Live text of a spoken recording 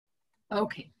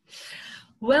Okay.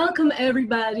 Welcome,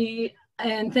 everybody,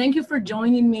 and thank you for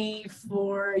joining me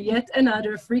for yet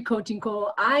another free coaching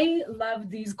call. I love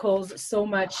these calls so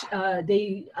much.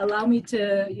 They allow me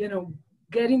to,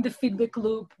 get in the feedback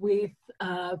loop with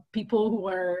people who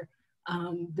are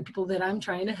the people that I'm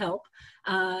trying to help,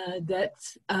 that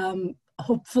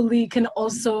hopefully can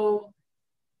also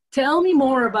tell me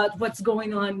more about what's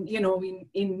going on,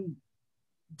 in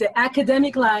the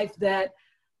academic life that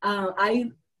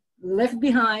I left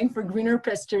behind for greener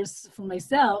pastures for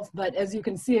myself. But as you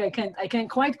can see, I can't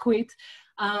quite quit.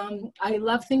 I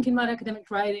love thinking about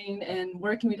academic writing and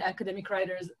working with academic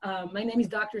writers. My name is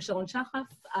Dr. Sharon Shachaf.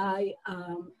 I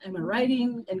am a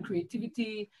writing and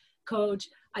creativity coach.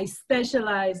 I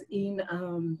specialize in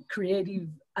creative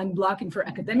unblocking for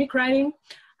academic writing,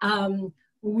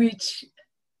 which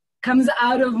comes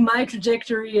out of my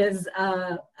trajectory as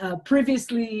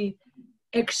previously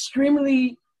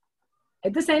extremely,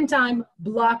 at the same time,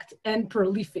 blocked and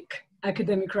prolific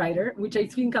academic writer, which I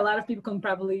think a lot of people can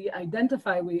probably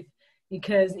identify with,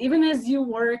 because even as you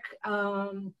work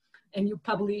and you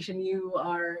publish and you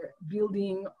are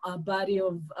building a body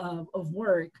of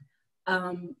work,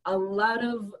 a lot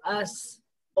of us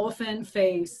often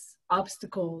face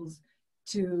obstacles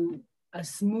to a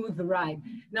smooth ride.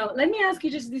 Now, let me ask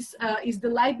you just this, is the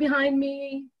light behind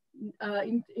me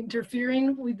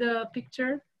interfering with the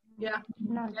picture? Yeah.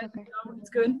 No, it's okay. It's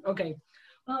good. Okay.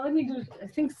 Well, let me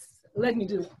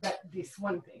do this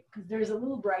one thing, because there's a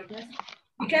little brightness.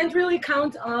 You can't really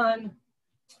count on.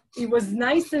 It was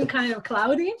nice and kind of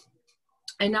cloudy,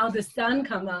 and now the sun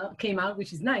came out,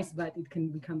 which is nice, but it can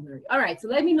become blurry. All right. So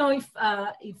let me know if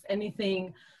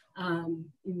anything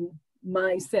in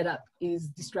my setup is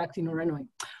distracting or annoying.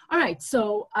 All right,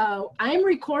 so I'm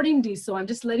recording this, so I'm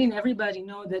just letting everybody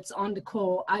know that's on the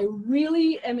call. I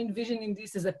really am envisioning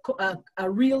this as a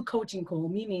real coaching call,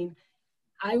 meaning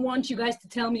I want you guys to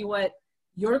tell me what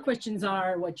your questions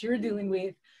are, what you're dealing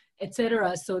with,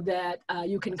 etc., so that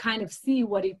you can kind of see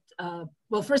what it,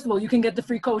 well, first of all, you can get the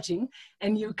free coaching,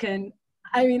 and you can,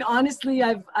 I mean, honestly,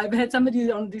 I've had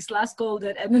somebody on this last call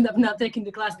that ended up not taking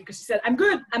the class because she said, I'm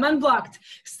good, I'm unblocked.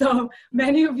 So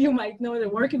many of you might know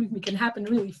that working with me can happen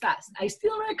really fast. I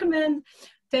still recommend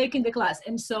taking the class.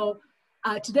 And so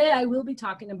today I will be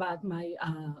talking about my,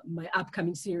 my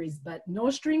upcoming series, but no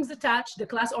strings attached, the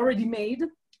class already made.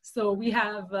 So we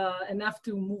have enough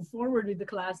to move forward with the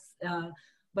class.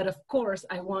 But of course,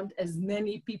 I want as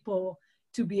many people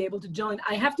to be able to join.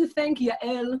 I have to thank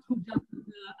Yael, who jumped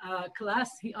the class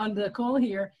on the call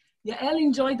here. Yael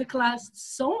enjoyed the class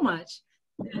so much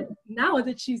that now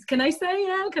that she's, can I say,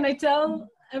 Yael, can I tell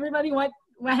everybody what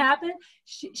happened?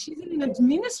 She's in an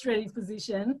administrative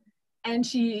position, and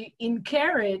she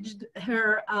encouraged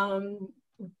her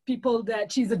people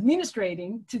that she's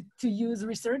administrating to use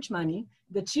research money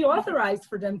that she authorized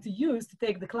for them to use to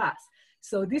take the class.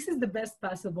 So this is the best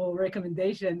possible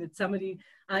recommendation that somebody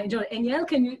enjoyed. And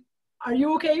Yael, are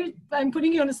you okay? I'm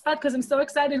putting you on the spot because I'm so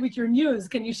excited with your news.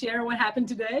 Can you share what happened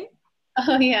today?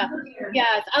 Oh, yeah.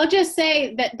 Yes. I'll just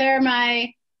say that they're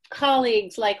my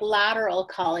colleagues, like lateral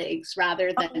colleagues,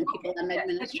 rather than people I'm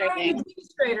administrating. You're an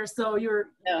administrator, so you're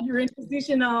in a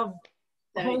position of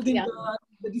holding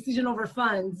the decision over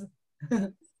funds.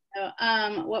 So,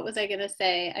 what was I going to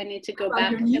say? I need to go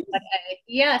back to what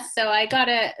yes.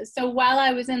 So while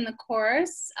I was in the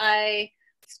course, I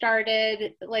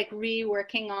started like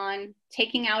reworking on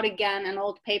taking out again an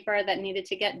old paper that needed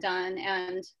to get done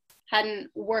and hadn't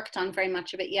worked on very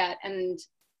much of it yet, and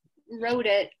wrote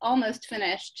it, almost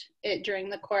finished it during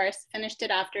the course, finished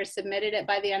it after, submitted it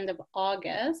by the end of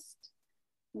August,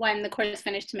 when the course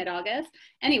finished mid-August.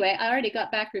 Anyway, I already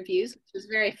got back reviews, which was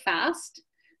very fast.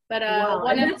 But wow.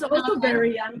 And that's also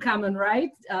very uncommon,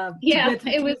 right? Yeah,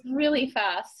 it was really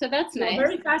fast. So that's nice.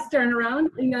 Very fast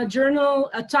turnaround in a journal,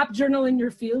 a top journal in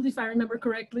your field, if I remember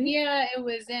correctly. Yeah, it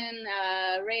was in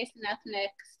race and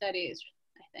ethnic studies,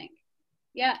 I think.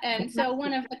 Yeah, and so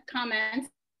one of the comments,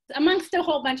 amongst a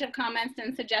whole bunch of comments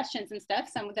and suggestions and stuff,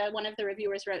 one of the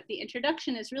reviewers wrote, "The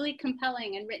introduction is really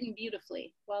compelling and written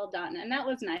beautifully. Well done." And that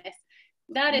was nice.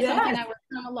 That is something I worked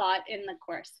on a lot in the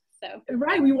course. So.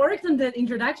 Right, we worked on the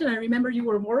introduction. I remember you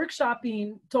were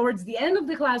workshopping towards the end of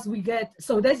the class.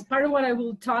 So that's part of what I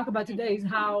will talk about today, is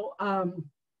how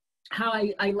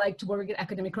I like to work with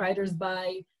academic writers.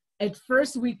 At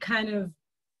first we kind of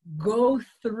go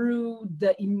through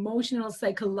the emotional,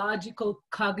 psychological,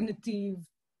 cognitive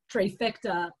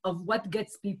trifecta of what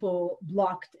gets people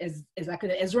blocked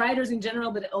as writers in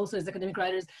general, but also as academic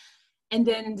writers. And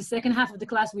then in the second half of the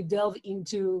class, we delve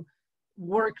into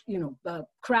work,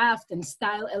 craft and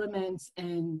style elements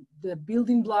and the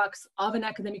building blocks of an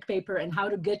academic paper and how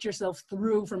to get yourself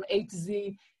through from A to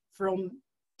Z, from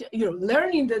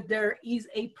learning that there is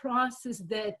a process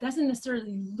that doesn't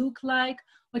necessarily look like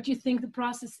what you think the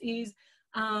process is,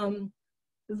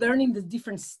 learning the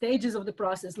different stages of the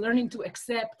process, learning to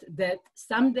accept that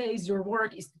some days your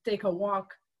work is to take a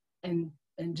walk and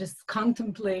just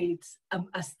contemplate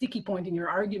a sticky point in your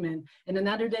argument. And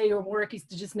another day your work is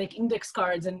to just make index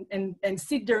cards and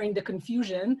sit there in the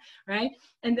confusion, right?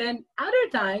 And then other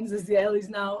times, as Yael is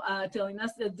now telling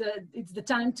us, that it's the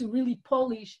time to really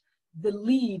polish the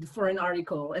lead for an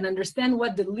article and understand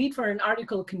what the lead for an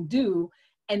article can do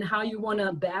and how you want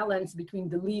to balance between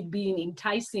the lead being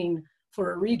enticing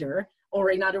for a reader,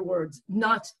 or in other words,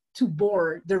 not to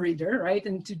bore the reader, right?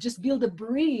 And to just build a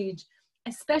bridge,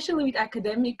 especially with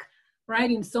academic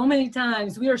writing. So many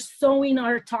times we are so in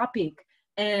our topic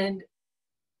and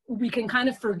we can kind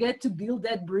of forget to build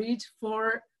that bridge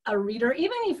for a reader,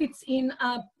 even if it's in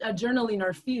a journal in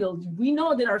our field. We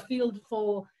know that our fields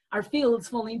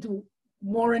fall into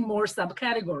more and more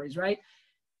subcategories, right?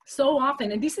 So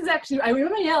often, and this is actually, I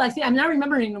remember, I'm now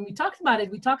remembering when we talked about it,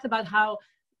 we talked about how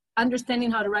understanding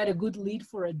how to write a good lead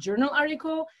for a journal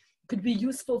article could be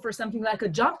useful for something like a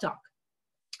job talk,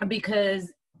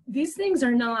 because these things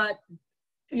are not,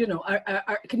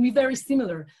 can be very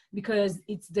similar, because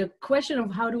it's the question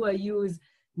of how do I use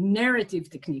narrative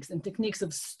techniques and techniques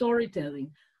of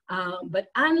storytelling. But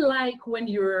unlike when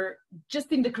you're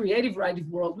just in the creative writing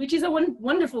world, which is a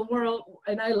wonderful world,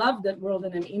 and I love that world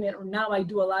and I'm in it, now I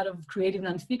do a lot of creative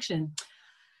nonfiction.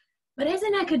 But as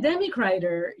an academic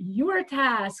writer, you are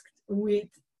tasked with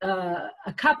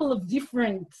a couple of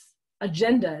different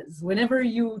agendas whenever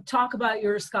you talk about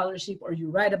your scholarship or you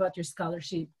write about your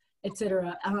scholarship,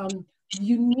 etc.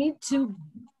 You need to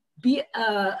be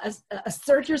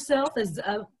assert yourself as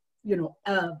a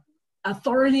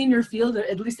authority in your field, or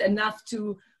at least enough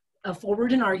to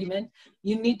forward an argument.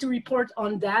 You need to report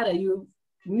on data. You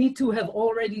need to have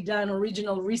already done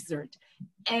original research,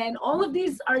 and all of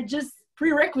these are just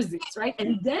prerequisites, right?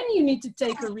 And then you need to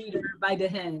take a reader by the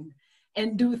hand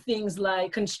and do things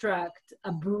like construct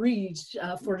a bridge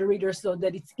for the reader so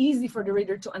that it's easy for the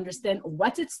reader to understand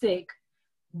what's at stake,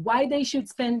 why they should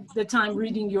spend the time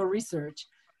reading your research.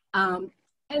 And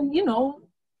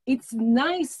it's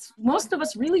nice. Most of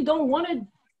us really don't want to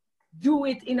do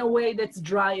it in a way that's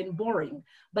dry and boring,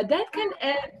 but that can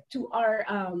add to our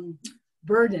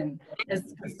burden as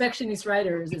perfectionist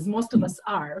writers, as most of us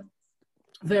are.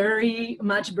 Very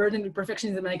much burdened with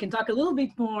perfectionism. And I can talk a little bit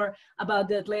more about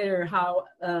that later, how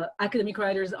academic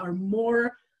writers are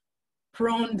more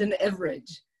prone than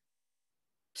average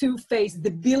to face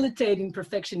debilitating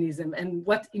perfectionism and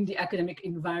what in the academic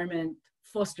environment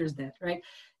fosters that, right?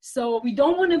 So we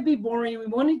don't want to be boring. We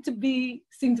want it to be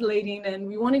scintillating, and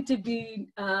we want it to be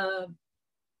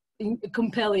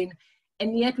compelling.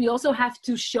 And yet we also have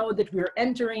to show that we're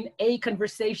entering a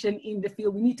conversation in the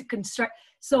field. We need to construct.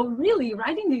 So really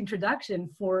writing the introduction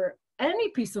for any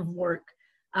piece of work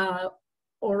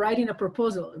or writing a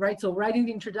proposal, right? So writing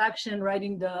the introduction,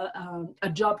 writing a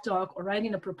job talk, or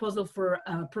writing a proposal for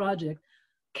a project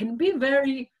can be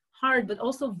very hard, but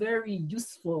also very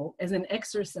useful as an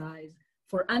exercise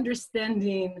for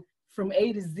understanding from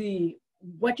A to Z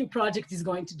what your project is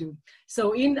going to do.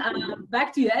 So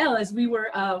back to Yael, as we were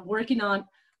working on,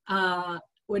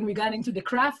 when we got into the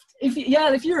craft, if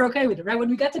you're okay with it, right? When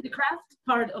we got to the craft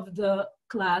part of the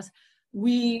class,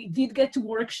 we did get to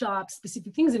workshop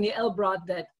specific things, and Yael brought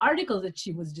that article that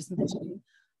she was just mentioning.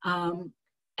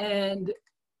 And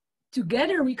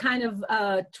together we kind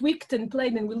of tweaked and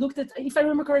played, and we looked at, if I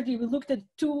remember correctly, we looked at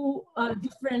two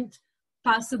different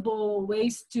possible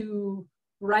ways to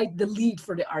write the lead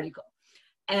for the article.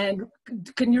 And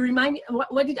can you remind me,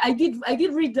 what did I did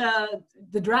read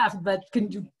the draft, but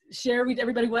can you share with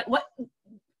everybody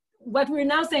what we're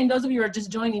now saying? Those of you who are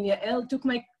just joining, Yael took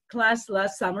my class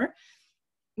last summer.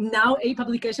 Now a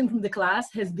publication from the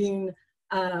class has been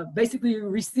basically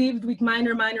received with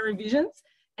minor revisions,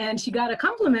 and she got a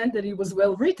compliment that it was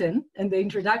well written and the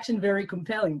introduction very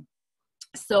compelling.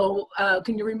 So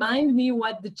can you remind me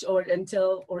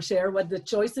share what the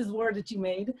choices were that you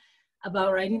made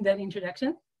about writing that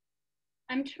introduction?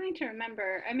 I'm trying to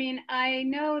remember. I mean, I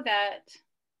know that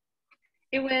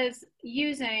it was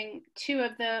using two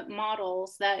of the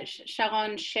models that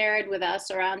Sharon shared with us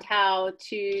around how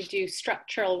to do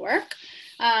structural work.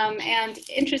 And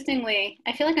interestingly,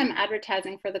 I feel like I'm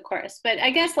advertising for the course, but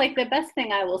I guess like the best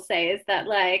thing I will say is that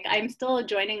like I'm still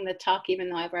joining the talk even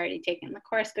though I've already taken the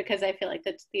course, because I feel like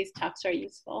that these talks are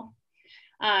useful.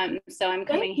 So I'm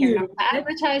coming here not to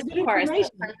advertise the course,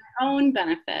 but for my own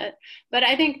benefit. But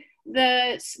I think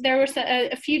there was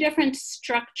a few different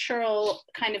structural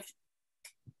kind of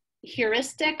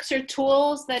heuristics or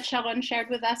tools that Sharon shared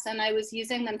with us, and I was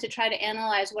using them to try to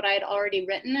analyze what I had already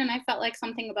written. And I felt like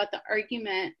something about the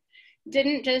argument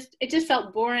it just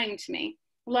felt boring to me.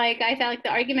 Like I felt like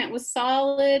the argument was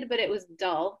solid, but it was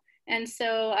dull. And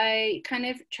so I kind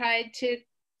of tried to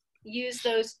use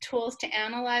those tools to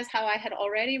analyze how I had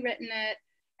already written it.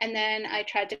 And then I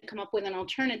tried to come up with an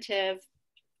alternative.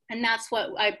 And that's what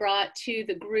I brought to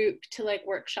the group to like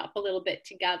workshop a little bit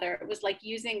together. It was like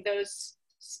using those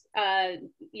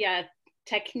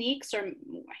techniques or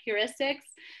heuristics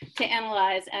to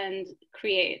analyze and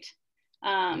create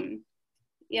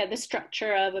the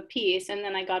structure of a piece. And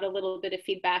then I got a little bit of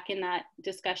feedback in that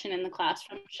discussion in the class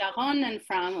from Sharon and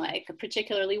from like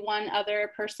particularly one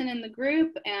other person in the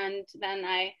group. And then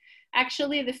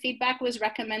the feedback was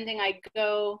recommending I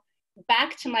go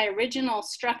back to my original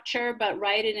structure, but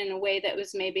write it in a way that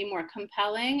was maybe more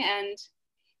compelling and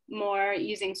more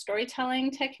using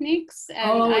storytelling techniques.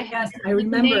 And I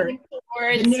remember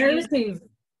the narrative.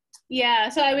 Yeah,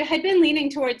 so I had been leaning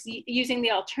towards using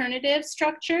the alternative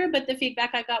structure, but the feedback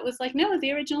I got was like, no,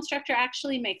 the original structure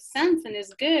actually makes sense and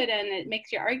is good and it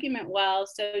makes your argument well.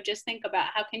 So just think about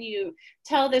how can you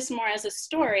tell this more as a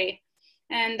story?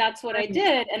 And that's what I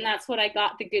did. And that's what I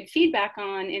got the good feedback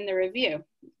on in the review.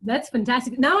 That's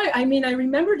fantastic. Now, I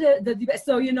remember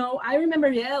so, I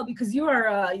remember Yael because you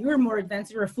are more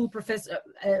advanced. You're a full professor,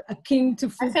 akin to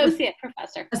full associate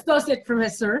professor. Associate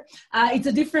professor. It's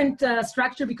a different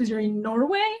structure because you're in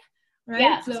Norway, right?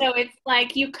 Yeah. So it's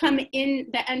like you come in,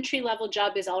 the entry level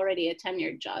job is already a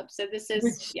tenured job. So this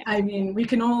is, we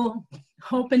can all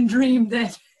hope and dream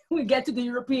that we get to the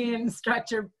European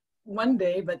structure one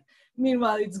day, but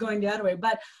meanwhile, it's going the other way.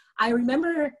 But I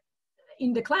remember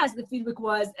in the class, the feedback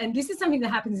was, and this is something that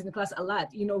happens in the class a lot,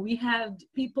 we have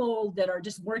people that are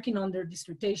just working on their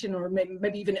dissertation or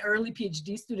maybe even early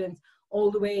PhD students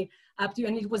all the way up to,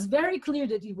 and it was very clear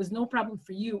that it was no problem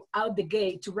for you out the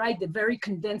gate to write the very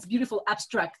condensed, beautiful,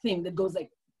 abstract thing that goes like,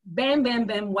 bam, bam,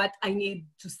 bam, what I need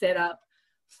to set up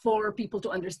for people to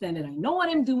understand that I know what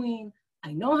I'm doing,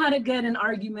 I know how to get an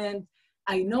argument,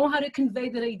 I know how to convey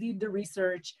that I did the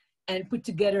research, and put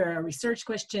together a research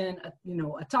question,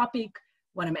 a topic,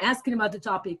 what I'm asking about the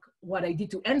topic, what I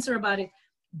did to answer about it.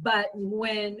 But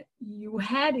when you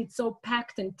had it so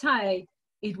packed and tight,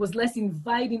 it was less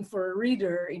inviting for a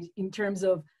reader in terms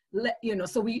of,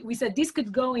 so we said this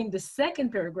could go in the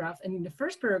second paragraph. And in the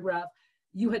first paragraph,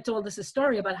 you had told us a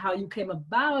story about how you came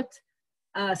about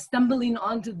stumbling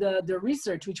onto the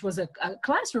research, which was a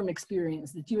classroom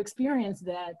experience that you experienced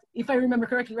that, if I remember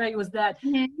correctly, right, was that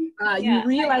you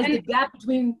realized the gap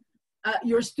between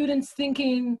your students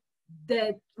thinking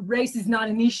that race is not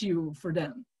an issue for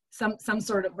them, some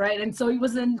sort of, right? And so it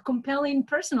was a compelling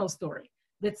personal story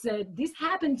that said, this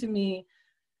happened to me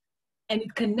and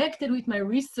it connected with my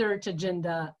research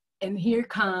agenda, and here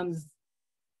comes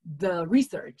the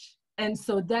research. And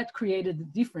so that created the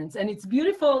difference. And it's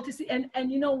beautiful to see.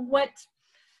 And you know what,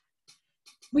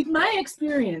 with my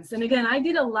experience, and again, I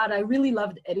did a lot, I really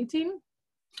loved editing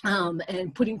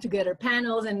and putting together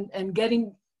panels and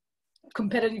getting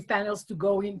competitive panels to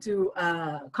go into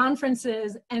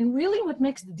conferences. And really what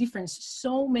makes the difference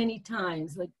so many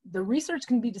times, like the research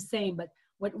can be the same, but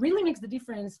what really makes the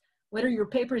difference, whether your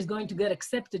paper is going to get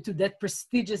accepted to that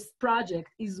prestigious project,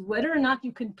 is whether or not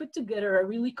you can put together a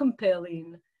really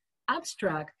compelling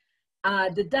abstract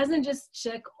that doesn't just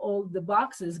check all the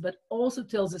boxes, but also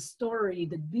tells a story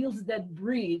that builds that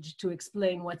bridge to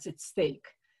explain what's at stake.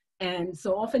 And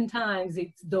so oftentimes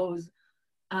it's those,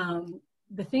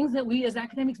 the things that we as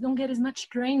academics don't get as much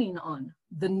training on,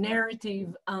 the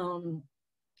narrative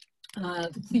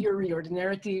theory or the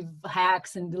narrative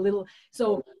hacks and the little,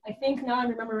 so I think now I'm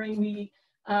remembering we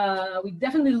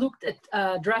definitely looked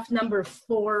at draft number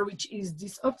 4, which is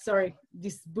this,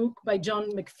 this book by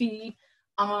John McPhee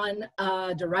on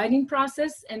the writing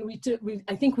process. And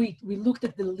I think we looked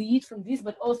at the lead from this,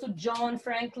 but also John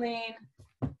Franklin,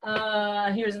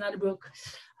 here's another book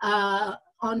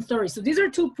on story. So these are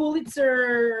 2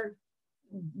 Pulitzer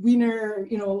winner,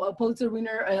 a Pulitzer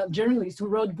winner journalist who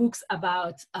wrote books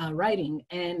about writing.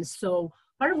 And so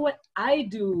part of what I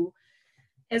do,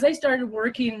 as I started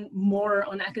working more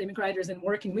on academic writers and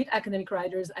working with academic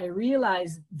writers, I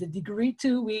realized the degree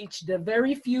to which the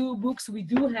very few books we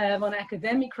do have on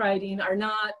academic writing are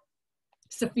not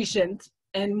sufficient,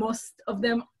 and most of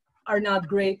them are not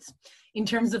great in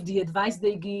terms of the advice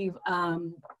they give.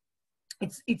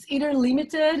 It's either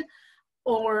limited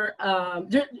or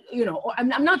you know,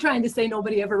 I'm not trying to say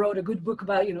nobody ever wrote a good book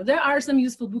about, you know, there are some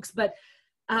useful books, but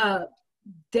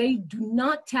they do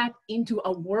not tap into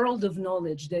a world of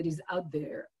knowledge that is out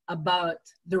there about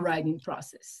the writing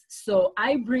process. So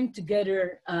I bring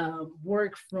together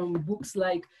work from books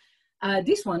like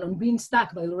this one on Being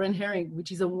Stuck by Lorraine Herring,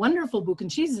 which is a wonderful book,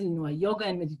 and she's, you know, a yoga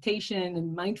and meditation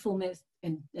and mindfulness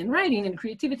and writing and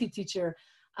creativity teacher.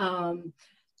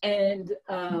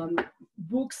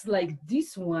 Books like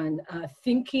this one,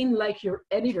 Thinking Like Your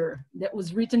Editor, that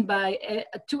was written by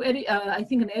I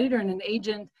think an editor and an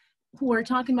agent who are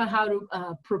talking about how to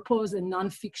propose a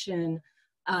nonfiction,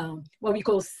 what we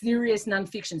call serious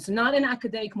nonfiction. So not an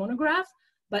academic monograph,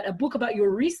 but a book about your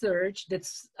research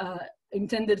that's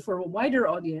intended for a wider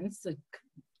audience, like,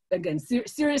 again,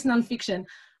 serious nonfiction,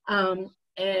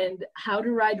 and how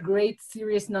to write great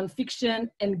serious nonfiction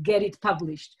and get it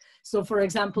published. So for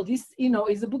example, this, you know,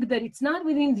 is a book that it's not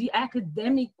within the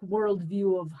academic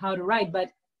worldview of how to write,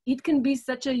 but it can be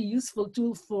such a useful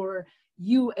tool for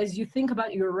you as you think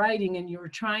about your writing and you're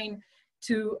trying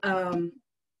to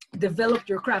develop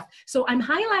your craft. So I'm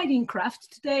highlighting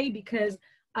craft today because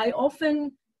I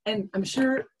often, and I'm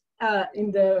sure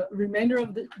in the remainder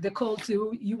of the call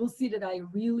too, you will see that I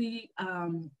really,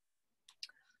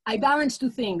 I balance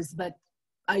two things, but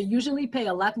I usually pay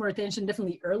a lot more attention,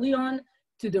 definitely early on,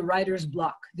 to the writer's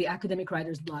block, the academic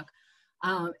writer's block.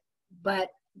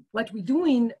 But what we do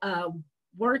in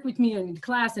work with me in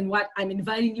class, and what I'm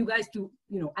inviting you guys to,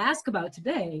 you know, ask about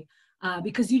today,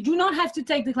 because you do not have to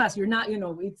take the class. You're not, you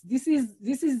know, this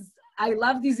is, I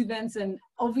love these events, and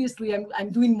obviously I'm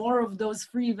doing more of those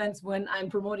free events when I'm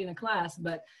promoting a class,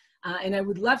 but, and I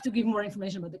would love to give more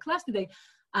information about the class today,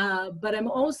 but I'm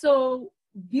also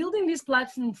building this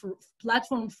platform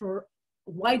for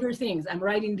wider things. I'm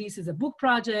writing this as a book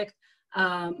project.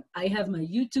 I have my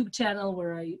YouTube channel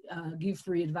where I give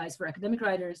free advice for academic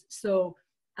writers. So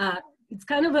it's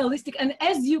kind of holistic. And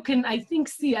as you can, I think,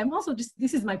 see, I'm also just,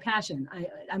 this is my passion.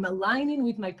 I'm aligning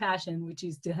with my passion, which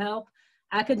is to help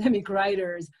academic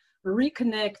writers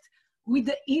reconnect with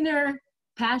the inner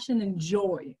passion and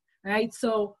joy, right?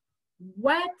 So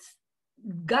what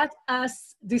got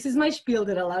us, this is my spiel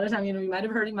that a lot of time, you know, you might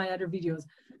have heard in my other videos.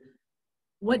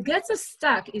 What gets us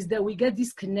stuck is that we get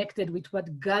disconnected with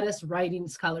what got us writing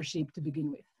scholarship to begin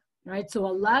with, right? So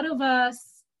a lot of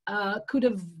us could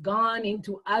have gone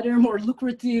into other more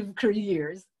lucrative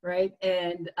careers, right?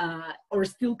 And, or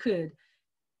still could.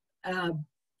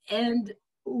 And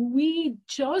we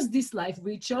chose this life,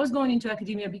 we chose going into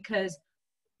academia because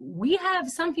we have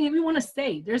something that we want to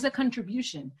say. There's a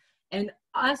contribution, and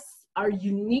us, our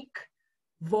unique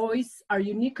voice, our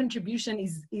unique contribution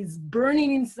is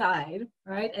burning inside,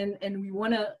 right? And we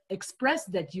want to express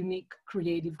that unique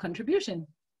creative contribution,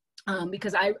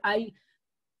 because I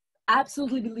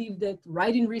absolutely believe that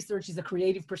writing research is a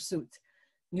creative pursuit,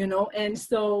 you know? And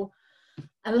so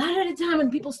a lot of the time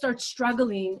when people start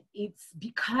struggling, it's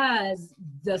because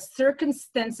the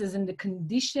circumstances and the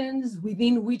conditions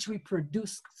within which we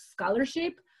produce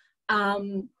scholarship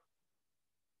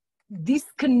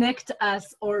disconnect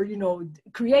us, or, you know,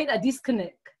 create a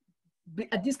disconnect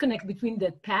between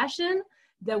the passion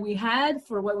that we had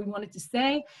for what we wanted to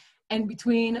say, and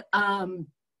between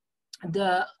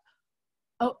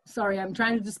oh, sorry, I'm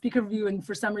trying to do speaker view, and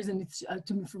for some reason it's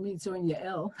for me it's showing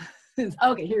Yael.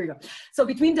 Okay, here we go. So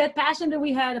between that passion that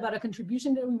we had about a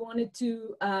contribution that we wanted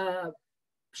to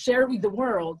share with the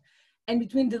world, and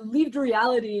between the lived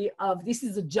reality of this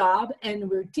is a job and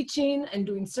we're teaching and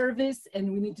doing service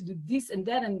and we need to do this and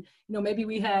that, and, you know, maybe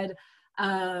we had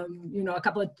you know, a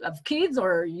couple of kids,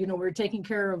 or, you know, we're taking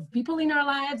care of people in our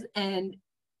lives, and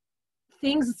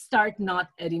things start not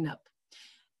adding up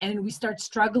and we start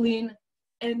struggling.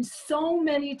 And so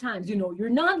many times, you know, you're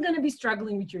not going to be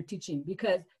struggling with your teaching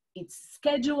because it's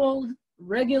scheduled,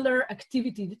 regular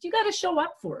activity that you got to show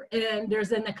up for. And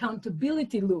there's an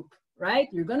accountability loop, right?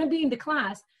 You're going to be in the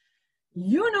class.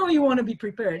 You know, you want to be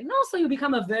prepared. And also you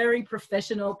become a very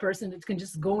professional person that can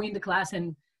just go in the class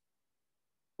and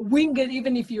wing it,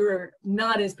 even if you're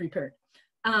not as prepared.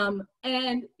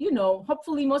 And, you know,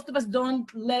 hopefully most of us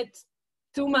don't let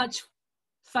too much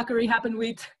fuckery happen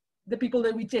with the people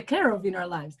that we take care of in our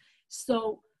lives.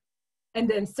 So, and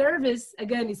then service,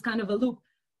 again, is kind of a loop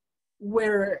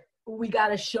where we got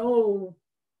to show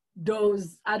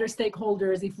those other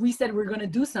stakeholders, if we said we're going to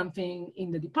do something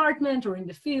in the department or in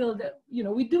the field, you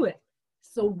know, we do it.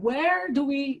 So where do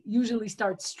we usually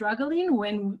start struggling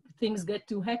when things get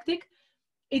too hectic?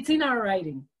 It's in our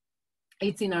writing.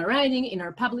 It's in our writing, in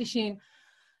our publishing.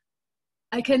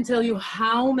 I can tell you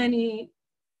how many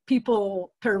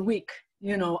people per week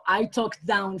you know, I talked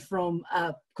down from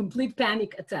a complete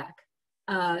panic attack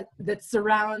that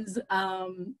surrounds,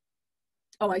 oh,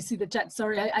 I see the chat,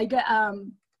 sorry, I get,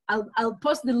 I'll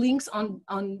post the links on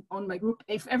my group.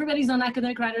 If everybody's on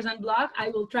Academic Writers Unblocked, I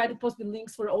will try to post the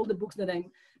links for all the books that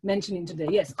I'm mentioning today.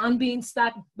 Yes, On Being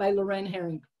Stuck by Lorraine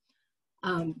Herring.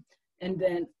 And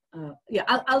then, yeah,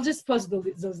 I'll just post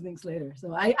those links later.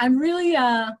 So I'm really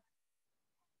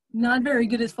not very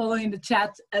good at following the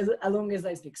chat as long as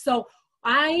I speak. So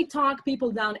I talk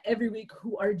people down every week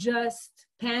who are just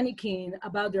panicking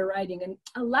about their writing. And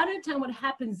a lot of the time what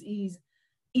happens is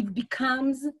it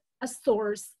becomes a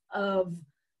source of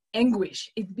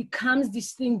anguish. It becomes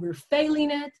this thing, we're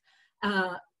failing it.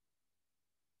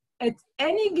 At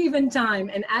any given time,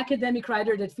 an academic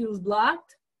writer that feels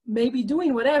blocked may be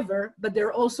doing whatever, but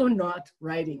they're also not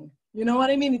writing. You know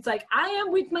what I mean? It's like, I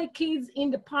am with my kids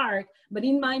in the park, but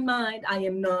in my mind, I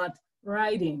am not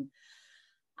writing.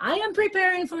 I am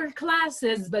preparing for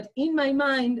classes, but in my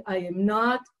mind, I am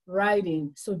not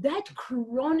writing. So that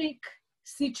chronic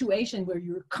situation where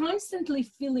you're constantly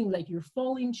feeling like you're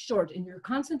falling short and you're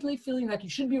constantly feeling like you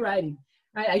should be writing,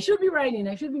 right? I should be writing,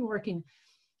 I should be working.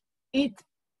 It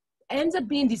ends up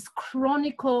being this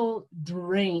chronicle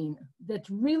drain that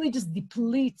really just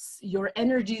depletes your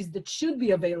energies that should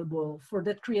be available for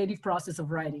that creative process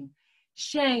of writing.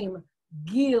 Shame,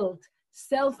 guilt,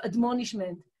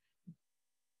 self-admonishment.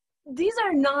 These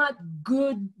are not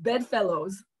good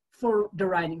bedfellows for the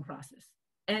writing process.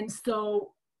 And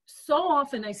so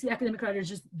often I see academic writers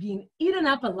just being eaten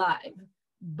up alive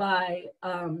by,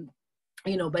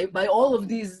 you know, by all of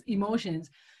these emotions.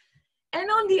 And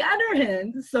on the other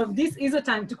hand, so this is a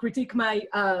time to critique my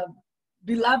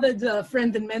beloved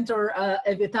friend and mentor,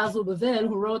 Evitar Zubovel,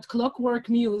 who wrote Clockwork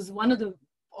Muse, one of the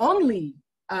only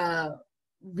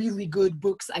really good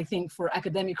books, I think, for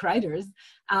academic writers.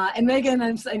 And Megan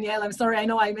and Yael, I'm sorry, I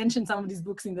know I mentioned some of these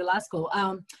books in the last call.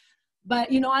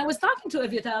 But, you know, I was talking to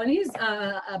Evitar, and he's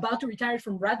about to retire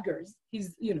from Rutgers.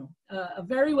 He's, you know, a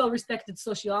very well-respected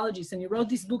sociologist, and he wrote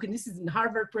this book, and this is in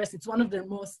Harvard Press. It's one of their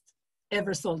most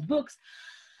ever sold books.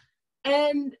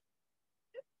 And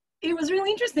it was really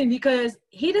interesting because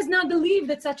he does not believe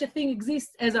that such a thing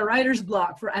exists as a writer's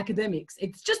block for academics.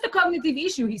 It's just a cognitive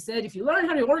issue, he said. If you learn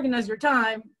how to organize your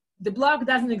time, the block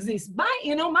doesn't exist. By,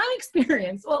 you know, my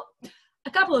experience, well, a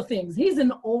couple of things. He's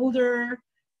an older,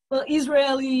 well,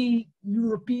 Israeli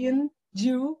European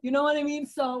Jew, you know what I mean?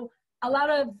 So a lot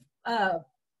of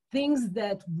things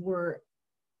that were,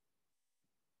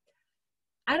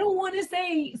 I don't want to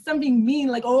say something mean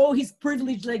like, oh, he's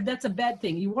privileged, like that's a bad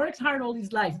thing. He worked hard all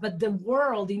his life, but the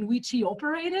world in which he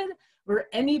operated, where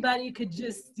anybody could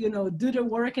just, you know, do the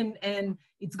work and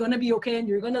it's going to be okay, and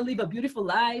you're going to live a beautiful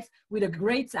life with a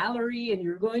great salary, and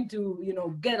you're going to, you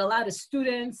know, get a lot of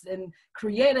students and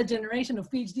create a generation of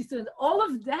PhD students. All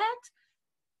of that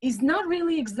is not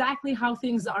really exactly how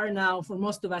things are now for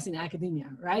most of us in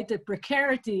academia, right? The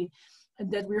precarity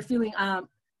that we're feeling.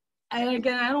 And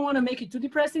again, I don't want to make it too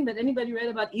depressing, but anybody read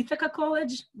about Ithaca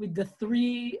College with the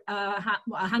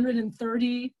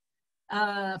 130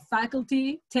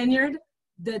 faculty tenured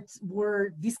that were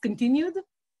discontinued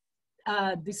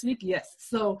this week? Yes.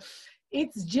 So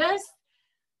it's just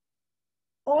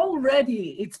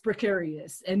already it's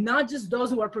precarious, and not just those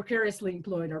who are precariously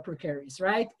employed are precarious,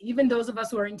 right? Even those of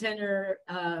us who are in tenured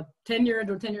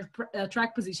or tenure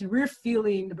track position, we're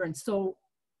feeling the burn. So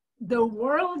the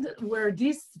world where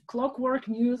this Clockwork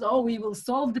Muse, oh, we will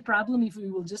solve the problem if we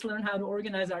will just learn how to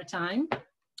organize our time,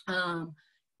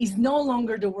 is no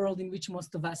longer the world in which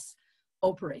most of us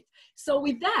operate. So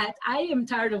with that, I am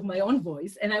tired of my own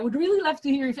voice, and I would really love to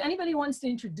hear if anybody wants to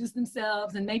introduce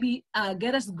themselves and maybe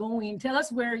get us going, tell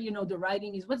us where, you know, the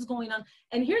writing is, what's going on.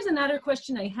 And here's another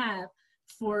question I have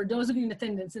for those of you in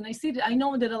attendance. And I see that, I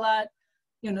know that a lot,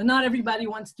 you know, not everybody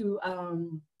wants to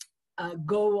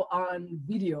go on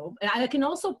video. I can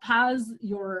also pause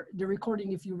the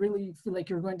recording if you really feel like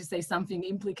you're going to say something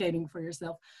implicating for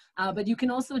yourself, but you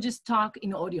can also just talk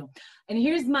in audio. And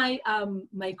here's my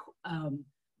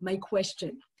my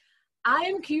question. I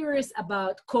am curious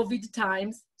about COVID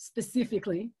times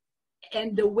specifically,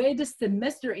 and the way the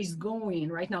semester is going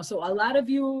right now. So a lot of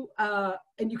you,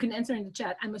 and you can answer in the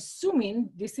chat, I'm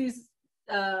assuming this is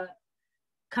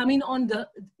coming on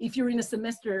if you're in a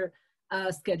semester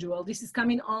schedule. This is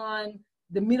coming on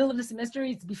the middle of the semester.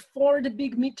 It's before the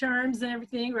big midterms and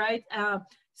everything, right?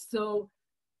 So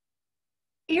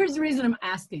here's the reason I'm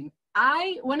asking.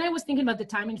 When I was thinking about the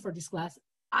timing for this class,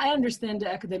 I understand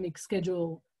the academic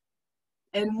schedule.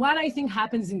 And what I think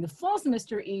happens in the fall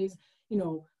semester is, you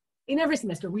know, in every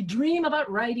semester, we dream about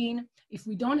writing. If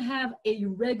we don't have a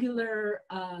regular,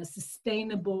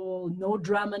 sustainable, no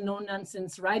drama, no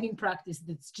nonsense writing practice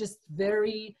that's just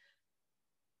very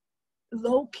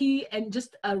low key and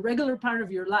just a regular part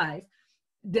of your life,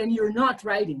 then you're not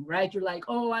writing, right? You're like,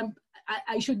 oh,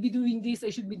 I should be doing this, I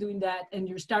should be doing that. And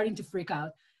you're starting to freak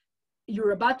out.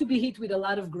 You're about to be hit with a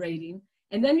lot of grading.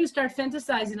 And then you start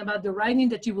fantasizing about the writing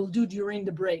that you will do during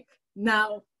the break.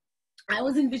 Now, I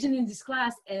was envisioning this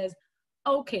class as,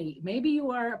 okay, maybe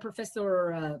you are a professor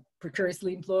or a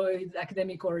precariously employed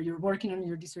academic, or you're working on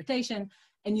your dissertation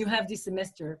and you have this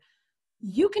semester.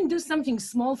 You can do something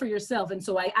small for yourself. And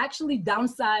so I actually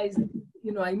downsized,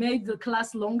 I made the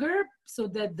class longer so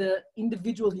that the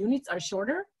individual units are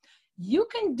shorter. You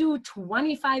can do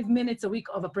 25 minutes a week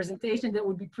of a presentation that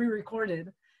would be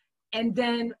pre-recorded, and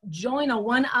then join a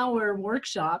 1-hour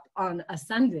workshop on a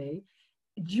Sunday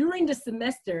during the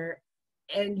semester,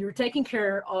 and you're taking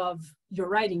care of your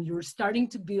writing. You're starting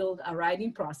to build a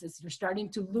writing process. You're starting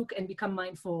to look and become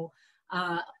mindful,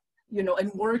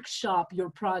 and workshop your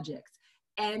projects.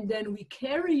 And then we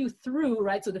carry you through,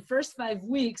 right? So the first 5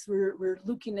 weeks, we're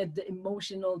looking at the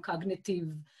emotional, cognitive,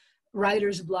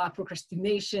 writer's block,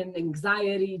 procrastination,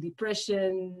 anxiety,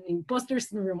 depression, imposter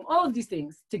syndrome, all of these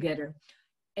things together.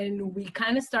 And we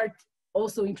kind of start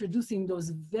also introducing those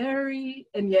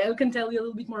and Yael can tell you a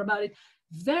little bit more about it,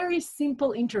 very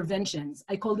simple interventions.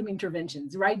 I call them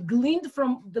interventions, right? Gleaned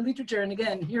from the literature. And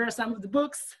again, here are some of the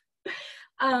books,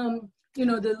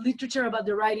 the literature about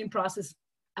the writing process,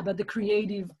 about the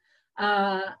creative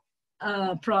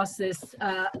process.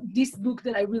 This book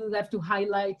that I really love to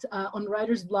highlight, On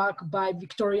Writer's Block by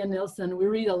Victoria Nelson. We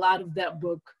read a lot of that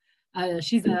book.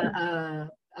 She's a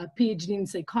PhD in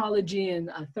psychology and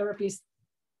a therapist.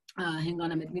 Hang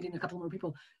on, I'm admitting a couple more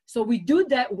people. So we do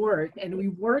that work and we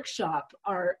workshop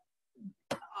our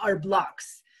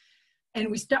blocks.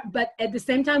 And we start, but at the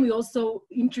same time, we also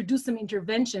introduce some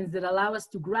interventions that allow us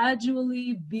to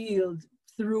gradually build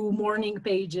through morning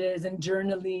pages and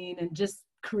journaling and just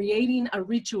creating a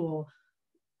ritual,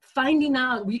 finding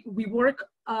out, we work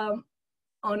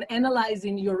on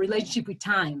analyzing your relationship with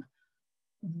time.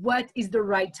 What is the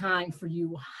right time for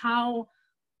you? How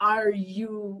are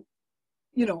you,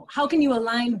 how can you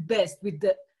align best with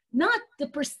not the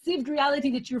perceived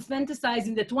reality that you're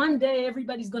fantasizing that one day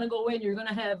everybody's going to go away and you're going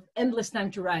to have endless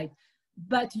time to write,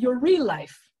 but your real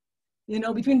life,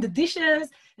 between the dishes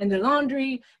and the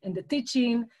laundry and the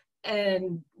teaching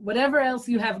and whatever else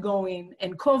you have going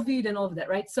and COVID and all of that,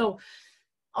 right? So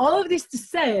all of this to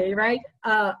say, right,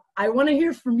 I want to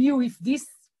hear from you if this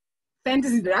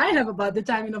fantasy that I have about the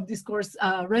timing of this course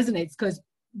resonates, because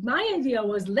my idea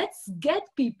was, let's get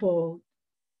people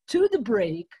to the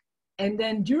break, and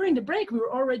then during the break we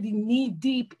were already knee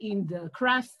deep in the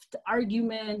craft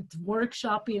argument,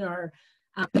 workshopping our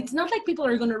it's not like people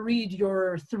are going to read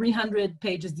your 300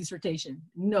 pages dissertation.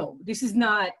 No, this is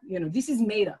not, this is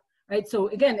meta, right? So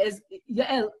again, as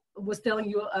Yael was telling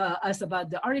you us about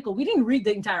the article, we didn't read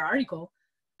the entire article.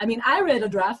 I mean, I read a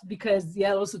draft because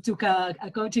Yael also took a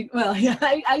coaching, well, yeah,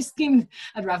 I skimmed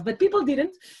a draft, but people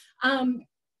didn't.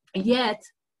 Yet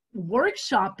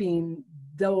workshopping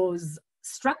those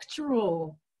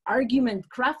structural argument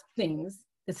craft things,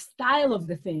 the style of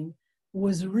the thing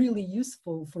was really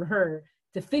useful for her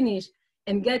to finish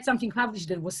and get something published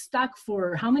that was stuck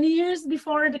for how many years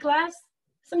before the class?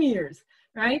 Some years,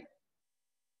 right?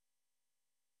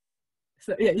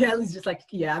 So yeah, it's just like,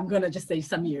 yeah, I'm gonna just say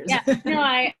some years. Yeah, no,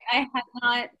 I had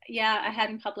not, I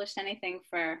hadn't published anything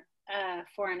for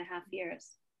 4.5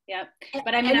 years. Yep,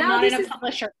 but I mean, I'm not in a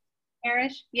publisher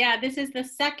parish. Yeah, this is the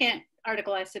second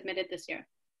article I submitted this year.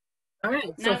 All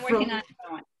right, so I'm working on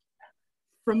one.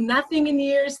 From nothing in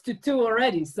years to 2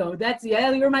 already. So that's,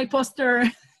 Yael, you're my poster,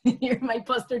 you're my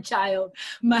poster child,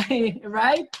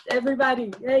 right?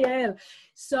 Everybody, yeah, Yael.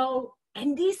 So,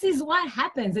 and this is what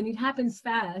happens, and it happens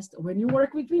fast when you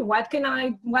work with me. What can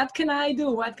I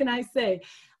do? What can I say?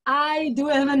 I do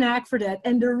have a knack for that.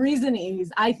 And the reason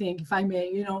is, I think, if I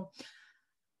may,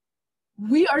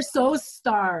 we are so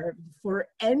starved for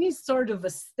any sort of a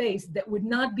space that would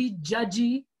not be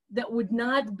judgy, that would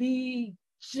not be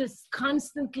just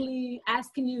constantly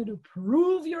asking you to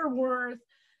prove your worth,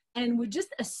 and we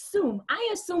just assume,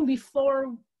 I assume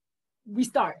before we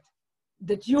start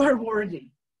that you are worthy.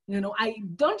 I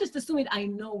don't just assume it, I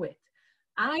know it.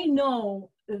 I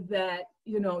know that,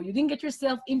 you didn't get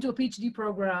yourself into a PhD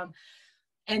program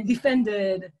and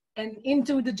defended and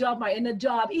into the job, and a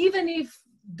job, even if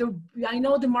I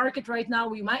know the market right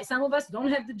now, some of us don't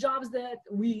have the jobs that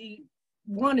we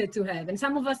wanted to have, and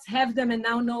some of us have them and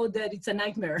now know that it's a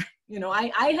nightmare.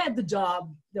 I had the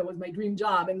job that was my dream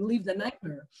job and lived a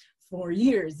nightmare for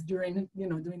years during,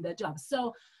 doing that job.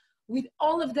 So with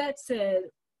all of that said,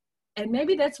 and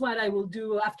maybe that's what I will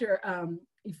do after,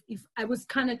 if I was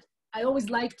I always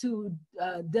like to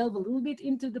delve a little bit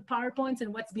into the PowerPoints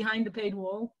and what's behind the paid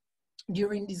wall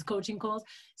during these coaching calls.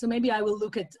 So maybe I will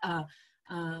look at,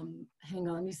 hang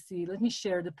on, let me see, let me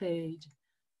share the page.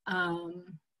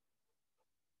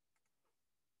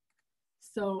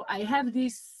 So I have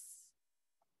this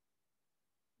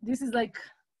is like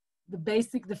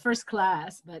the first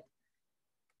class, but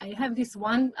I have this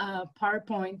one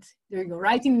PowerPoint, there you go,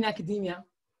 writing in academia.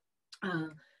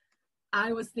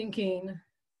 I was thinking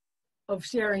of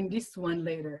sharing this one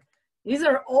later. These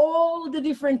are all the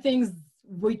different things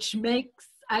which makes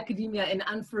academia an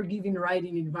unforgiving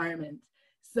writing environment.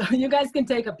 So you guys can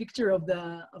take a picture of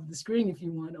the screen if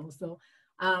you want also.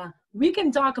 We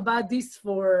can talk about this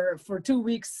for 2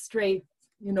 weeks straight,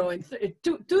 in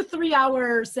 2-3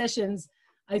 hour sessions,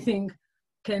 I think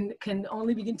can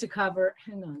only begin to cover,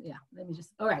 hang on, yeah, let me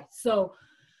just, all right. So,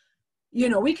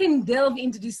 we can delve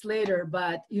into this later,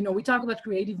 but, we talk about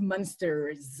creative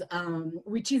monsters,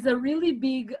 which is a really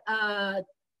big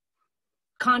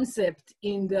concept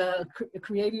in the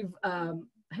creative,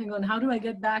 hang on, how do I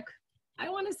get back? I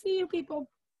want to see you people.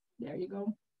 There you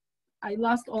go. I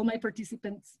lost all my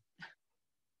participants.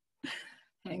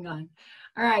 Hang on.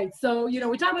 All right, so,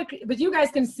 we talk about, but you guys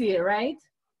can see it, right?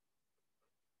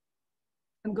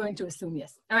 I'm going to assume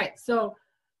yes. All right, so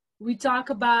we talk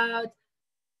about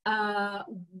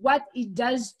what it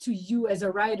does to you as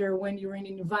a writer when you're in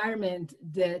an environment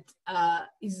that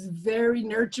is very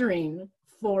nurturing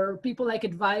for people like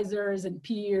advisors and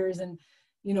peers and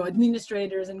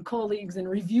administrators and colleagues and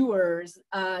reviewers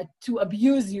to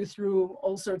abuse you through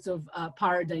all sorts of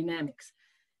power dynamics.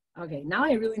 Okay, now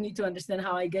I really need to understand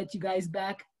how I get you guys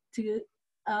back to,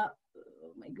 oh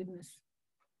my goodness.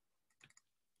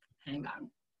 Hang on.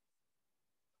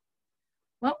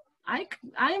 Well,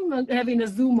 I'm having a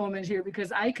Zoom moment here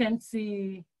because I can't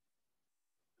see,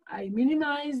 I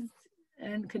minimized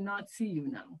and cannot see you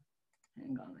now.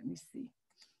 Hang on, let me see.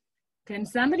 Can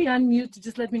somebody unmute to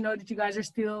just let me know that you guys are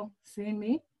still seeing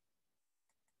me?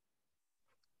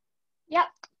 Yeah.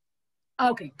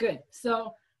 Okay, good.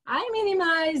 So I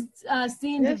minimized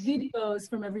seeing the videos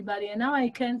from everybody, and now I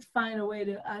can't find a way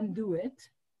to undo it.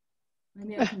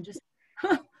 Maybe I can just,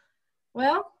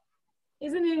 well,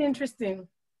 isn't it interesting?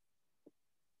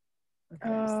 Okay,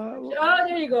 oh,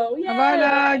 there you go. Yeah.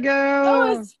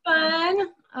 That was fun.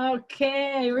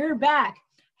 Okay, we're back.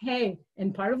 Hey,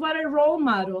 and part of what I role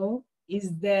model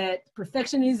is that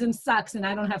perfectionism sucks and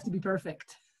I don't have to be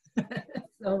perfect.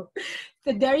 So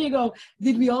there you go.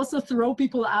 Did we also throw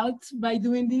people out by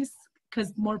doing this?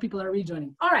 Because more people are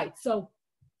rejoining. All right, so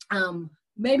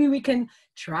maybe we can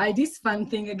try this fun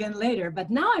thing again later. But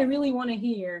now I really want to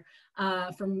hear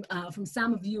from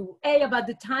some of you, about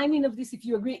the timing of this, if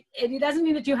you agree. And it doesn't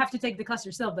mean that you have to take the class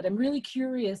yourself, but I'm really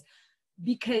curious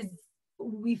because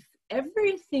with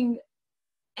everything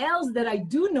else that I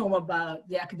do know about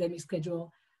the academic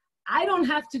schedule, I don't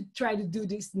have to try to do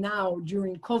this now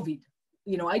during COVID.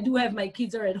 I do have, my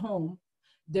kids are at home.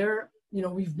 They're,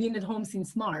 we've been at home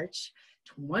since March,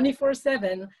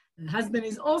 24/7. The husband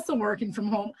is also working from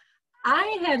home.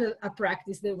 I had a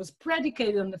practice that was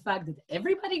predicated on the fact that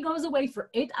everybody goes away for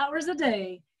 8 hours a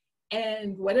day,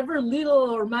 and whatever little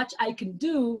or much I can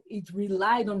do, it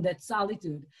relied on that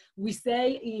solitude. We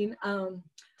say in,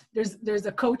 there's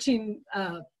a coaching,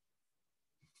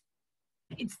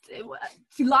 it's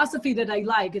philosophy that I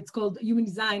like. It's called human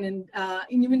design. And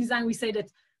in human design, we say that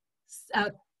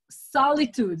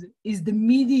solitude is the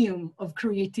medium of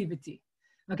creativity.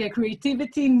 Okay,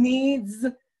 creativity needs,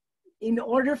 in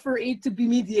order for it to be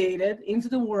mediated into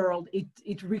the world,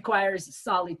 it requires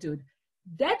solitude.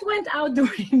 That went out the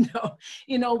window.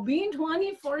 Being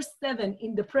 24/7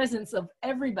 in the presence of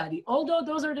everybody, although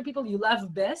those are the people you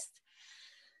love best,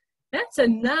 that's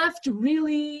enough to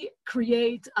really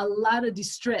create a lot of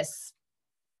distress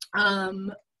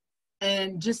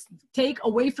and just take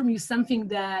away from you something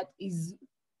that is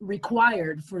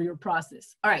required for your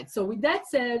process. All right, so with that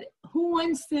said, who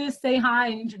wants to say hi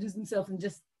and introduce himself and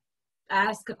just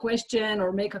ask a question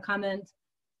or make a comment?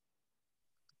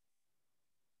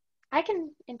 I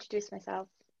can introduce myself.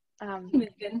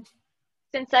 Megan.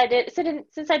 Since I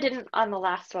didn't on the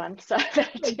last one, so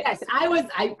yes, I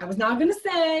was not gonna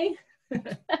say.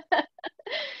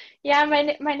 Yeah,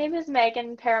 my name is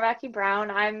Megan Paramaki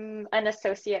Brown. I'm an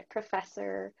associate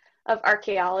professor of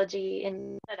archaeology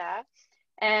in Canada,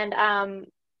 and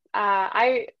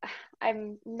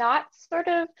I'm not sort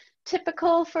of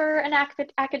typical for an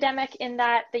academic in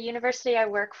that the university I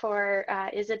work for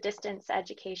is a distance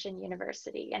education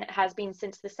university, and it has been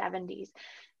since the 70s.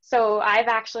 So I've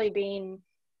actually been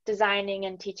designing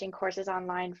and teaching courses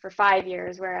online for 5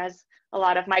 years, whereas a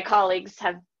lot of my colleagues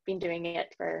have been doing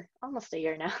it for almost a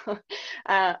year now,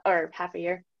 or half a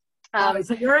year.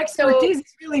 So your expertise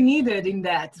is really needed in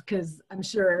that, because I'm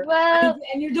sure, well,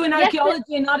 and you're doing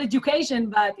archaeology and not education,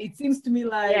 but it seems to me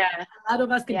like a lot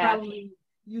of us can probably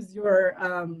use your,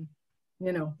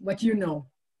 you know, what you know.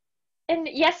 And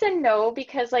yes and no,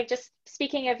 because like just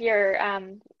speaking of your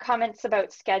comments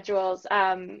about schedules,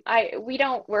 we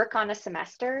don't work on a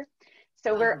semester,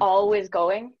 so we're always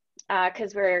going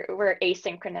because we're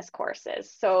asynchronous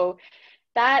courses. So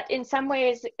that in some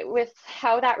ways, with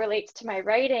how that relates to my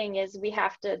writing, is we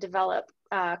have to develop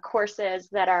courses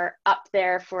that are up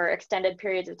there for extended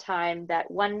periods of time that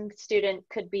one student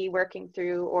could be working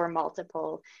through, or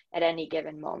multiple at any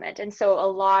given moment. And so a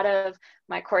lot of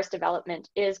my course development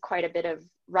is quite a bit of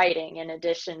writing in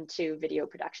addition to video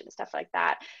production, stuff like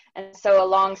that. And so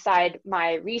alongside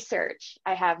my research,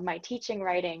 I have my teaching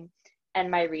writing and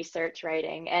my research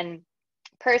writing. And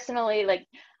personally, like,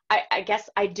 I guess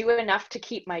I do enough to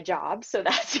keep my job, so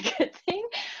that's a good thing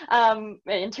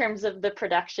in terms of the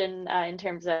production, in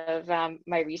terms of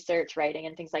my research writing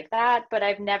and things like that. But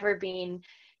I've never been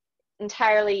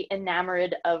entirely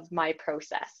enamored of my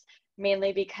process,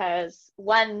 mainly because,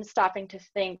 one, stopping to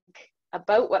think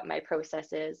about what my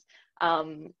process is,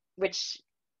 which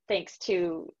thanks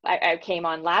to, I came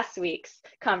on last week's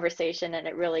conversation and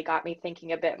it really got me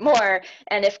thinking a bit more.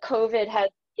 And if COVID has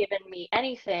given me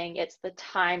anything, it's the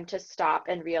time to stop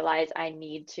and realize I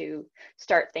need to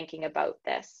start thinking about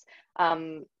this.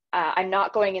 I'm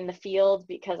not going in the field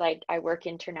because I work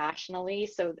internationally,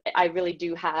 so I really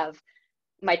do have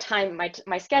my time,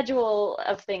 my schedule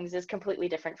of things is completely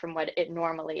different from what it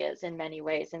normally is in many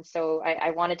ways. And so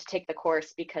I wanted to take the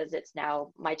course because it's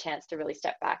now my chance to really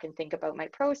step back and think about my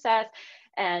process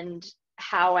and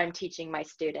how I'm teaching my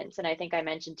students. And I think I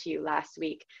mentioned to you last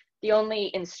week, the only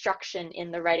instruction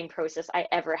in the writing process I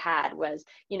ever had was,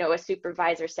 you know, a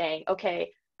supervisor saying,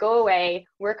 okay, go away,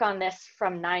 work on this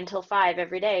from 9 till 5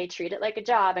 every day, treat it like a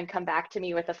job, and come back to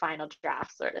me with a final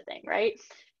draft, sort of thing, right?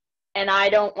 And I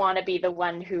don't want to be the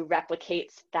one who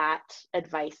replicates that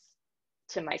advice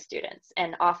to my students.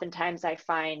 And oftentimes I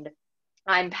find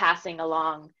I'm passing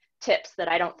along tips that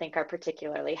I don't think are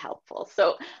particularly helpful.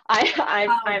 So I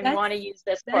want to use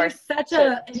this course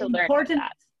to learn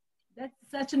that. That's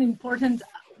such an important,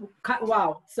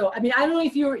 wow. So, I mean, I don't know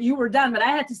if you were done, but I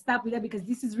had to stop with that because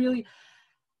this is really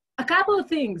a couple of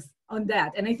things on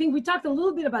that. And I think we talked a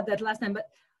little bit about that last time, but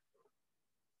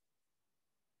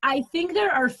I think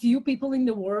there are few people in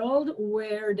the world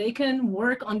where they can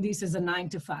work on this as a 9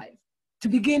 to 5 to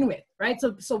begin with, right?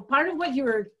 So part of what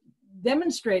you're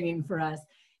demonstrating for us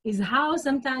is how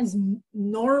sometimes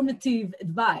normative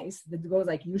advice that goes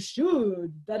like, you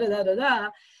should, da-da-da-da-da,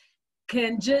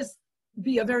 can just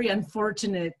be a very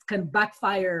unfortunate, can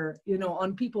backfire, you know,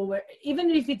 on people, where even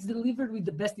if it's delivered with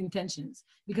the best intentions,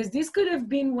 because this could have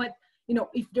been what, you know,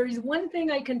 if there is one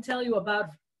thing I can tell you about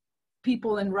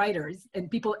people and writers and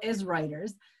people as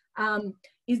writers,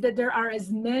 is that there are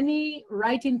as many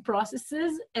writing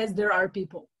processes as there are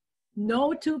people.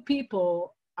 No two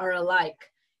people are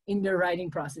alike in their writing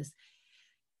process.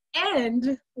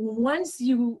 And once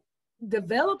you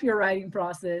develop your writing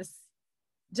process,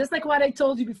 just like what I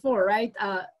told you before, right?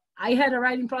 I had a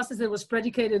writing process that was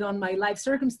predicated on my life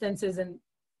circumstances, and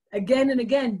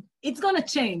again, it's gonna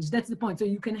change. That's the point. So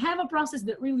you can have a process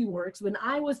that really works. When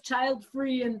I was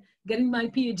child-free and getting my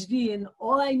PhD, and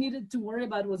all I needed to worry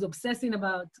about was obsessing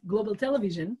about global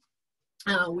television,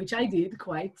 which I did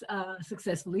quite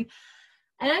successfully.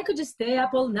 And I could just stay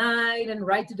up all night and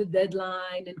write to the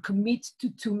deadline and commit to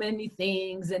too many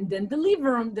things and then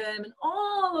deliver on them and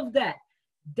all of that.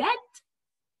 That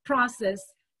process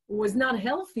was not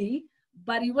healthy,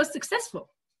 but it was successful.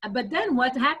 But then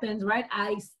what happened, right?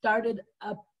 I started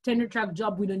a tenure track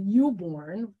job with a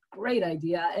newborn. Great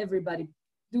idea. Everybody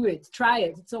do it. Try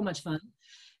it. It's so much fun.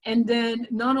 And then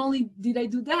not only did I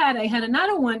do that, I had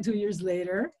another one 2 years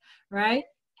later, right?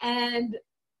 And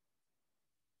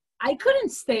I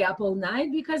couldn't stay up all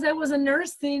night because I was a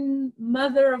nursing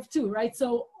mother of 2, right?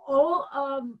 So all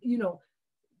of, you know,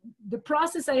 the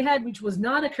process I had, which was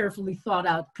not a carefully thought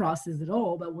out process at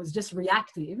all, but was just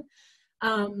reactive.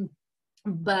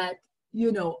 But,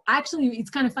 you know, actually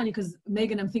it's kind of funny because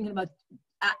Megan, I'm thinking about,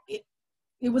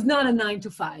 it was not a 9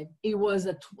 to 5. It was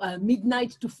a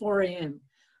midnight to 4 a.m.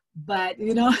 But,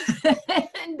 you know,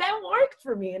 and that worked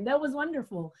for me and that was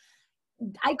wonderful.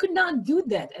 I could not do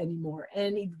that anymore.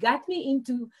 And it got me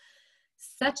into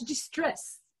such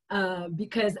distress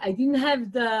because I didn't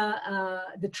have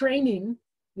the training,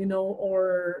 you know,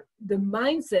 or the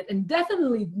mindset, and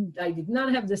definitely I did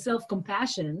not have the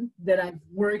self-compassion that I've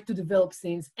worked to develop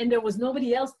since. And there was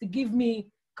nobody else to give me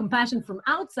compassion from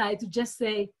outside to just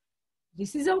say,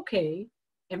 this is okay,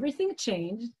 everything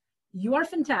changed, you are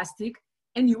fantastic,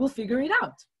 and you will figure it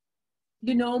out.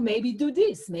 You know, maybe do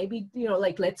this, maybe, you know,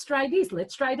 like, let's try this,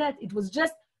 let's try that. It was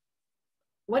just,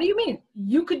 what do you mean?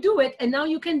 You could do it, and now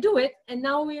you can do it, and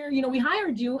now we're, you know, we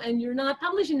hired you, and you're not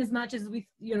publishing as much as we,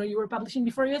 you know, you were publishing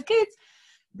before you had kids.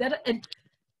 That, and,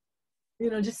 you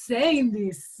know, just saying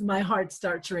this, my heart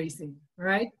starts racing,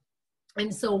 right?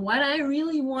 And so what I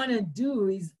really want to do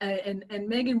is, and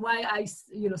Megan, why I,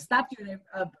 you know, stopped you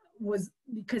was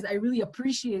because I really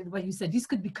appreciated what you said. This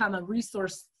could become a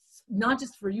resource, not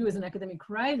just for you as an academic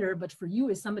writer, but for you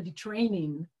as somebody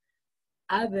training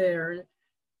other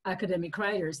academic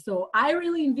writers. So I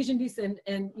really envision this,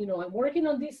 and you know, I'm working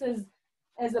on this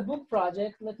as a book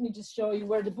project. Let me just show you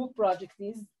where the book project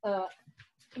is.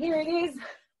 Here it is,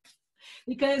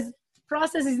 because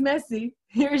process is messy.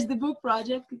 Here's the book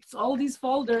project. It's all these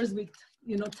folders with,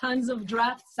 you know, tons of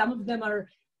drafts. Some of them are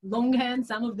longhand,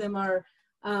 some of them are,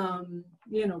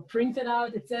 you know, printed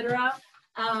out, etc.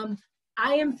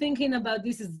 I am thinking about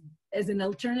this as an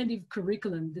alternative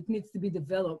curriculum that needs to be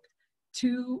developed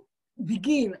to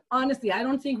begin. Honestly, I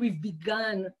don't think we've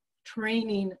begun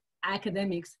training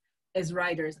academics as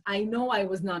writers. I know I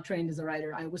was not trained as a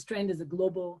writer. I was trained as a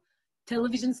global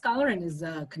television scholar and as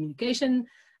a communication,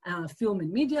 film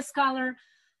and media scholar.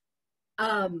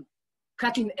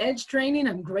 Cutting edge training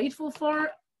I'm grateful for,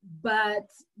 but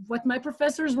what my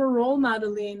professors were role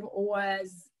modeling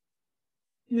was,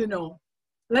 you know,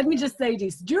 let me just say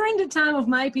this. During the time of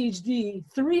my PhD,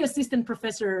 3 assistant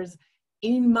professors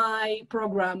in my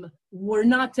program were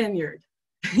not tenured.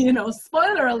 You know,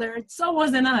 spoiler alert, so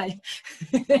wasn't I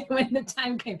when the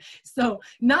time came. So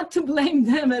not to blame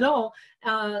them at all.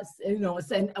 You know,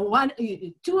 and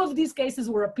 2 of these cases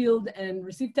were appealed and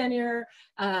received tenure.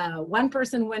 1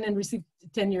 person went and received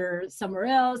tenure somewhere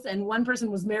else, and 1 person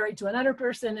was married to another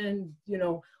person. And, you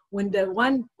know, when the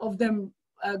one of them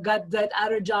got that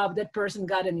other job, that person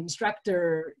got an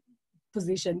instructor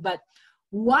position. But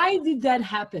why did that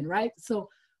happen, right? So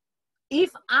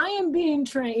if I am being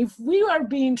trained, if we are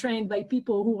being trained by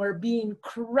people who are being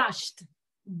crushed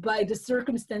by the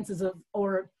circumstances of,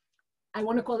 or I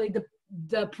want to call it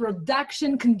the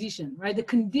production condition, right? The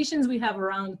conditions we have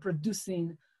around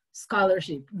producing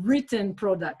scholarship, written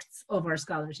products of our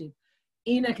scholarship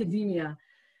in academia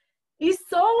is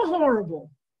so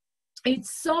horrible.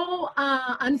 It's so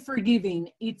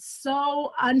unforgiving. It's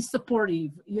so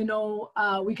unsupportive. You know,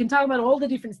 we can talk about all the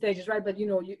different stages, right? But, you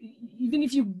know, even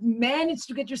if you manage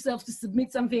to get yourself to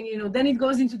submit something, you know, then it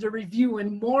goes into the review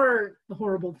and more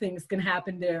horrible things can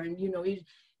happen there. And, you know, you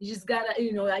just gotta,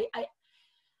 you know,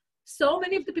 so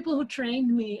many of the people who trained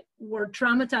me were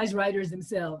traumatized writers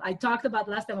themselves. I talked about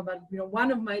last time about, you know,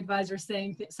 one of my advisors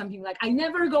saying something like, I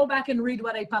never go back and read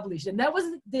what I published. And that was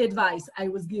the advice I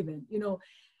was given, you know.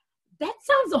 That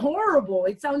sounds horrible.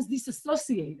 It sounds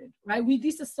disassociated, right? We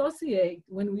disassociate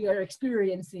when we are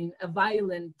experiencing a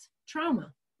violent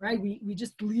trauma, right? We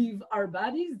just leave our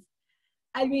bodies.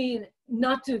 I mean,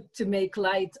 not to make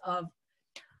light of,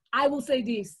 I will say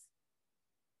this.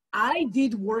 I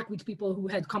did work with people who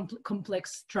had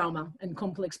complex trauma and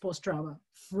complex post-trauma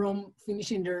from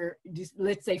finishing their,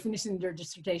 let's say, finishing their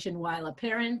dissertation while a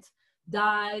parent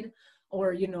died,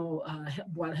 or, you know,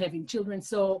 while having children.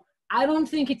 So I don't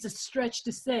think it's a stretch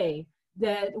to say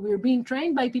that we're being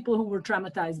trained by people who were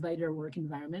traumatized by their work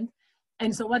environment.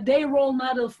 And so what they role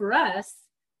model for us,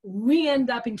 we end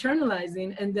up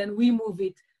internalizing, and then we move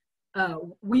it,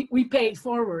 we pay it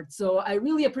forward. So I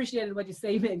really appreciated what you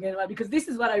say, Megan, because this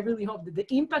is what I really hope, that the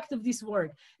impact of this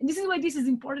work, and this is why this is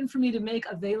important for me to make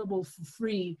available for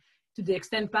free to the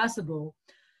extent possible,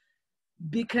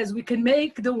 because we can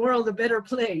make the world a better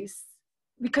place.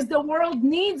 Because the world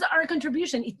needs our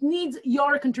contribution. It needs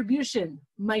your contribution,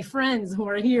 my friends who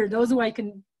are here, those who I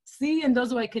can see and those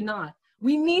who I cannot.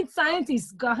 We need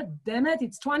scientists, God damn it,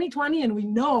 it's 2020 and we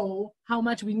know how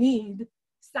much we need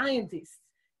scientists.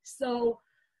 So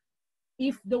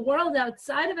if the world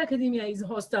outside of academia is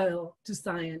hostile to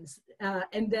science,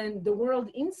 and then the world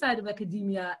inside of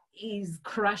academia is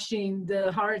crushing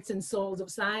the hearts and souls of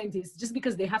scientists just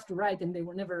because they have to write and they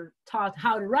were never taught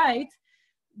how to write,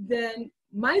 then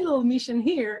my little mission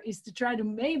here is to try to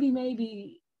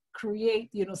maybe create,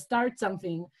 you know, start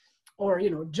something, or, you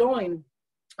know, join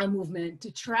a movement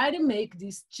to try to make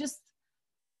this just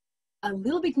a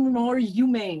little bit more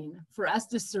humane for us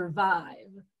to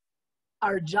survive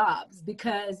our jobs,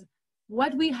 because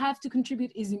what we have to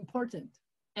contribute is important.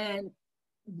 And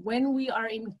when we are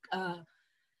in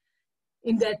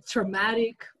that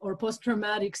traumatic or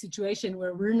post-traumatic situation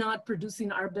where we're not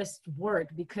producing our best work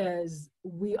because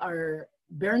we are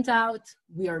burnt out,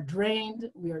 we are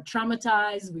drained, we are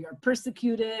traumatized, we are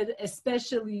persecuted,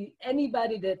 especially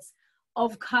anybody that's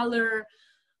of color,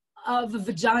 of a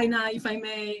vagina, if I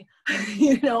may,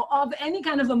 you know, of any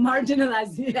kind of a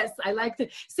marginalized, yes, I like to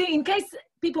see, in case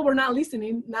people were not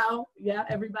listening now, yeah,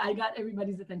 everybody, I got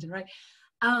everybody's attention, right?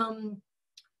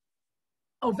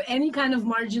 Of any kind of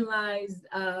marginalized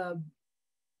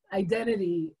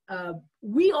identity,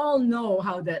 we all know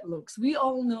how that looks. We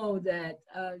all know that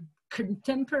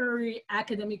contemporary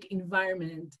academic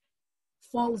environment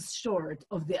falls short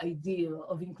of the ideal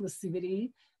of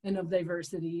inclusivity and of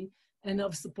diversity and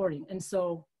of supporting. And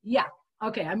so, yeah,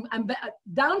 okay, I'm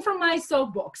down from my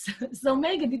soapbox. So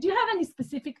Megan, did you have any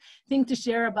specific thing to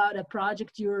share about a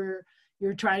project you're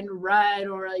trying to write,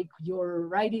 or like your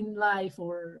writing life,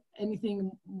 or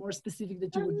anything more specific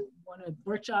that you would want to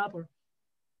workshop? Or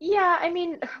yeah, I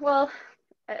mean, well,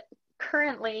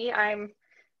 currently I'm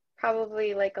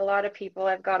probably like a lot of people,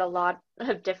 I've got a lot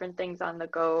of different things on the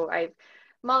go.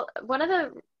 One of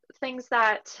the things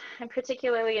that I'm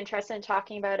particularly interested in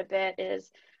talking about a bit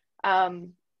is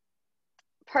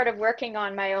part of working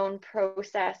on my own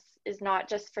process is not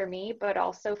just for me, but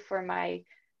also for my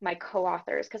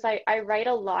co-authors, because I write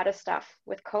a lot of stuff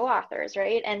with co-authors,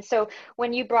 right? And so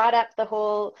when you brought up the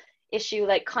whole issue,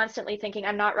 like constantly thinking,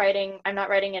 I'm not writing,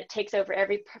 it takes over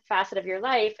every facet of your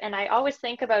life. And I always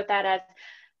think about that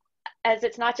as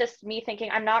it's not just me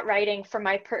thinking, I'm not writing for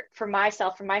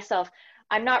myself,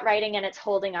 I'm not writing and it's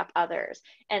holding up others.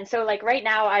 And so like right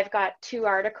now I've got 2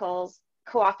 articles,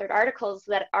 co-authored articles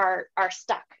that are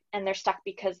stuck, and they're stuck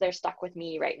because they're stuck with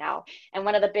me right now. And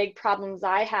one of the big problems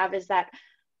I have is that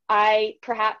I,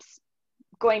 perhaps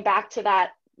going back to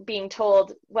that, being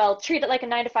told, well, treat it like a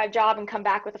 9-to-5 job and come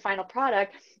back with a final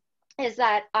product, is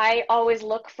that I always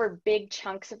look for big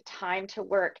chunks of time to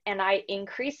work, and I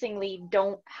increasingly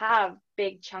don't have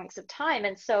big chunks of time.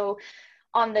 And so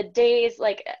on the days,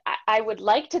 like I would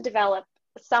like to develop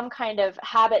some kind of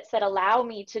habits that allow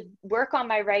me to work on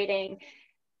my writing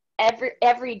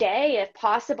every day if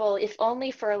possible, if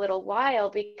only for a little while,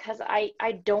 because I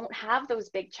don't have those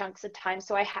big chunks of time.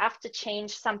 So I have to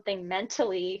change something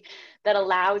mentally that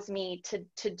allows me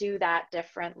to do that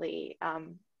differently,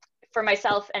 for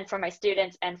myself and for my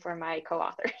students and for my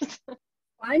co-authors.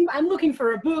 I'm looking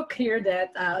for a book here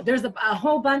that there's a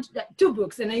whole bunch, 2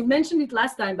 books, and I mentioned it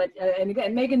last time, but and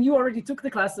again, Megan, you already took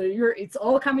the class, so it's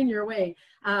all coming your way.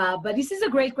 But this is a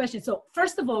great question. So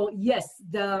first of all, yes,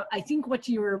 I think what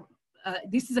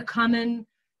this is a common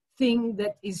thing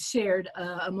that is shared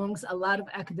amongst a lot of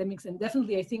academics, and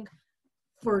definitely I think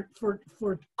for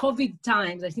COVID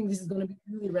times, I think this is going to be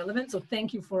really relevant. So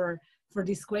thank you for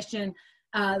this question.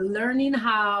 Learning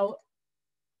how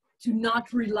to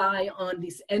not rely on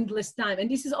this endless time. And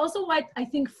this is also what I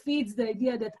think feeds the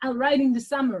idea that I'll write in the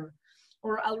summer,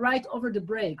 or I'll write over the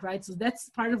break, right? So that's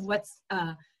part of what's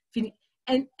and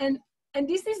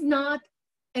this is not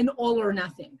an all or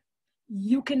nothing.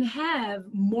 You can have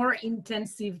more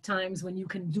intensive times when you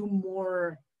can do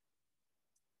more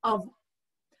of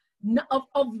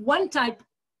one type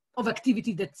of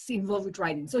activity that's involved with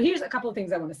writing. So here's a couple of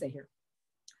things I want to say here.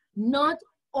 Not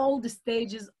all the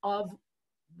stages of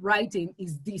writing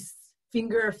is this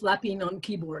finger flapping on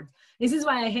keyboard. This is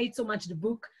why I hate so much the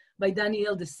book by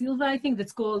Daniel De Silva, I think,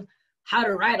 that's called How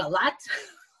to Write a Lot.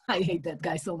 I hate that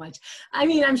guy so much. I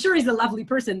mean, I'm sure he's a lovely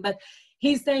person, but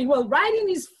he's saying, well, writing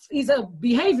is a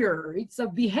behavior. He's a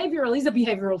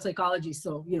behavioral psychologist.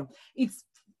 So, you know, it's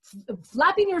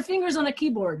flapping your fingers on a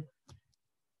keyboard.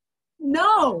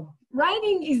 No,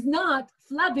 writing is not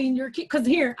flapping your key, because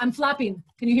here I'm flapping.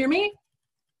 Can you hear me?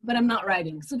 But I'm not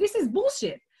writing. So this is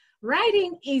bullshit.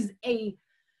 Writing is a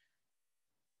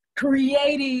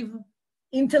creative,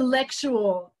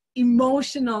 intellectual,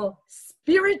 emotional,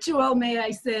 spiritual, may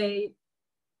I say,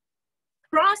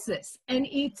 process. And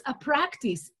it's a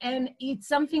practice. And it's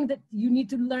something that you need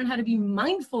to learn how to be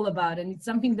mindful about. And it's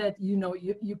something that, you know,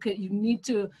 you need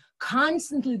to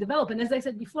constantly develop. And as I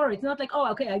said before, it's not like, oh,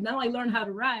 okay, now I learned how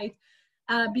to write.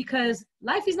 Because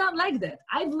life is not like that.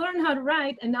 I've learned how to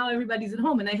write, and now everybody's at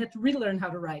home, and I had to relearn how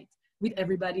to write with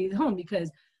everybody at home because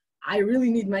I really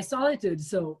need my solitude.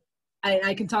 So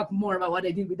I can talk more about what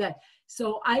I did with that.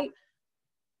 So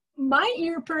my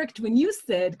ear perked when you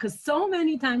said, because so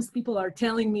many times people are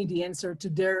telling me the answer to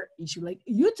their issue. Like,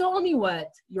 you told me what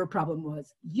your problem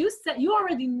was. You said you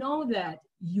already know that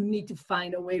you need to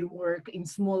find a way to work in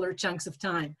smaller chunks of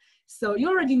time. So you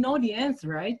already know the answer,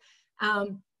 right?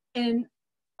 And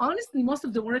honestly, most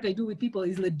of the work I do with people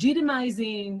is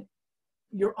legitimizing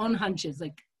your own hunches.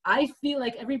 Like, I feel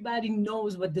like everybody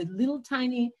knows what the little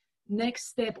tiny next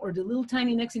step or the little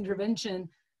tiny next intervention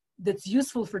that's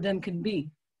useful for them can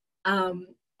be.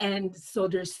 And so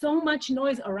there's so much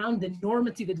noise around the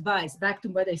normative advice. Back to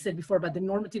what I said before about the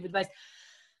normative advice.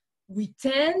 We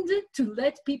tend to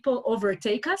let people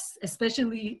overtake us,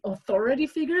 especially authority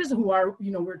figures who are, you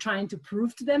know, we're trying to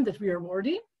prove to them that we are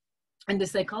worthy. And the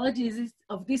psychology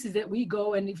of this is that we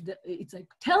go and it's like,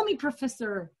 tell me,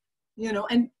 professor, you know,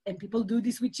 and people do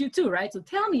this with you too, right? So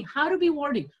tell me how to be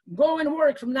worthy. Go and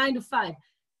work from 9 to 5.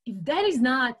 If that is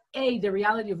not A, the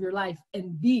reality of your life,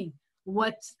 and B,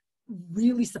 what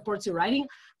really supports your writing,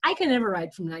 I can never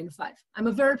write from 9 to 5. I'm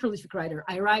a very prolific writer.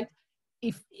 I write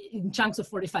in chunks of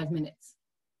 45 minutes.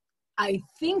 I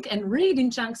think and read in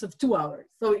chunks of 2 hours.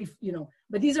 So if, you know,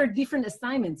 but these are different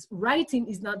assignments. Writing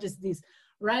is not just this.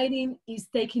 Writing is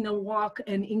taking a walk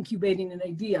and incubating an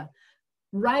idea.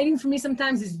 Writing for me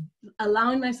sometimes is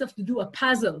allowing myself to do a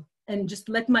puzzle and just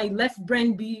let my left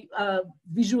brain be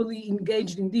visually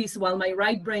engaged in this while my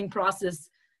right brain processes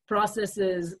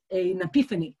an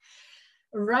epiphany.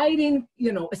 Writing,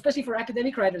 you know, especially for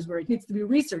academic writers where it needs to be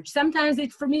researched. Sometimes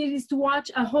for me, it is to watch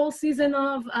a whole season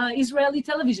of Israeli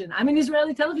television. I'm an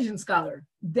Israeli television scholar.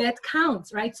 That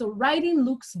counts, right? So writing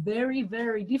looks very,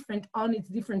 very different on its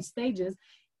different stages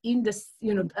in this,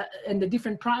 you know, and the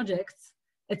different projects,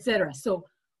 etc. So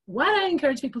what I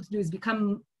encourage people to do is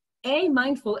become A,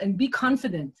 mindful, and be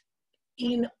confident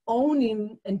in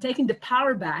owning and taking the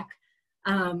power back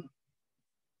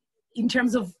in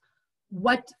terms of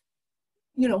what,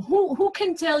 you know, who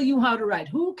can tell you how to write?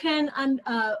 Who can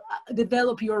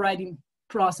develop your writing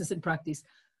process and practice?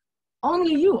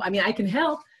 Only you. I mean, I can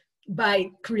help by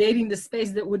creating the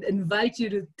space that would invite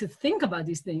you to think about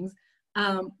these things.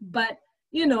 But,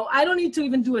 you know, I don't need to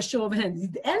even do a show of hands.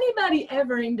 Did anybody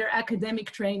ever in their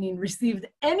academic training received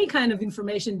any kind of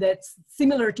information that's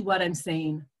similar to what I'm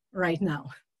saying right now?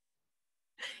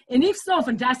 And if so,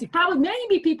 fantastic. Probably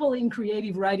maybe people in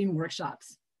creative writing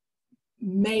workshops.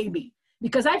 Maybe.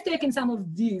 Because I've taken some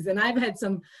of these and I've had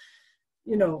some,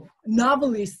 you know,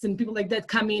 novelists and people like that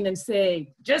come in and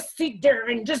say, just sit there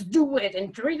and just do it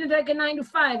and treat it like a 9 to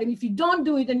 5. And if you don't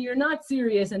do it, then you're not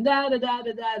serious and da da da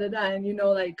da da da da. And, you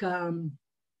know, like,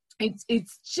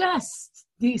 it's just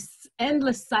this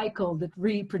endless cycle that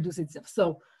reproduces itself.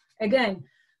 So again,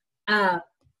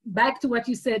 back to what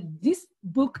you said, this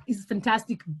book is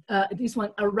fantastic. This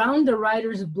one, Around the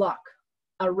Writer's Block.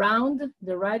 Around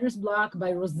the Writer's Block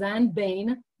by Roseanne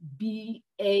Bain,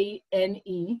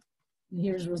 B-A-N-E. And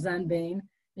here's Roseanne Bain.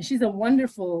 And she's a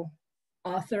wonderful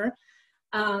author.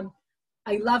 I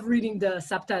love reading the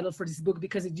subtitle for this book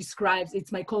because it describes,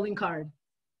 it's my calling card.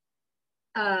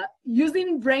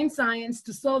 Using brain science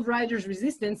to solve writer's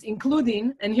resistance,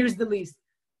 including, and here's the list,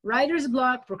 writer's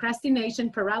block, procrastination,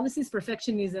 paralysis,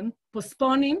 perfectionism,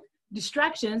 postponing,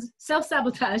 distractions,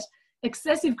 self-sabotage,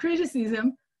 excessive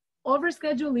criticism,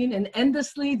 overscheduling, and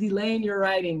endlessly delaying your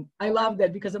writing. I love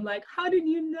that because I'm like, how did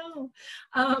you know?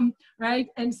 Right?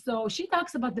 And so she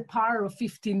talks about the power of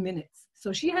 15 minutes.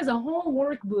 So she has a whole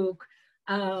workbook.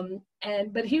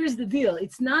 But here's the deal.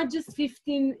 It's not just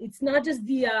 15, it's not just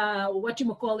the,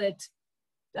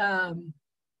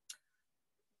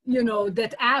 you know,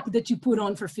 that app that you put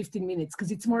on for 15 minutes,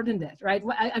 because it's more than that, right?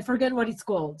 I forget what it's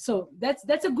called. So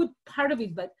that's a good part of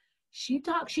it, but she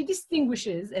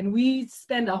distinguishes, and we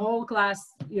spend a whole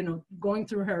class, you know, going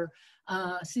through her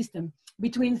system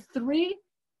between 3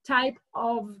 type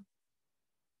of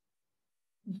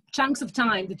chunks of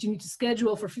time that you need to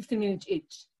schedule for 15 minutes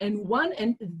each. And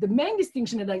the main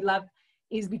distinction that I love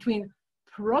is between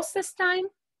process time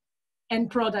and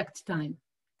product time.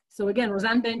 So again,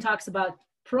 Roseanne Bain talks about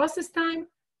process time,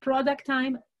 product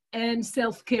time, and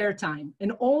self-care time.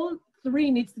 And all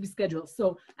 3 needs to be scheduled.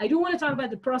 So I do want to talk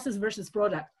about the process versus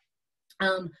product.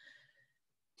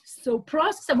 So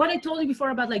process, and what I told you before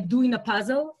about like doing a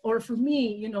puzzle, or for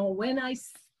me, you know, when I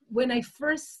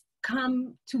first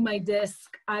come to my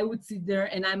desk, I would sit there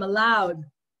and I'm allowed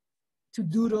to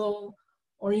doodle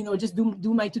or, you know, just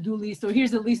do my to-do list. So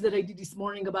here's a list that I did this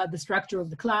morning about the structure of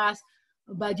the class.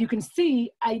 But you can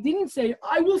see, I didn't say,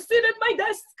 I will sit at my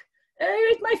desk and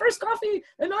eat my first coffee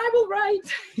and I will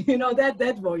write, you know,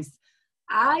 that voice.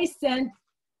 I sent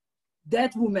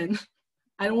that woman,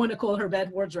 I don't want to call her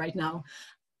bad words right now,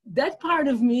 that part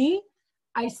of me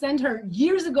I sent her,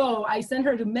 years ago, I sent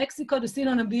her to Mexico to sit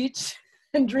on a beach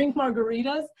and drink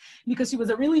margaritas because she was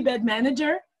a really bad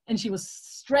manager and she was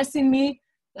stressing me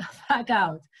the fuck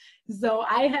out. So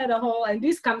I had a whole, and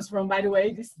this comes from, by the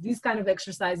way, these kind of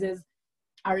exercises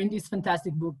are in this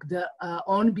fantastic book, the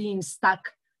On Being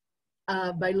Stuck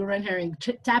by Lauren Herring,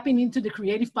 tapping into the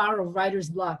creative power of writer's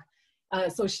block.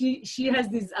 So she has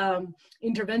these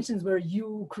interventions where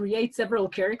you create several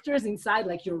characters inside,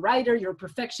 like your writer, your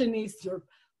perfectionist, your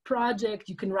project.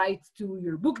 You can write to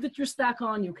your book that you're stuck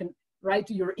on. You can write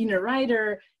to your inner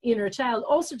writer, inner child,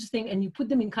 all sorts of things, and you put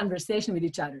them in conversation with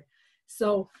each other.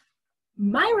 So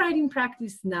my writing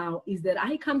practice now is that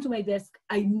I come to my desk.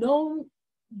 I know,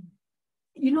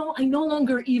 I no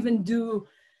longer even do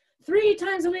 3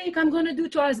 times a week, I'm going to do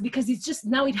 2 hours, because it's just,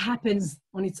 now it happens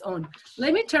on its own.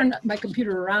 Let me turn my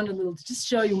computer around a little to just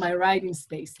show you my writing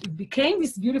space. It became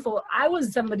this beautiful, I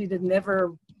was somebody that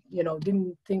never,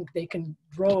 didn't think they can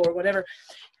draw or whatever.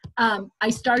 I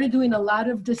started doing a lot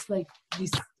of this, like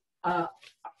these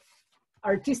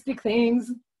artistic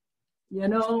things,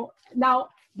 Now,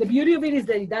 the beauty of it is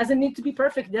that it doesn't need to be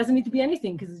perfect. It doesn't need to be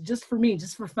anything, because it's just for me,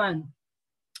 just for fun.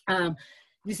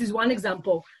 This is one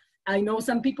example. I know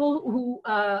some people who,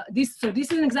 this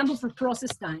is an example for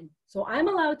process time. So I'm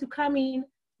allowed to come in,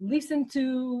 listen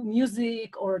to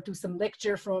music or to some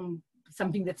lecture from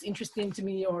something that's interesting to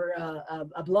me, or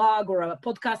a blog or a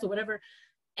podcast or whatever,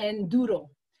 and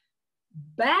doodle.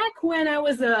 Back when I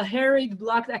was a harried,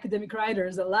 blocked academic writer,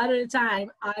 a lot of the time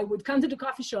I would come to the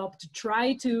coffee shop to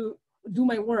try to do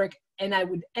my work, and I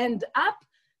would end up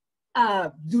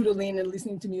doodling and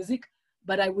listening to music,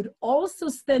 but I would also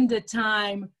spend the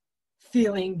time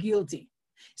feeling guilty.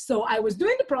 So I was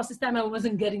doing the process time, I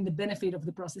wasn't getting the benefit of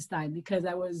the process time because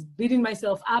I was beating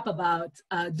myself up about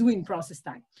doing process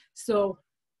time. So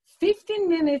 15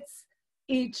 minutes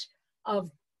each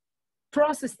of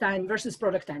process time versus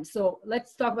product time. So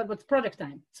let's talk about what's product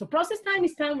time. So process time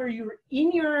is time where you're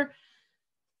in your,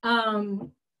 I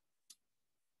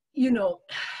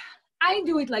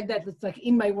do it like that. It's like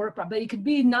in my work, but it could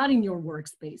be not in your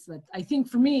workspace. But I think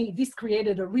for me, this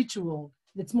created a ritual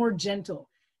that's more gentle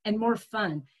and more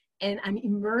fun. And I'm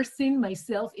immersing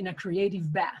myself in a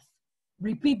creative bath.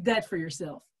 Repeat that for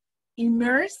yourself.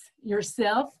 Immerse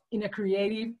yourself in a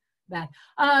creative bath.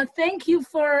 Thank you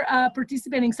for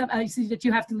participating. I see that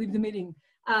you have to leave the meeting.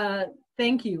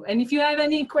 Thank you. And if you have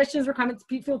any questions or comments,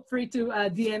 feel free to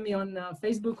DM me on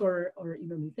Facebook or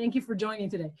email me. Thank you for joining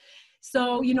today.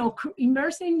 So,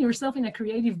 immersing yourself in a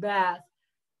creative bath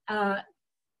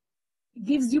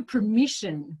gives you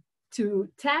permission to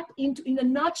tap into, in a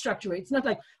not structured way. It's not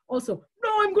like, also, no,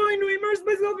 I'm going to immerse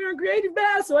myself in a creative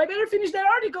bath, so I better finish that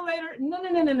article later. No,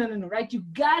 right? You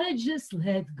gotta just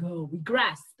let go. We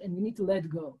grasp and we need to let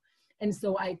go. And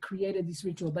so I created this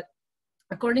ritual. But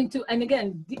according to, and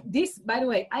again, this, by the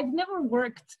way, I've never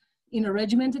worked in a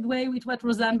regimented way with what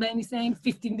Roseanne Ben is saying,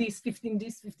 15 this, 15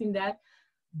 this, 15 that.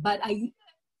 But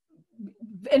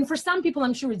and for some people,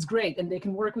 I'm sure it's great, and they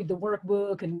can work with the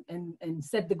workbook and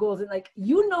set the goals. And like,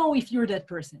 if you're that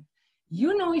person,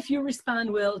 if you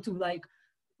respond well to like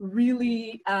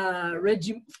really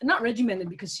not regimented,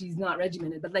 because she's not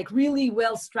regimented, but like really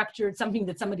well structured, something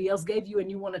that somebody else gave you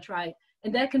and you want to try,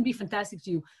 and that can be fantastic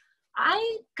to you.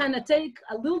 I kind of take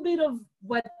a little bit of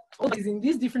what is in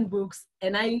these different books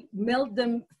and I meld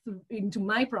them into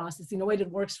my process in a way that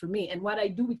works for me. And what I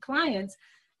do with clients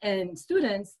and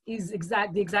students is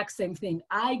the exact same thing.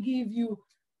 I give you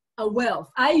a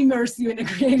wealth. I immerse you in a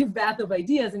creative bath of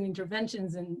ideas and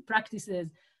interventions and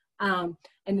practices.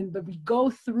 But we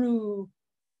go through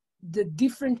the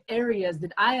different areas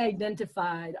that I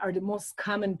identified are the most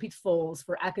common pitfalls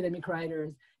for academic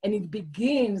writers. And it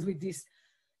begins with this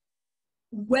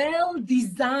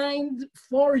well-designed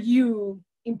for you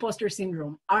imposter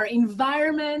syndrome. Our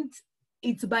environment,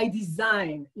 it's by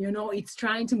design, it's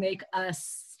trying to make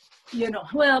us,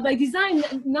 well, by design,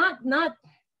 not,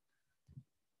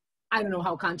 I don't know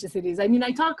how conscious it is. I mean,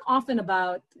 I talk often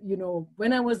about,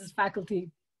 when I was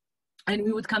faculty and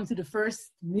we would come to the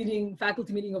first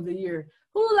faculty meeting of the year.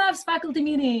 Who loves faculty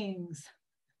meetings?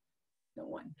 No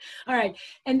one. All right.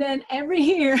 And then every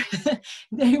year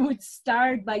they would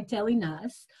start by telling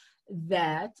us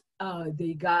that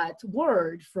they got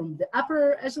word from the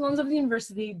upper echelons of the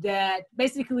university that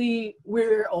basically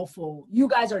we're awful. You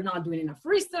guys are not doing enough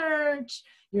research.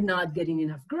 You're not getting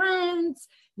enough grants.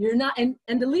 You're not, and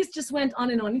the list just went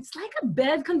on and on. It's like a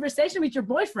bad conversation with your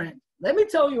boyfriend. Let me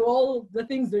tell you all the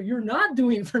things that you're not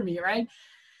doing for me, right?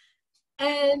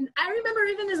 And I remember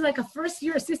even as like a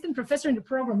first-year assistant professor in the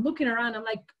program looking around, I'm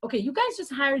like, okay, you guys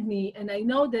just hired me. And I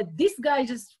know that this guy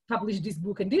just published this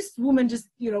book and this woman just,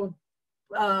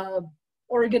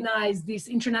 organize this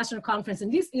international conference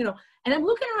and this, you know, and I'm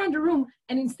looking around the room,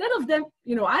 and instead of them,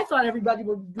 you know, I thought everybody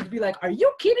would be like, are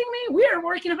you kidding me? We are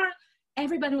working hard.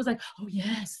 Everybody was like, oh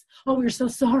yes, oh, we're so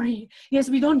sorry. Yes,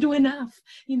 we don't do enough.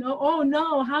 You know, oh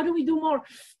no, how do we do more?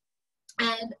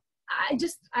 And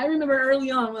I remember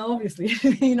early on, well, obviously,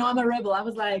 you know, I'm a rebel. I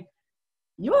was like,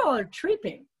 you all are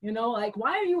tripping, you know, like,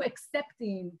 why are you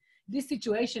accepting this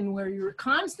situation where you're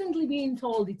constantly being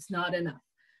told it's not enough?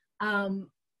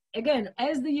 Again,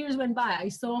 as the years went by, I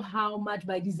saw how much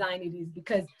by design it is,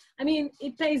 because, I mean,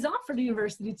 it pays off for the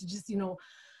university to just, you know,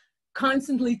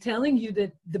 constantly telling you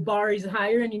that the bar is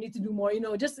higher and you need to do more, you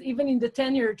know, just even in the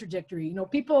tenure trajectory, you know,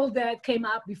 people that came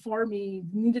up before me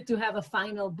needed to have a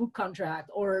final book contract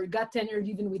or got tenured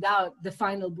even without the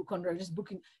final book contract, just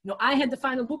booking, you know, I had the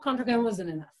final book contract and it wasn't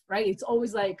enough, right? It's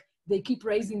always like they keep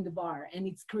raising the bar, and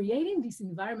it's creating this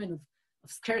environment of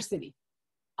scarcity,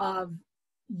 of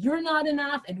you're not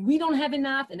enough and we don't have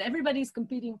enough and everybody's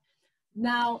competing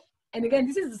now. And again,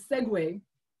 this is a segue,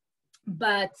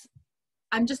 but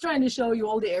I'm just trying to show you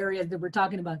all the areas that we're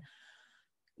talking about.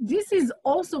 This is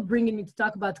also bringing me to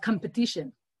talk about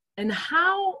competition and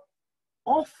how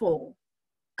awful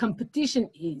competition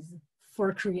is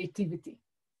for creativity.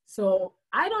 So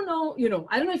I don't know, you know,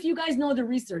 I don't know if you guys know the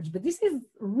research, but this is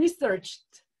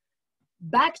researched,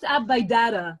 backed up by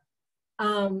data.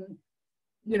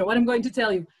 You know what I'm going to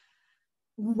tell you.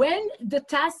 When the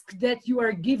task that you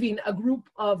are giving a group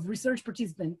of research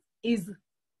participants is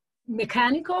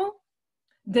mechanical,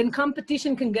 then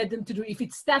competition can get them to do, if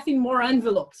it's staffing more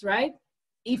envelopes, right?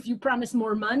 If you promise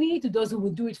more money to those who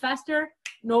would do it faster,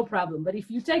 no problem. But if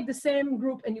you take the same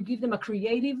group and you give them a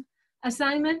creative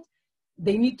assignment,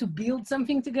 they need to build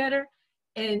something together.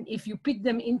 And if you put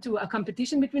them into a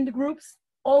competition between the groups,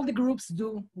 all the groups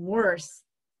do worse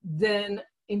than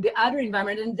in the other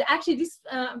environment. And actually this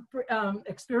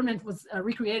experiment was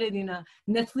recreated in a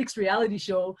Netflix reality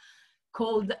show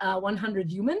called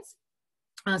 100 Humans.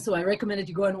 So I recommend that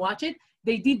you go and watch it.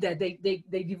 They did that.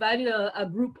 They divided a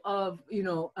group of, you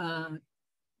know,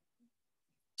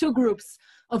 2 groups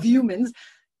of humans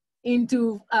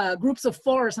into groups of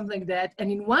 4 or something like that.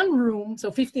 And in one room, so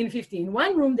 50-50, in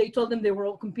one room, they told them they were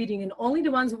all competing, and only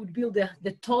the ones who would build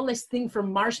the tallest thing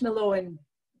from marshmallow and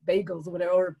bagels or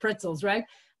whatever, or pretzels, right?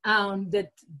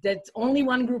 That only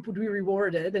one group would be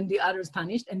rewarded and the others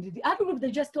punished. And the other group,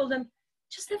 they just told them,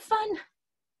 just have fun,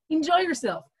 enjoy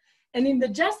yourself. And in the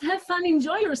just have fun,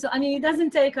 enjoy yourself, I mean, it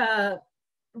doesn't take a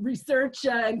research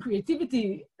and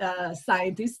creativity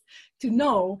scientist to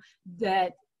know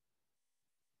that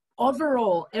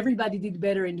overall, everybody did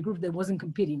better in the group that wasn't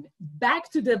competing. Back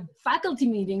to the faculty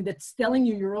meeting that's telling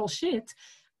you you're all shit,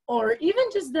 or even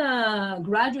just the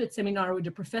graduate seminar where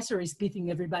the professor is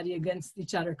pitting everybody against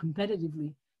each other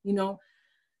competitively, you know.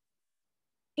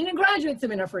 In a graduate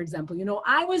seminar, for example, you know,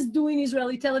 I was doing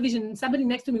Israeli television and somebody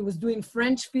next to me was doing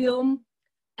French film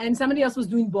and somebody else was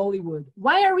doing Bollywood.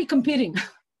 Why are we competing?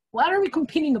 What are we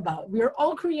competing about? We are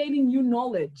all creating new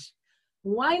knowledge.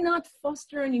 Why not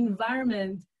foster an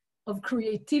environment of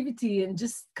creativity and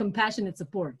just compassionate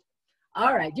support?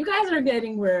 All right, you guys are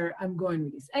getting where I'm going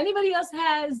with this. Anybody else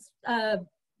has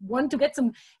want to get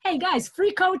some, hey guys,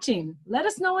 free coaching. Let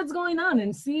us know what's going on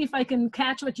and see if I can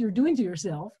catch what you're doing to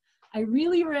yourself. I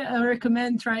really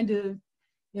recommend trying to,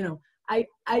 you know, I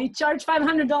charge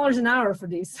 $500 an hour for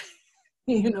this,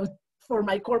 you know, for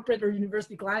my corporate or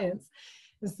university clients.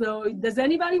 So does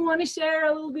anybody want to share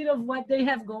a little bit of what they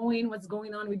have going, what's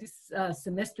going on with this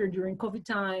semester during COVID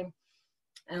time?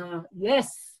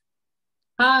 Yes.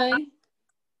 Hi.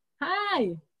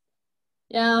 Hi.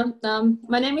 Yeah,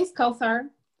 my name is Kauthar.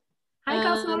 Hi,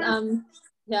 Kauthar.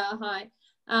 Yeah, hi.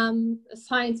 I'm a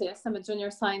scientist. I'm a junior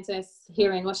scientist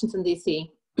here in Washington, D.C.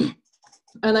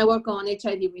 And I work on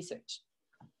HIV research.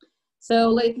 So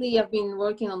lately I've been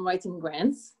working on writing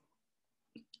grants,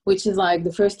 which is like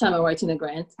the first time I'm writing a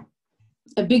grant,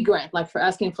 a big grant, like for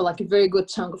asking for like a very good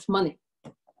chunk of money.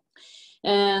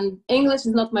 And English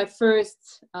is not my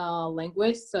first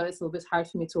language, so it's a little bit hard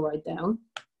for me to write down.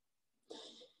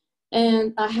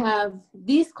 And I have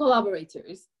these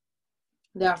collaborators.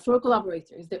 There are 4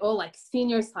 collaborators. They're all like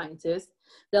senior scientists.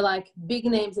 They're like big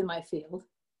names in my field.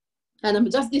 And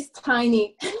I'm just this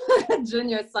tiny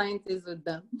junior scientist with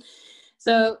them.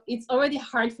 So it's already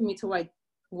hard for me to write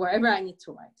wherever I need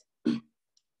to write.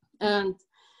 And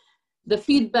the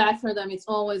feedback from them is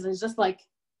always just like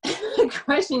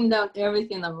crashing down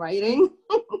everything I'm writing.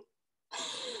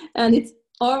 And it's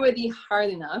already hard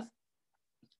enough.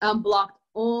 I'm blocked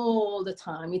all the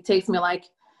time. It takes me like,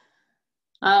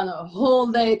 I don't know, a whole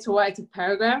day to write a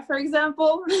paragraph, for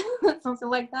example, something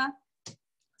like that.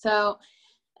 So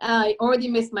I already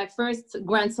missed my first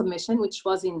grant submission, which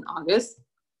was in August.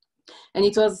 And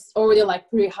it was already like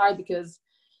pretty hard because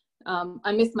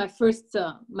I missed my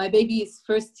my baby's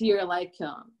first year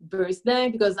birthday,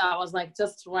 because I was like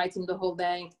just writing the whole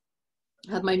day.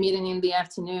 Had my meeting in the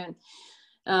afternoon.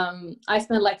 I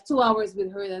spent like 2 hours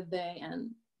with her that day,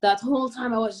 and that whole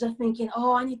time I was just thinking,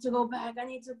 oh, I need to go back. I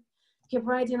need to keep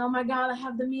writing. Oh my God, I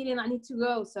have the meeting. I need to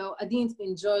go. So I didn't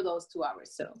enjoy those 2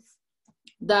 hours. So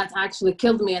that actually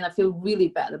killed me, and I feel really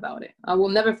bad about it. I will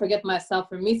never forget myself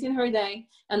for missing her day.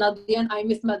 And at the end, I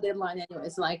missed my deadline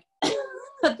anyways. Like,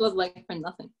 that was like for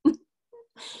nothing.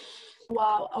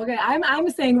 Wow. Okay. I'm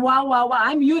saying wow, wow, wow.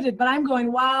 I'm muted, but I'm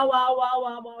going wow, wow, wow,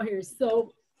 wow, wow here.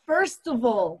 So first of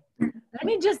all, let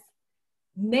me just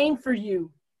name for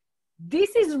you.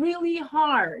 This is really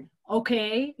hard.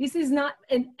 Okay. This is not,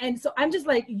 and so I'm just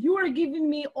like, you are giving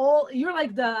me you're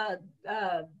like the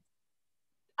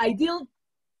ideal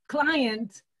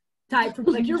client type,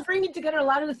 like you're bringing together a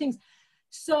lot of the things.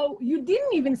 So you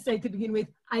didn't even say to begin with,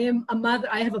 I am a mother,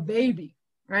 I have a baby,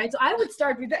 right? So I would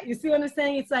start with that. You see what I'm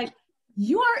saying? It's like,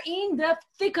 you are in the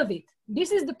thick of it.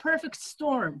 This is the perfect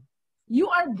storm. You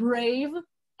are brave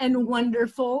and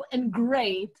wonderful and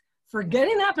great for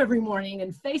getting up every morning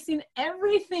and facing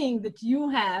everything that you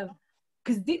have.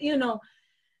 Because, you know,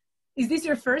 is this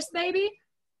your first baby?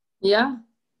 Yeah.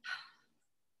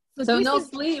 So no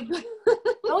sleep.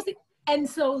 No sleep. And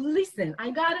so listen,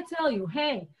 I gotta tell you,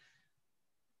 hey,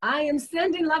 I am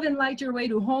sending love and light your way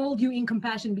to hold you in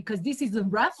compassion, because this is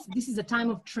this is a time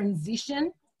of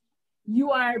transition.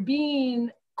 You are being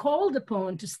called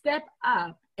upon to step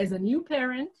up as a new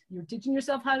parent. You're teaching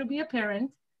yourself how to be a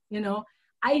parent. You know,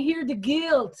 I hear the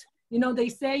guilt. You know, they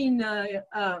say in,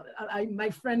 my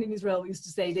friend in Israel used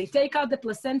to say, they take out the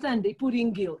placenta and they put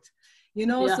in guilt. You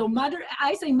know, yeah. So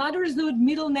I say motherhood,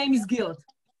 middle name is guilt.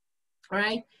 All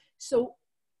right. So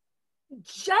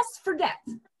just for that,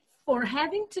 for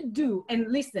having to do,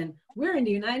 and listen, we're in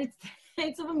the United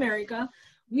States of America.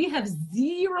 We have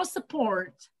zero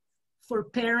support for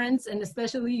parents, and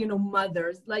especially, you know,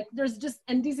 mothers. Like there's just,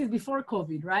 and this is before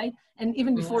COVID, right? And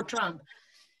even before Trump.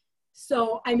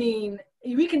 So, I mean,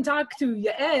 we can talk to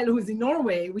Yael, who's in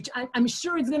Norway, which I'm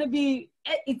sure it's going to be,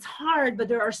 it's hard, but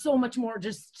there are so much more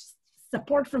just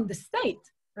support from the state,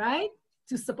 right?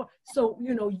 To support. So,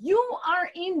 you know, you are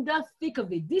in the thick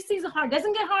of it. This is hard. It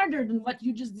doesn't get harder than what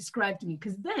you just described to me.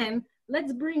 Because then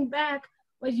let's bring back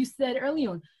what you said early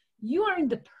on. You are in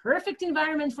the perfect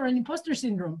environment for an imposter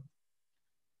syndrome.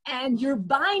 And you're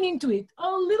buying into it.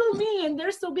 Oh, little me, and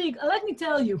they're so big. Let me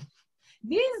tell you,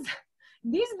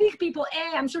 these big people,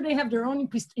 I'm sure they have their own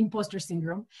imposter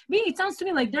syndrome. It sounds to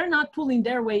me like they're not pulling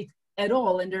their weight at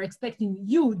all, and they're expecting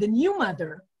you, the new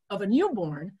mother of a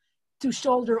newborn, to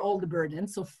shoulder all the burden.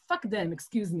 So fuck them,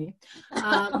 excuse me.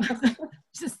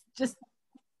 Just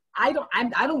I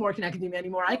don't work in academia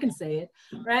anymore. I can say it,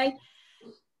 right?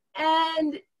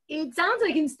 And it sounds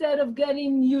like instead of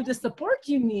getting you the support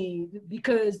you need,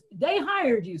 because they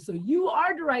hired you, so you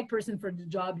are the right person for the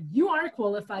job, you are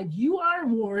qualified, you are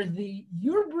worthy,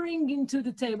 you're bringing to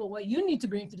the table what you need to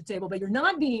bring to the table, but you're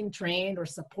not being trained or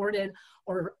supported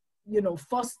or, you know,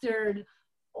 fostered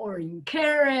or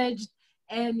encouraged.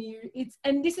 And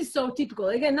and this is so typical.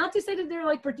 Again, not to say that they're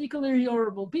like particularly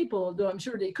horrible people, though I'm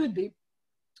sure they could be.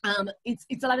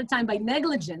 It's a lot of time by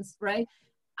negligence, right?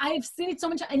 I've seen it so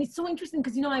much, and it's so interesting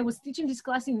because, you know, I was teaching this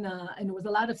class and it was a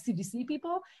lot of CDC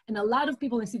people, and a lot of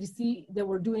people in CDC that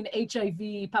were doing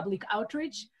HIV public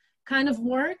outreach kind of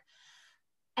work.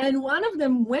 And one of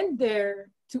them went there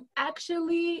to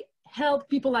actually help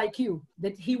people like you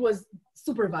that he was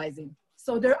supervising.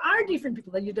 So there are different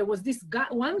people. There was this guy,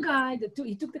 one guy that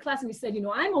he took the class and he said, you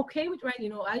know, I'm okay with, right, you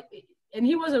know, and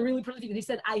he was a really prolific, and he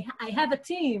said, I have a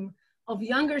team of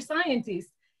younger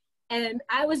scientists. And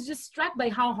I was just struck by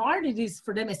how hard it is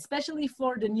for them, especially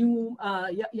for the new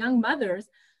young mothers,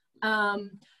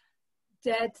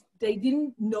 that they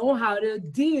didn't know how to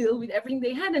deal with everything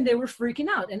they had, and they were freaking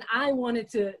out. And I wanted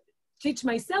to teach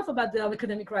myself about the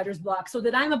academic writer's block so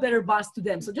that I'm a better boss to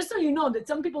them. So just so you know that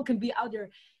some people can be out there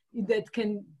that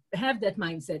can have that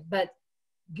mindset. But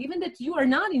given that you are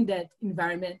not in that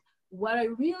environment, what I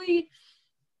really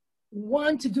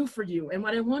want to do for you and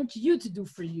what I want you to do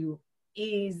for you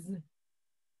is,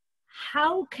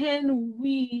 how can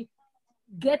we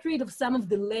get rid of some of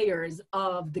the layers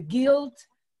of the guilt,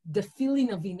 the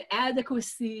feeling of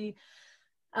inadequacy,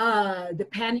 the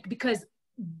panic, because,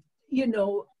 you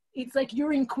know, it's like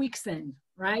you're in quicksand,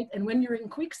 right? And when you're in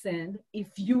quicksand, if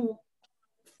you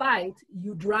fight,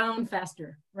 you drown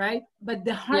faster, right? But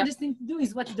the hardest thing to do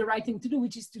is what's the right thing to do,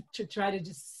 which is to try to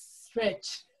just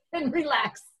stretch and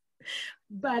relax,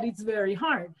 but it's very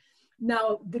hard.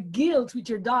 Now, the guilt with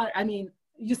your daughter, I mean,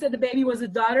 you said the baby was a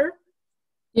daughter?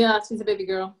 Yeah, she's a baby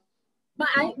girl.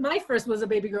 My first was a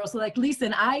baby girl. So like,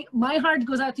 listen, my heart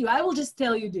goes out to you. I will just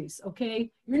tell you this,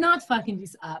 okay? You're not fucking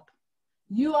this up.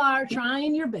 You are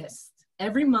trying your best.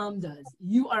 Every mom does.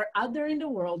 You are out there in the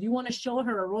world. You want to show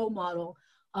her a role model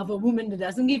of a woman that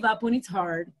doesn't give up when it's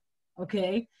hard,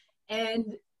 okay?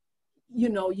 And, you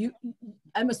know,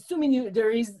 I'm assuming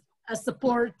there is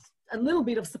a little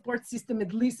bit of support system,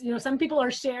 at least. You know, some people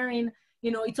are sharing,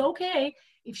 you know, it's okay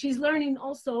if she's learning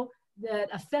also that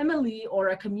a family or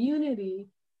a community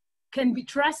can be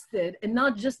trusted, and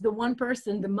not just the one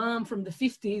person, the mom from the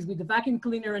 50s with the vacuum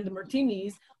cleaner and the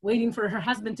martinis waiting for her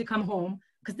husband to come home,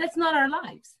 because that's not our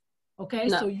lives, okay?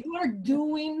 No. So you are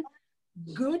doing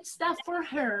good stuff for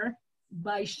her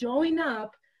by showing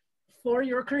up for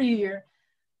your career.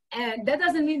 And that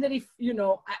doesn't mean that if, you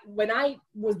know, when I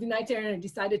was denied and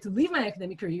decided to leave my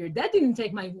academic career, that didn't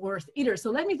take my worth either. So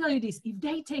let me tell you this, if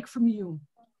they take from you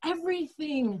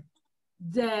everything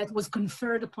that was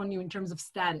conferred upon you in terms of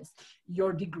status,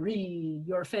 your degree,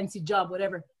 your fancy job,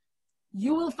 whatever,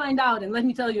 you will find out, and let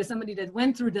me tell you, as somebody that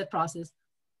went through that process,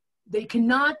 they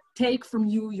cannot take from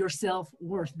you your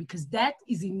self-worth, because that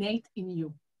is innate in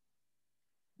you.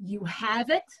 You have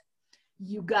it,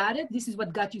 you got it, this is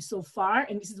what got you so far,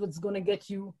 and this is what's gonna get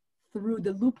you through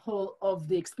the loophole of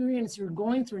the experience you're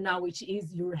going through now, which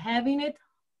is you're having it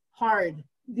hard.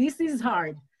 This is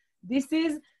hard. This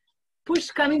is push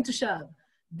coming to shove.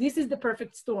 This is the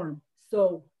perfect storm.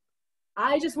 So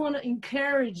I just want to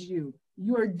encourage you.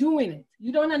 You are doing it.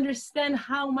 You don't understand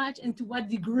how much and to what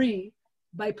degree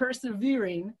by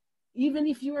persevering, even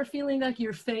if you are feeling like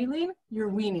you're failing, you're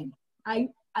winning. I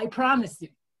promise you.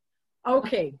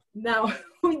 Okay, now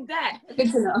with that,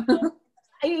 good to know.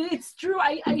 It's true.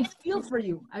 I feel for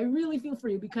you. I really feel for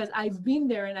you, because I've been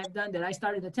there and I've done that. I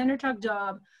started a tenor track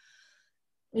job,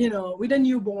 you know, with a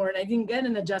newborn. I didn't get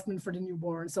an adjustment for the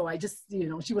newborn. So I just, you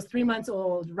know, she was 3 months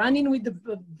old, running with the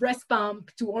breast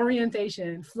pump to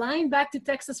orientation, flying back to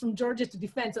Texas from Georgia to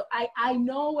defend. So I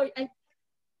know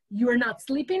you are not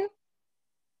sleeping.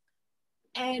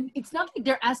 And it's not like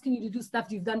they're asking you to do stuff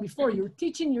you've done before. You're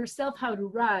teaching yourself how to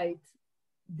write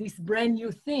this brand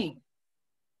new thing.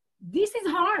 This is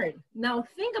hard. Now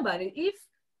think about it. If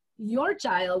your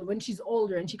child, when she's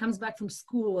older and she comes back from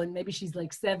school and maybe she's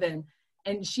like 7,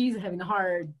 and she's having a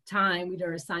hard time with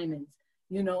her assignments,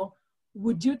 you know,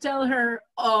 would you tell her,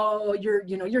 oh,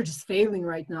 you're just failing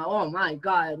right now. Oh my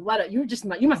God,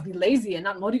 you must be lazy and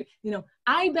not motivated. You know,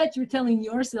 I bet you're telling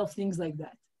yourself things like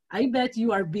that. I bet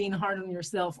you are being hard on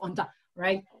yourself on top,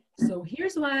 right? So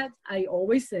here's what I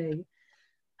always say,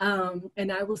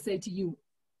 and I will say to you,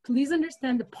 please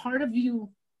understand the part of you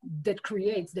that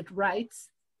creates, that writes,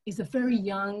 is a very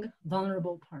young,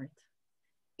 vulnerable part.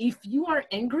 If you are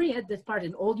angry at that part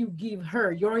and all you give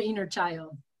her, your inner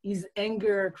child, is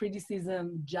anger,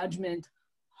 criticism, judgment,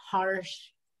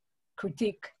 harsh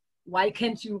critique, why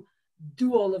can't you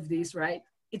do all of this, right?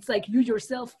 It's like you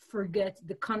yourself forget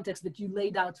the context that you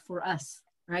laid out for us,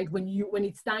 right? When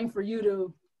it's time for you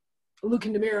to look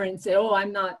in the mirror and say, oh,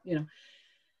 I'm not, you know.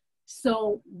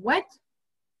 So what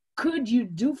could you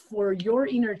do for your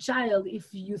inner child if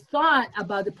you thought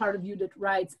about the part of you that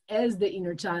writes as the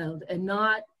inner child and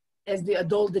not as the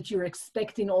adult that you're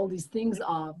expecting all these things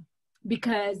of?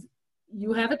 Because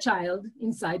you have a child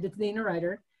inside that's the inner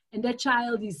writer, and that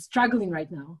child is struggling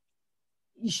right now.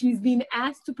 She's being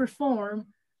asked to perform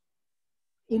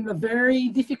in a very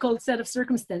difficult set of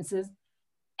circumstances,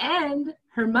 and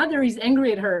her mother is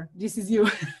angry at her. This is you,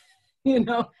 you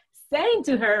know, saying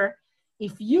to her,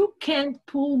 if you can't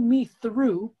pull me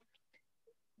through,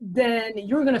 then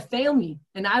you're gonna fail me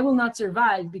and I will not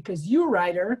survive because you,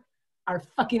 writer, are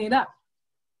fucking it up.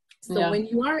 So when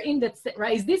you are in that,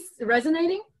 right, is this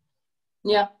resonating?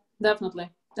 Yeah, definitely,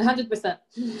 100%.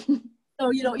 So,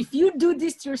 you know, if you do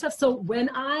this to yourself, so when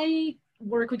I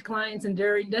work with clients and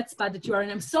they're in that spot that you are,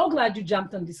 and I'm so glad you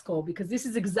jumped on this call because this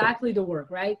is exactly the work,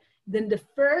 right? Then the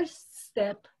first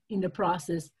step in the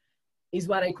process is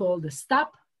what I call the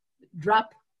stop,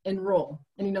 drop, and roll.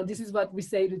 And, you know, this is what we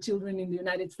say to children in the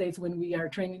United States when we are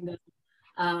training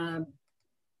them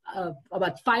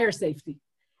about fire safety,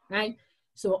 right?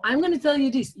 So I'm going to tell you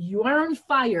this, you are on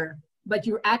fire, but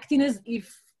you're acting as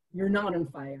if you're not on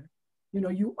fire. You know,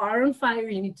 you are on fire.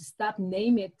 You need to stop,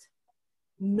 name it,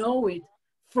 know it,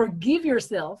 forgive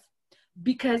yourself,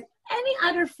 because any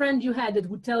other friend you had that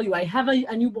would tell you, I have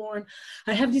a newborn,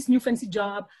 I have this new fancy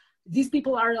job, these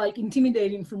people are like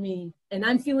intimidating for me, and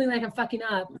I'm feeling like I'm fucking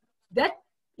up. That,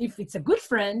 if it's a good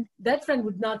friend, that friend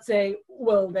would not say,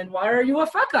 well, then why are you a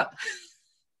fuck up?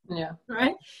 Yeah.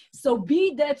 Right? So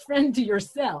be that friend to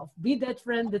yourself. Be that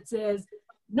friend that says,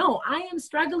 no, I am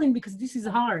struggling because this is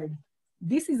hard.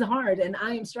 This is hard and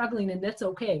I am struggling, and that's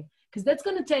okay. Because that's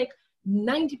going to take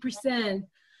 90%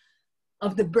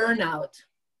 of the burnout,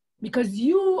 because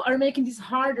you are making this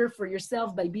harder for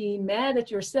yourself by being mad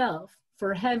at yourself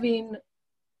for having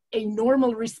a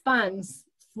normal response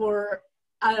for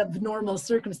abnormal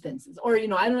circumstances. Or, you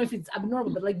know, I don't know if it's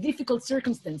abnormal, but like difficult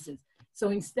circumstances. So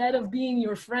instead of being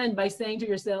your friend by saying to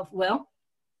yourself, well,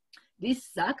 this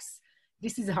sucks,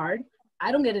 this is hard,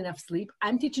 I don't get enough sleep,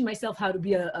 I'm teaching myself how to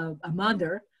be a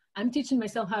mother, I'm teaching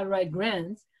myself how to write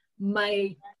grants,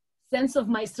 my sense of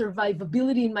my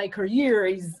survivability in my career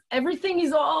is, everything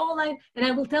is all like, and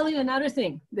I will tell you another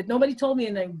thing that nobody told me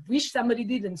and I wish somebody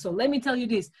didn't. So let me tell you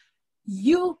this,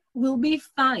 you will be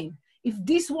fine. If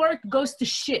this work goes to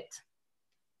shit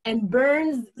and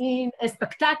burns in a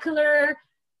spectacular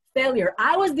failure,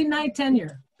 I was denied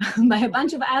tenure by a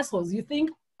bunch of assholes. You think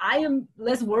I am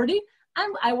less worthy?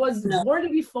 I was worthy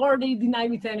before they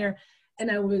denied me tenure, and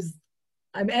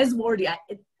I'm as worthy.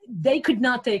 They could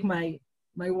not take my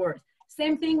worth.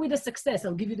 Same thing with the success.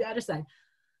 I'll give you the other side.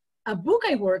 A book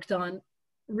I worked on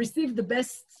received the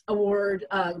best award,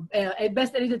 a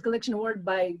best edited collection award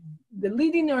by the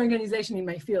leading organization in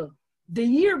my field. The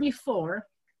year before,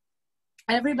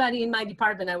 everybody in my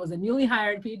department, I was a newly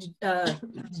hired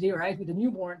PhD, right, with a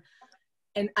newborn,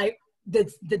 and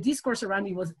the discourse around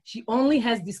me was, she only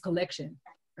has this collection,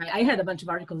 right? I had a bunch of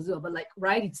articles as well, but like,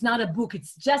 right, it's not a book,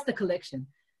 it's just a collection.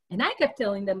 And I kept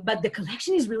telling them, but the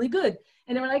collection is really good.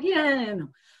 And they were like, yeah, no.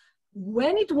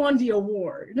 When it won the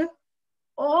award,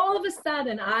 all of a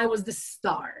sudden I was the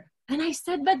star. And I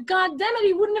said, but God damn it,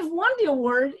 he wouldn't have won the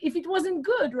award if it wasn't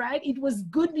good, right? It was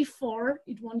good before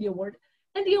it won the award.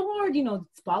 And the award, you know,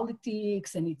 it's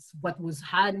politics and it's what was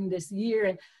hot in this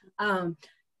year. And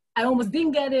I almost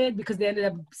didn't get it because they ended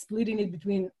up splitting it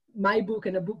between my book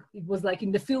and a book. It was like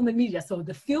in the film and media. So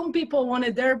the film people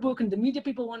wanted their book and the media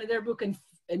people wanted their book.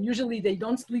 And usually they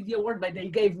don't split the award, but they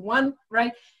gave one,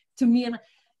 right, to me. And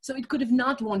so it could have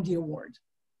not won the award.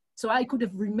 So I could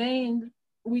have remained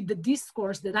with the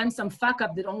discourse that I'm some fuck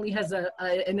up that only has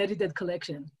an edited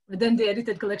collection. But then the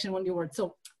edited collection won the award.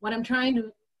 So what I'm trying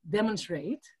to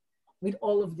demonstrate with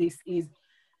all of this is,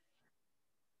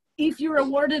 if you're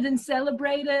awarded and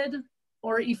celebrated,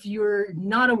 or if you're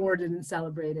not awarded and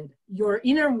celebrated, your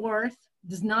inner worth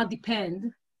does not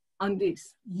depend on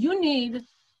this. You need,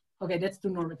 okay, that's too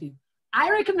normative.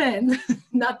 I recommend,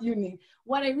 not you need,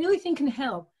 what I really think can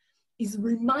help is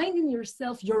reminding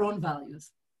yourself your own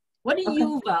values. What do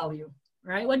you value,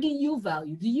 right? What do you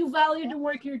value? Do you value the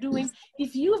work you're doing?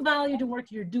 If you value the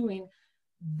work you're doing,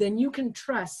 then you can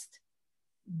trust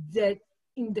that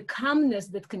in the calmness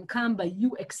that can come by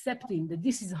you accepting that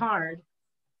this is hard,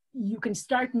 you can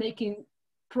start making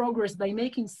progress by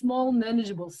making small,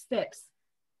 manageable steps.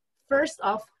 First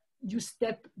off, you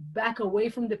step back away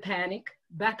from the panic,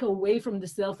 back away from the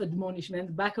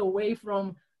self-admonishment, back away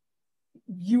from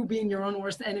you being your own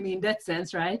worst enemy in that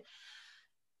sense, right?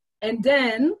 And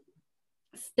then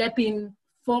stepping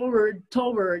forward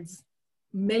towards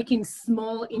making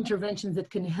small interventions that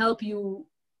can help you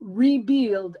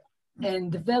rebuild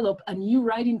and develop a new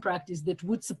writing practice that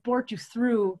would support you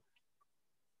through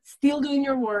still doing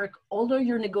your work, although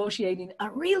you're negotiating a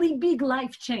really big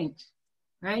life change,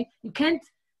 right? You can't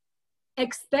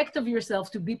expect of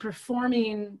yourself to be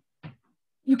performing.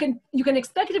 You can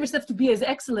expect of yourself to be as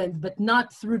excellent, but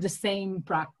not through the same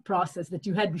process that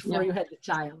you had before you had the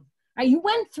child. Right? You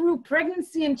went through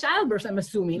pregnancy and childbirth, I'm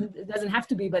assuming. It doesn't have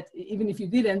to be, but even if you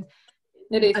didn't,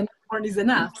 it is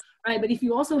enough, right? But if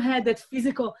you also had that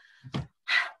physical,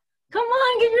 come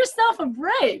on, give yourself a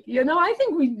break. You know, I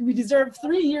think we deserve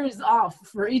 3 years off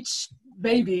for each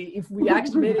baby if we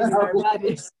actually made it in our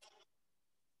bodies.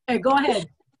 Hey, go ahead.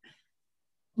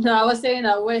 No, I was saying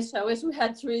I wish we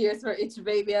had 3 years for each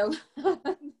baby.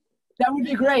 That would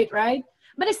be great, right?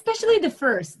 But especially the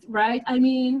first, right? I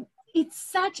mean, it's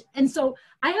such, and so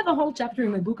I have a whole chapter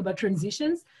in my book about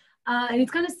transitions. And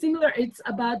it's kind of similar. It's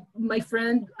about my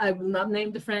friend, I will not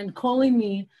name the friend, calling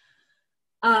me.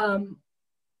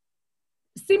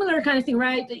 Similar kind of thing,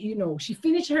 right? You know, she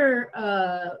finished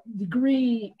her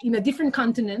degree in a different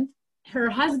continent. Her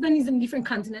husband is in a different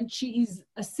continent. She is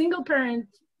a single parent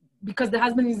because the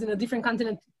husband is in a different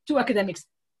continent, 2 academics.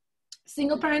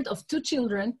 Single parent of 2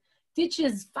 children,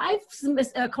 teaches 5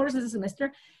 courses a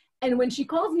semester. And when she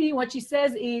calls me, what she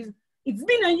says is, it's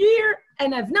been a year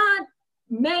and I've not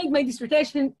made my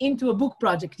dissertation into a book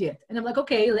project yet. And I'm like,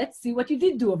 okay, let's see what you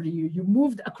did do over the year. You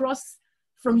moved across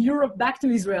from Europe back to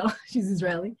Israel. She's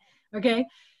Israeli, okay?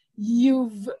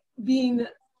 You've been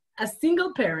a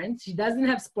single parent. She doesn't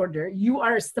have support there. You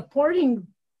are supporting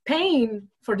paying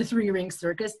for the Three Ring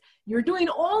Circus. You're doing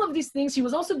all of these things. She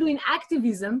was also doing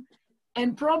activism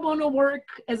and pro bono work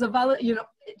as a,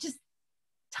 just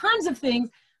tons of things.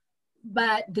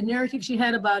 But the narrative she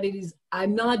had about it is,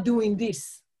 I'm not doing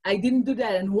this. I didn't do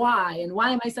that. And why? And why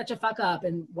am I such a fuck up?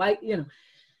 And why,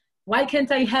 why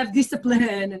can't I have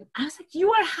discipline? And I was like,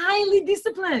 you are highly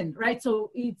disciplined, right?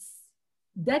 So it's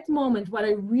that moment. What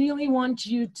I really want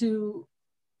you to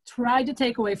try to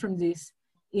take away from this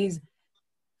is,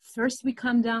 first we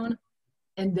come down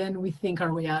and then we think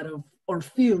our way out of, or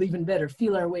feel even better,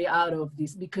 feel our way out of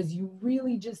this, because you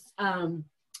really just,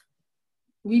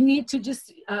 we need to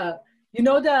just,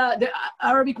 the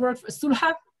Arabic word for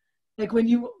sulha, like when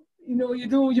you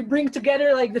bring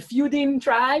together like the feuding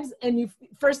tribes, and you,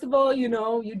 first of all,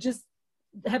 you just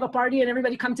have a party and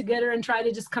everybody come together and try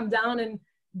to just come down, and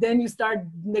then you start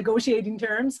negotiating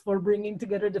terms for bringing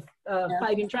together the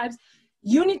fighting tribes.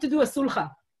 You need to do a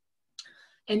sulha.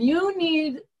 And you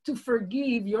need to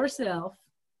forgive yourself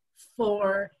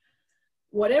for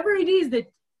whatever it is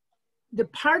that the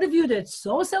part of you that's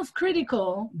so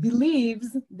self-critical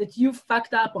believes that you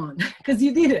fucked up on, because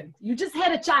you didn't. You just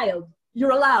had a child.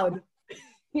 You're allowed,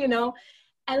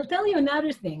 I'll tell you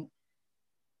another thing.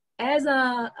 As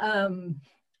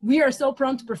we are so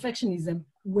prone to perfectionism.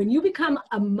 When you become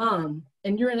a mom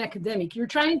and you're an academic, you're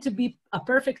trying to be a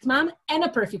perfect mom and a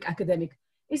perfect academic.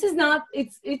 This is not,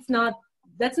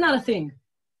 that's not a thing,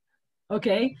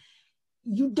 okay?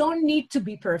 You don't need to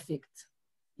be perfect.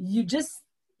 You just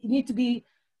need to be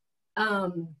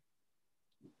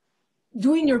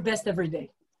doing your best every day,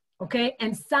 okay?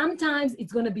 And sometimes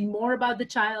it's gonna be more about the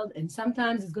child, and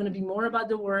sometimes it's gonna be more about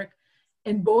the work,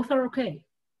 and both are okay.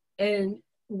 And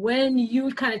when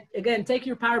you kind of, again, take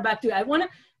your power back to,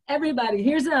 everybody,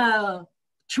 here's a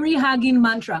tree hugging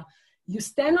mantra. You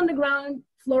stand on the ground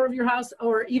floor of your house,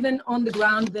 or even on the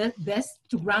ground best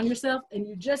to ground yourself, and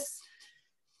you just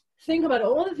think about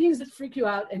all the things that freak you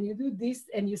out, and you do this,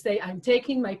 and you say, I'm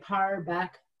taking my power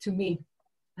back to me.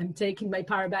 I'm taking my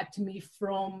power back to me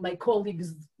from my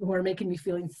colleagues who are making me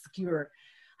feel insecure.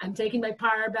 I'm taking my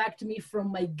power back to me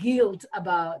from my guilt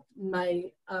about my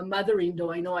mothering,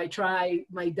 though I know I try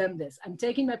my damnedest. I'm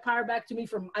taking my power back to me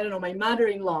from, I don't know, my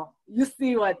mother-in-law. You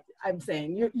see what I'm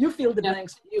saying. You feel the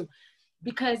blanks for you.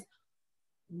 Because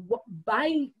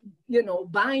buying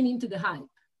into the hype,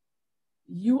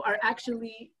 you are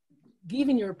actually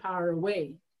giving your power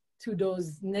away to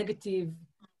those negative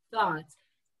thoughts.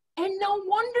 And no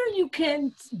wonder you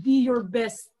can't be your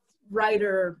best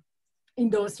writer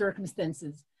in those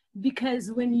circumstances.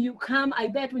 Because when you come, I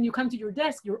bet when you come to your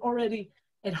desk, you're already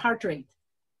at heart rate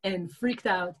and freaked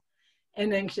out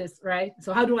and anxious, right?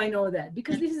 So how do I know that?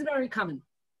 Because this is very common.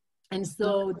 And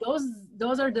so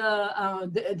those are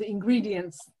the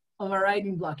ingredients of a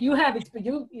writing block. You have it, but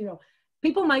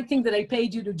people might think that I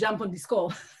paid you to jump on this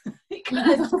call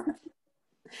because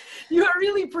you are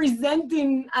really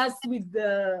presenting us with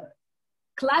the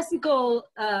classical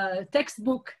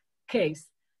textbook case.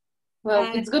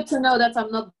 Well, it's good to know that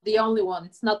I'm not the only one.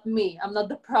 It's not me. I'm not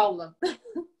the problem.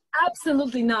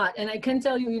 Absolutely not. And I can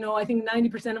tell you, I think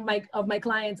 90% of my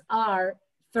clients are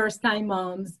first-time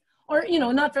moms, or,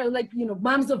 not for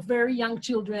moms of very young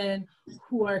children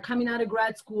who are coming out of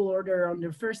grad school, or they're on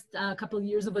their first couple of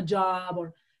years of a job,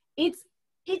 or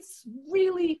it's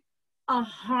really a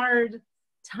hard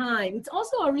time. It's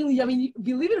also a really,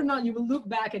 believe it or not, you will look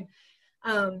back and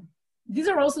these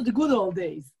are also the good old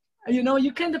days.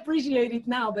 You can't appreciate it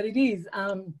now, but it is.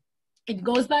 It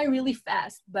goes by really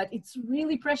fast, but it's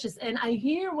really precious. And I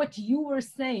hear what you were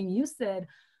saying. You said,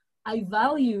 I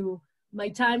value my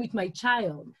time with my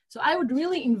child. So I would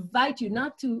really invite you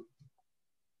not to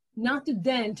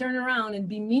then turn around and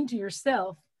be mean to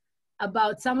yourself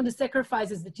about some of the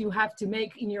sacrifices that you have to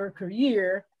make in your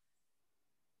career.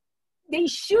 They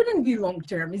shouldn't be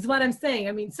long-term, is what I'm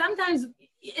saying. Sometimes,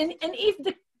 and if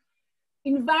the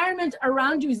environment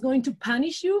around you is going to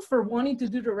punish you for wanting to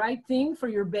do the right thing for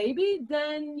your baby,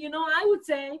 then, I would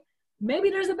say maybe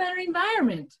there's a better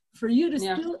environment for you to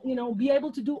still, be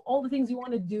able to do all the things you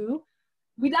want to do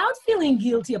without feeling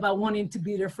guilty about wanting to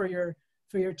be there for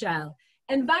your child,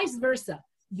 and vice versa.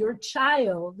 Your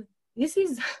child,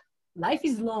 life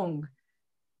is long.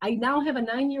 I now have a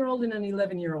 9-year-old and an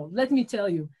 11-year-old. Let me tell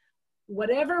you,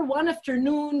 whatever one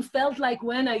afternoon felt like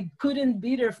when I couldn't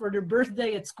be there for their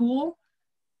birthday at school,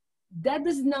 that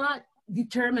does not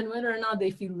determine whether or not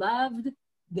they feel loved,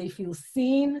 they feel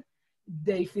seen,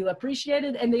 they feel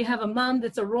appreciated, and they have a mom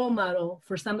that's a role model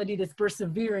for somebody that's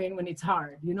persevering when it's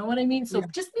hard. You know what I mean? So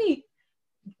just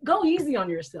go easy on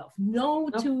yourself.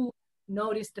 To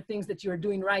notice the things that you're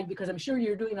doing right, because I'm sure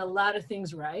you're doing a lot of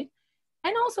things right.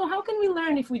 And also, how can we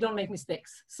learn if we don't make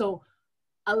mistakes? So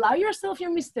allow yourself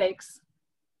your mistakes.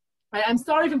 I'm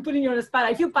sorry if I'm putting you on the spot.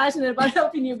 I feel passionate about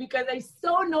helping you because I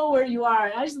so know where you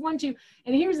are. I just want you,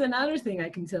 and here's another thing I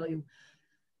can tell you.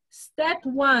 Step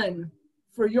one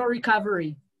for your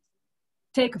recovery,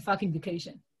 take a fucking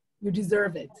vacation. You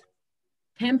deserve it.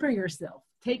 Pamper yourself.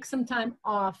 Take some time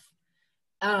off.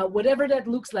 Whatever that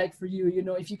looks like for you, you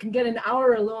know, if you can get an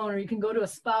hour alone, or you can go to a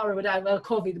spa or whatever, well,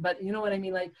 COVID, but you know what I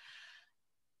mean? Like,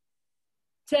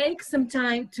 take some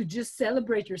time to just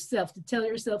celebrate yourself, to tell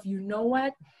yourself, you know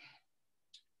what?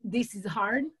 This is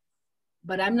hard,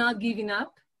 but I'm not giving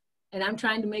up, and I'm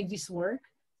trying to make this work.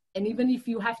 And even if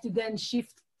you have to then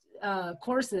shift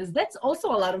courses, that's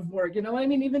also a lot of work, you know what I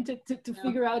mean? Even to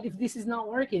figure out if this is not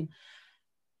working.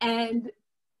 And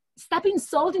stop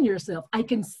insulting yourself. I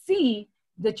can see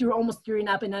that you're almost tearing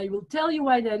up, and I will tell you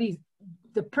why that is.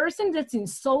 The person that's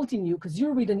insulting you, because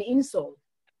you're with an insult,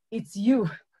 it's you.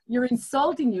 You're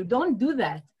insulting you. Don't do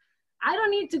that. I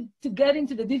don't need to get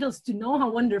into the details to know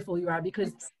how wonderful you are,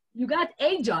 because you got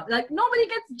a job. Like, nobody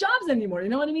gets jobs anymore. You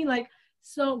know what I mean? Like,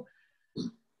 so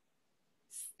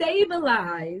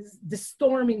stabilize the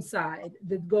storm inside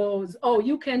that goes, oh,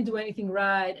 you can't do anything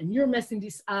right, and you're messing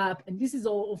this up, and this is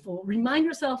all awful. Remind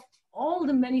yourself all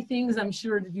the many things I'm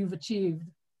sure that you've achieved.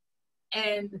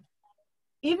 And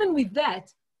even with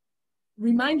that,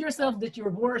 remind yourself that your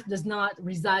worth does not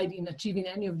reside in achieving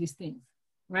any of these things,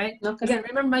 right? Okay. Again,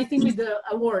 remember my thing with the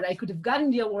award. I could have gotten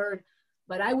the award,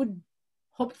 but I would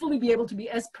hopefully be able to be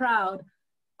as proud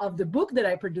of the book that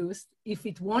I produced if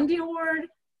it won the award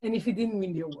and if it didn't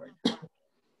win the award,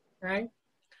 right?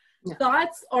 Yeah.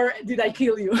 Thoughts, or did I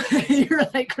kill you? You're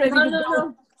like ready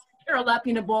to curl up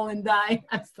in a ball and die.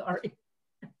 I'm sorry.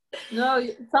 No,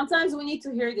 sometimes we need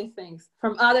to hear these things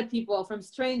from other people, from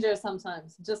strangers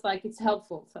sometimes, just like it's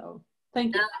helpful. So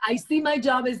thank you. I see my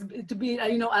job as to be,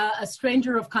 you know, a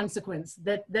stranger of consequence.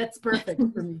 That's perfect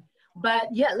for me.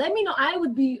 But yeah, let me know. I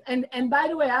would be, and by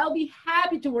the way, I'll be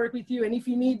happy to work with you. And if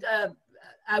you need,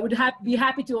 I would be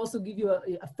happy to also give you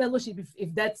a fellowship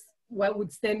if that's what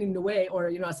would stand in the way, or,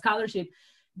 you know, a scholarship,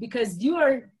 because you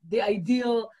are the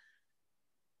ideal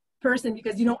person.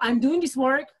 Because, you know, I'm doing this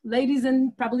work, ladies,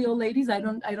 and probably all ladies, I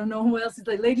don't know who else is,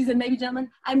 like, ladies and maybe gentlemen,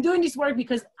 I'm doing this work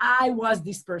because I was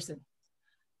this person.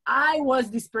 I was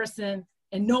this person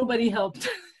and nobody helped.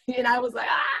 And I was like,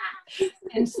 ah.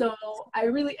 And so I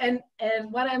really, and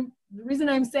the reason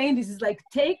I'm saying this is, like,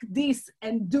 take this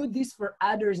and do this for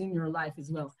others in your life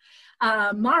as well.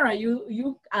 Mara,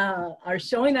 you are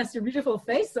showing us your beautiful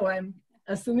face, so I'm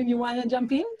assuming you want to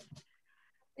jump in.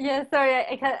 Yeah, sorry,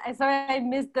 I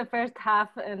missed the first half,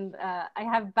 and I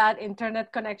have bad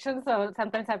internet connection, so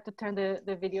sometimes I have to turn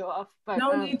the video off. But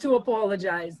no need to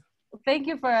apologize. Thank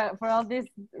you for all this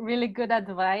really good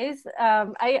advice.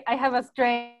 I have a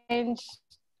strange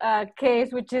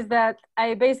case, which is that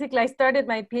I started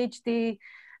my PhD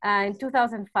in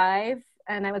 2005,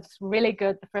 and I was really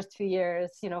good the first few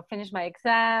years, you know, finished my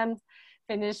exams,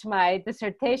 finished my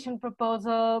dissertation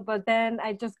proposal, but then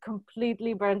I just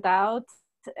completely burned out.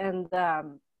 And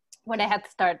when I had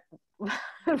to start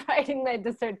writing my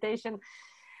dissertation,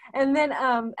 and then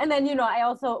you know, I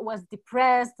also was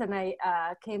depressed, and I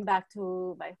came back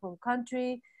to my home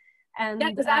country. And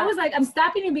yeah, because I was like, I'm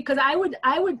stopping you because I would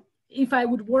if I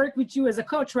would work with you as a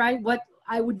coach, right? What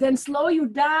I would then slow you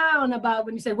down about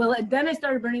when you said, well, and then I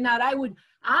started burning out.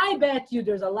 I bet you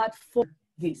there's a lot for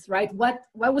this, right? What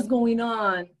was going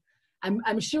on?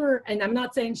 I'm sure, and I'm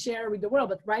not saying share with the world,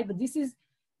 but right, but this is.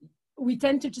 We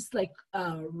tend to just like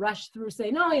rush through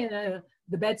saying, oh, yeah,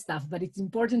 the bad stuff, but it's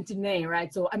important to name,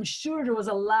 right? So I'm sure there was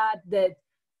a lot that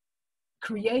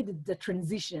created the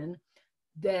transition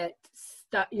that,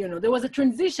 you know, there was a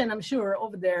transition, I'm sure,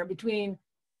 over there between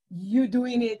you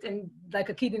doing it and like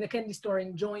a kid in a candy store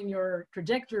enjoying your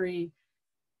trajectory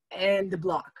and the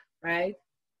block, right?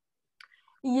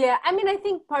 Yeah, I mean, I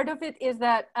think part of it is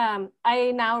that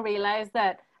I now realize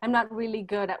that I'm not really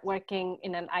good at working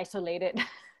in an isolated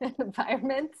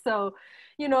environment. So,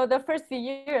 you know, the first few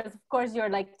years, of course, you're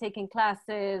like taking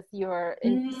classes, you're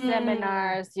in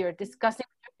seminars, you're discussing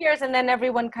with your peers, and then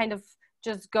everyone kind of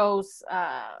just goes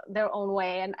their own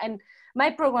way. And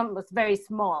my program was very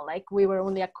small. Like, we were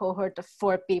only a cohort of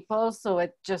 4 people. So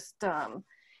it just,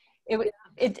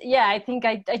 yeah, I think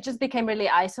I just became really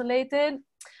isolated.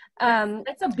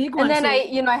 That's a big one. And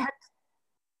then I had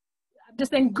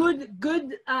just saying good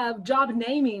job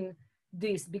naming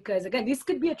this, because again, this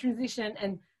could be a transition,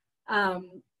 and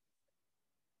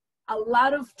a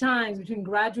lot of times between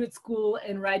graduate school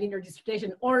and writing your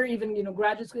dissertation, or even, you know,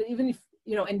 graduate school, even if,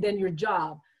 you know, and then your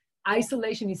job,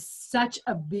 isolation is such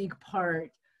a big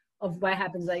part of what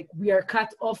happens. Like we are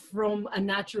cut off from a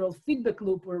natural feedback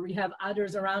loop where we have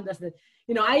others around us that,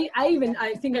 you know, I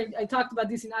think I talked about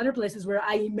this in other places where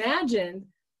I imagined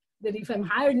that if I'm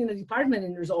hired in a department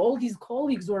and there's all these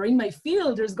colleagues who are in my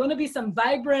field, there's going to be some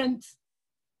vibrant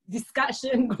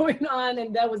discussion going on,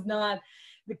 and that was not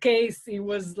the case. It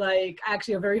was like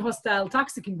actually a very hostile,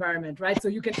 toxic environment, right? So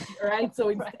you can, right?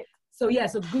 So, right. So yeah,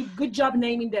 so good job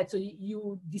naming that. So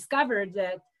you discovered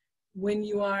that when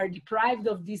you are deprived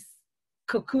of this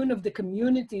cocoon of the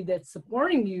community that's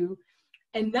supporting you,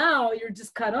 and now you're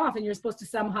just cut off and you're supposed to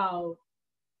somehow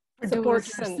support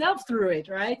yourself through it,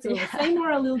 right? So say more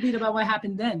a little bit about what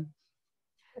happened then.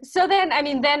 So then, I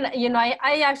mean, then, you know,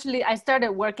 I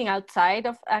started working outside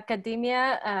of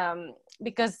academia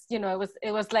because, you know,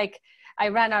 it was like I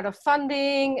ran out of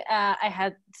funding. I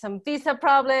had some visa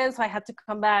problems, so I had to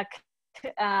come back.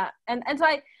 And so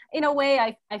in a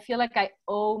way, I feel like I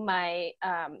owe my,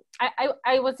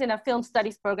 I was in a film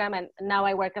studies program, and now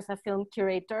I work as a film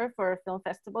curator for a film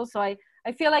festival. So I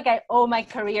feel like I owe my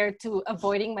career to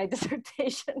avoiding my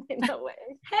dissertation in a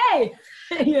way. Hey,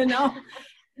 you know,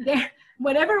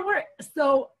 whatever works.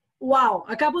 So, wow,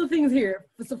 a couple of things here.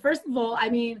 So first of all, I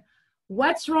mean,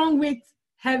 what's wrong with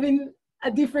having a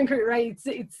different career, right?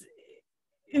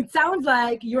 It sounds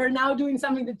like you're now doing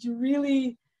something that you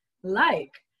really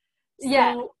like. So,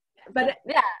 yeah. But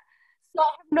yeah, so I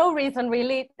have no reason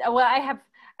really. Well,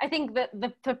 I think that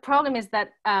the problem is that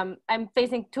I'm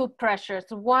facing two pressures.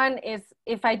 One is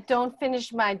if I don't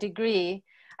finish my degree,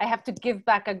 I have to give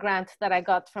back a grant that I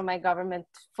got from my government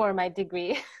for my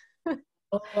degree.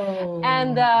 Oh.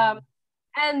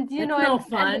 And you know, no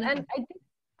fun. And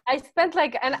I spent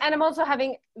like, and I'm also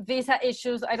having visa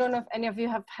issues. I don't know if any of you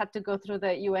have had to go through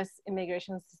the U.S.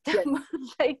 immigration system.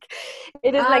 Yes. Like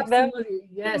it is absolutely, like the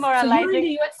yes. demoralizing. So you're in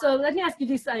the US, so let me ask you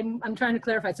this. I'm trying to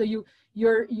clarify. So you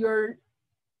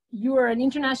are an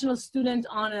international student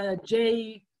on a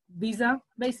J visa,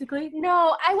 basically?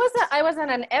 No, I was on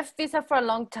an F visa for a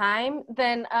long time.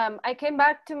 Then I came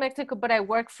back to Mexico, but I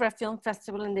worked for a film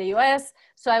festival in the U.S.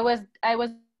 So I was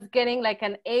getting like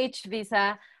an H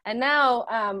visa, and now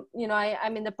you know,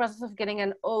 I'm in the process of getting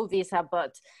an O visa.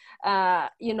 But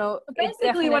you know,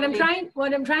 basically what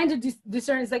I'm trying to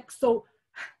discern is like, so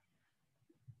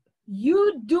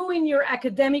you doing your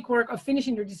academic work of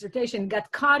finishing your dissertation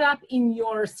got caught up in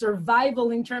your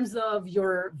survival in terms of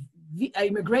your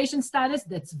immigration status.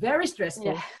 That's very stressful,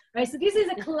 yeah. Right? So this is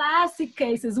a classic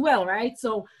case as well, right?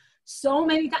 So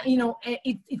many times, you know,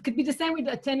 it could be the same with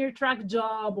a tenure track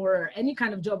job or any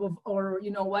kind of job or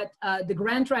you know what, the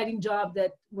grant writing job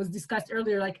that was discussed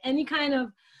earlier, like any kind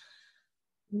of,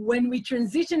 when we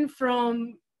transition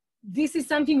from this is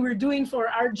something we're doing for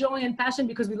our joy and passion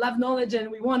because we love knowledge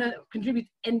and we want to contribute,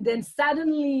 and then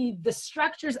suddenly the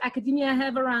structures academia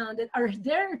have around it are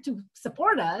there to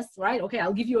support us, right? Okay,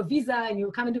 I'll give you a visa and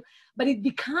you'll come and do, but it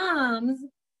becomes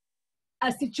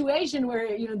a situation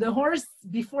where, you know, the horse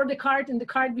before the cart and the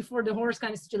cart before the horse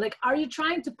kind of situation. Like, are you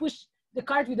trying to push the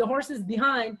cart with the horses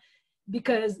behind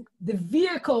because the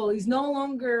vehicle is no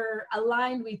longer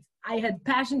aligned with, I had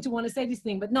passion to want to say this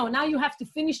thing, but no, now you have to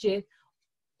finish it.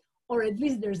 Or at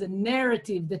least there's a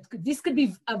narrative that this could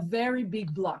be a very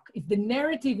big block. If the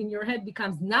narrative in your head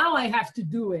becomes, now I have to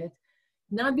do it,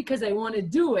 not because I want to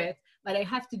do it, but I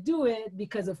have to do it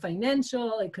because of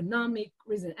financial, economic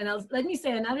reason. And let me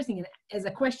say another thing as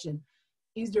a question.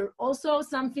 Is there also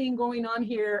something going on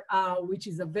here, which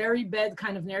is a very bad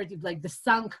kind of narrative, like the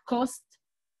sunk cost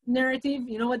narrative?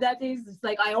 You know what that is? It's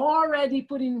like, I already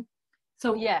put in,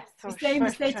 so yes, stay in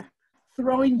the States,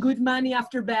 throwing good money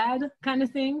after bad kind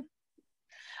of thing?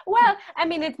 Well, I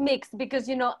mean, it's mixed because,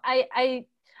 you know, I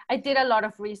did a lot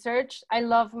of research. I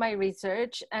love my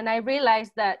research. And I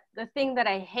realized that the thing that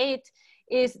I hate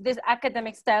is this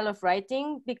academic style of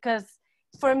writing, because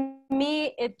for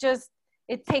me,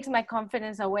 it takes my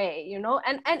confidence away, you know?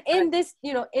 And in this,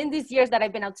 you know, in these years that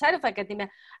I've been outside of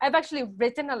academia, I've actually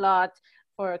written a lot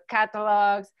for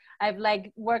catalogs. I've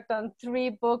like worked on 3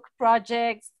 book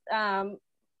projects. And,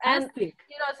 you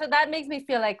know, so that makes me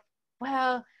feel like,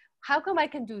 well, how come I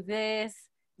can do this,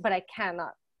 but I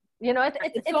cannot? You know,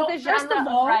 it's so the genre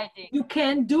of writing. You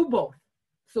can do both.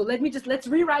 So let's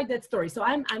rewrite that story. So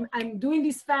I'm doing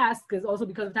this fast because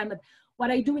of time, but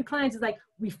what I do with clients is like,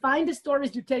 we find the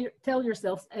stories you tell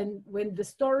yourselves, and when the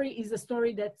story is a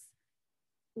story that's,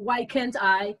 why can't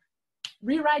I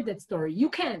rewrite that story? You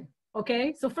can,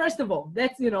 okay? So first of all,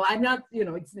 that's, you know, I'm not, you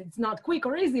know, it's not quick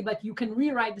or easy, but you can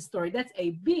rewrite the story. That's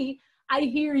A. B, I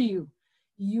hear you.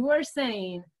 You are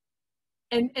saying,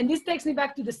 and this takes me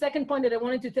back to the second point that I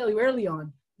wanted to tell you early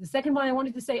on. The second one I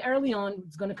wanted to say early on,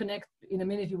 it's going to connect in a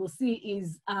minute, you will see,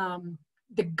 is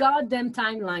the goddamn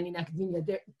timeline in academia.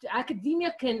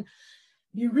 Academia can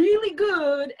be really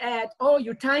good at, oh,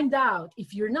 you're timed out.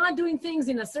 If you're not doing things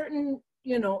in a certain,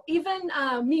 you know, even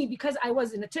me, because I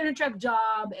was in a tenure track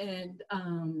job and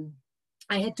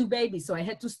I had 2 babies, so I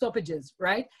had 2 stoppages,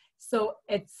 right? So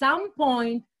at some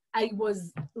point, I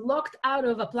was locked out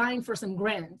of applying for some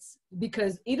grants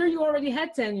because either you already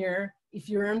had tenure, if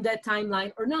you earned that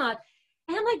timeline or not.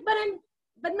 And I'm like,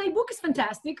 but my book is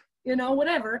fantastic, you know,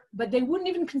 whatever, but they wouldn't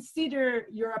even consider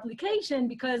your application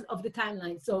because of the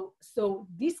timeline. So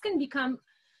this can become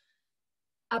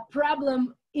a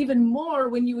problem even more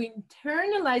when you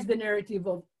internalize the narrative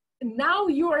of now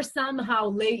you are somehow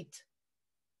late.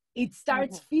 It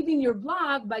starts feeding your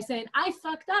blog by saying, I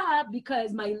fucked up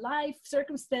because my life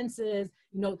circumstances,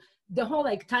 you know, the whole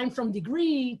like time from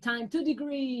degree, time to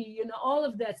degree, you know, all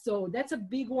of that. So that's a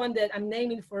big one that I'm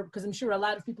naming for, because I'm sure a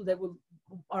lot of people that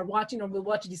are watching or will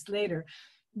watch this later.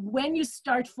 When you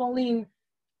start falling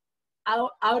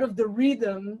out of the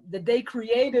rhythm that they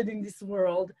created in this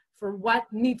world for what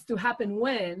needs to happen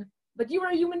when, but you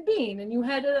were a human being and you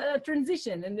had a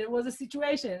transition and there was a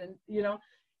situation, and, you know.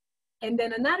 And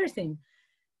then another thing,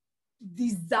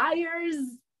 desires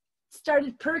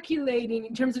started percolating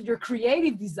in terms of your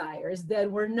creative desires that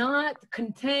were not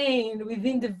contained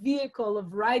within the vehicle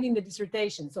of writing the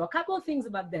dissertation. So a couple of things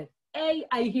about that. A,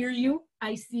 I hear you,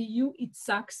 I see you, it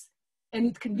sucks, and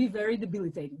it can be very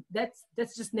debilitating.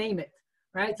 That's just name it,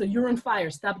 right? So you're on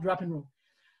fire, stop, drop, and roll.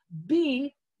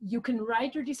 B, you can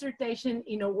write your dissertation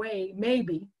in a way,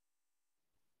 maybe,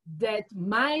 that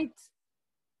might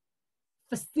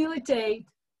facilitate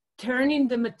turning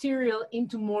the material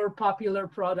into more popular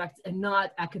products and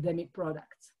not academic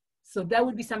products. So that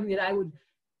would be something that I would,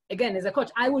 again, as a coach,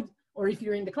 I would, or if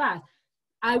you're in the class,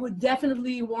 I would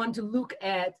definitely want to look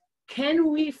at,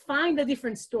 can we find a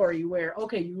different story where,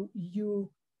 okay,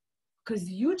 because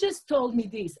you just told me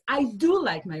this, I do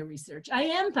like my research, I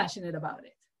am passionate about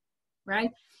it,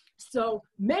 right? So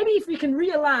maybe if we can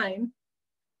realign.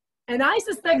 And I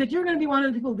suspect that you're going to be one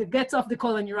of the people that gets off the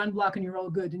call and you're unblocked and you're all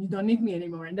good and you don't need me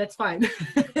anymore, and that's fine.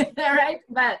 All right,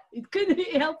 but it could be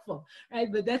helpful,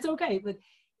 right? But that's okay. But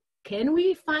can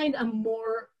we find a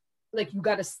more, like, you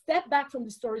got to step back from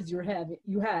the stories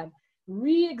you have,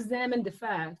 re-examine the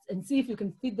facts and see if you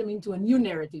can fit them into a new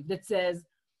narrative that says,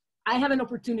 I have an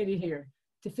opportunity here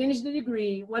to finish the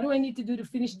degree. What do I need to do to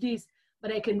finish this?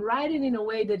 But I can write it in a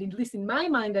way that, at least in my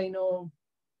mind, I know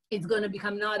it's going to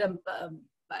become not a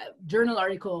journal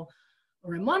article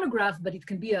or a monograph, but it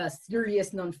can be a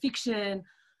serious nonfiction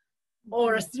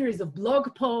or a series of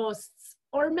blog posts,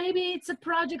 or maybe it's a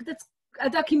project that's a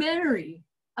documentary,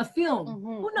 a film,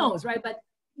 who knows, right? But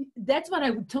that's what I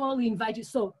would totally invite you.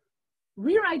 So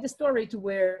rewrite the story to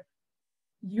where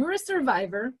you're a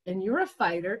survivor and you're a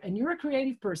fighter and you're a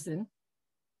creative person.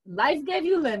 Life gave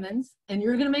you lemons and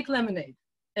you're going to make lemonade.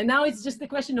 And now it's just the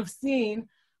question of seeing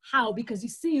how, because you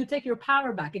see, you take your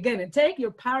power back again, and take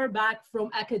your power back from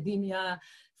academia,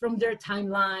 from their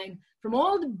timeline, from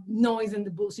all the noise and the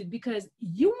bullshit, because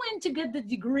you went to get the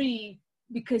degree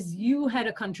because you had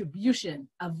a contribution,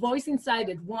 a voice inside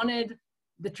that wanted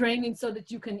the training so that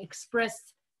you can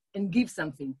express and give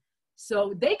something.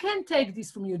 So they can't take this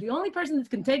from you. The only person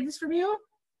that can take this from you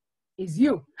is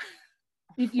you.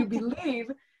 If you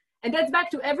believe, and that's back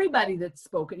to everybody that's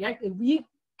spoken, right? We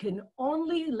can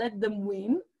only let them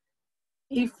win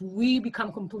if we become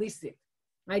complicit,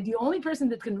 right? The only person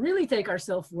that can really take our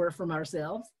self-worth from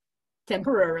ourselves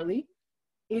temporarily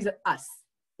is us,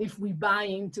 if we buy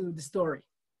into the story,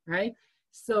 right?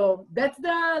 So that's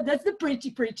the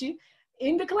preachy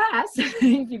in the class.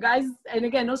 If you guys, and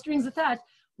again, no strings attached,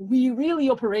 we really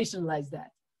operationalize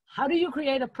that. How do you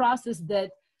create a process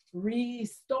that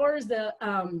restores the,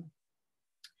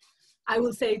 I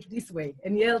will say it this way,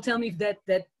 and Yael, tell me if that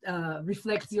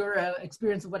reflects your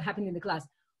experience of what happened in the class.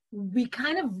 We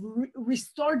kind of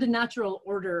restore the natural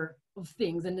order of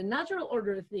things. And the natural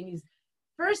order of things is,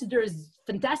 first, there's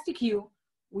fantastic you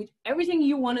with everything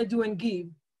you want to do and give.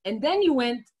 And then you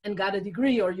went and got a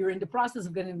degree, or you're in the process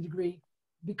of getting a degree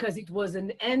because it was a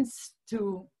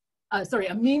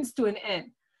means to an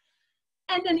end.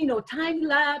 And then, you know, time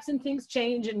lapse and things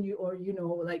change, and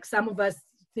like some of us,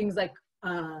 things like,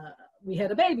 we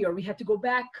had a baby, or we had to go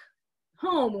back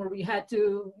home, or we had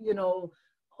to,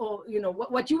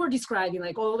 what you were describing,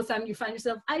 like all of a sudden you find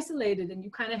yourself isolated and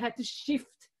you kind of had to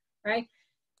shift, right?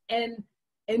 And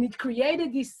it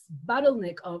created this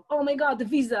bottleneck of, oh my God, the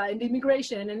visa and the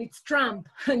immigration, and it's Trump.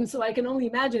 And so I can only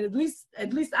imagine,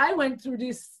 at least I went through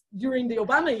this during the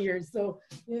Obama years. So,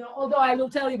 you know, although I will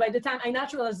tell you, by the time I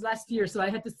naturalized last year, so I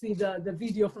had to see the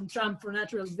video from Trump for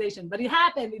naturalization, but it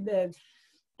happened in the,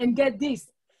 and get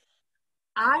this,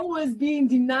 I was being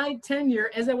denied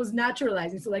tenure as I was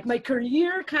naturalizing. So like my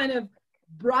career kind of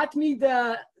brought me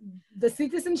the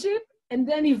citizenship and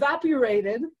then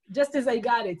evaporated just as I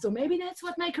got it. So maybe that's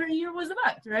what my career was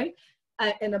about, right?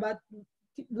 And about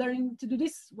learning to do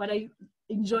this, what I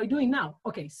enjoy doing now.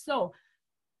 Okay, so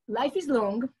life is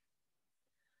long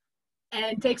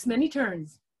and takes many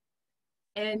turns,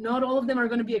 and not all of them are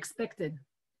going to be expected.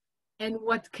 And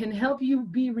what can help you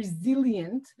be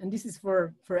resilient, and this is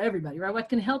for everybody, right? What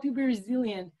can help you be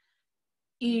resilient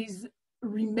is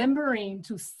remembering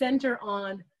to center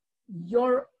on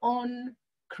your own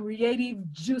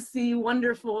creative, juicy,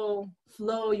 wonderful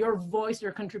flow, your voice,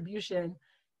 your contribution.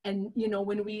 And, you know,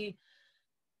 when we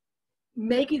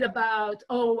make it about,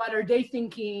 oh, what are they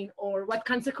thinking? Or what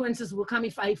consequences will come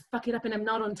if I fuck it up and I'm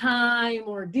not on time?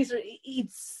 Or this, or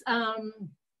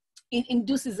it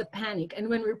induces a panic. And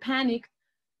when we're panicked,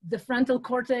 the frontal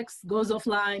cortex goes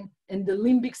offline and the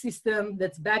limbic system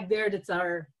that's back there, that's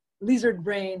our lizard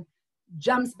brain,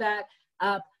 jumps back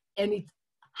up and it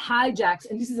hijacks.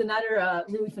 And this is another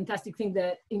really fantastic thing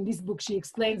that in this book, she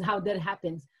explains how that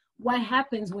happens. What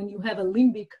happens when you have a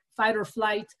limbic fight or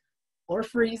flight or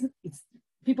freeze? It's,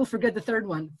 people forget the third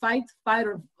one, fight,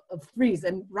 or freeze.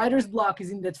 And writer's block is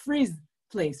in that freeze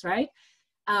place, right?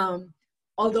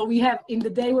 Although we have, in the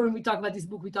day when we talk about this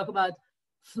book, we talk about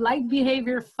flight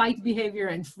behavior, fight behavior,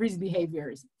 and freeze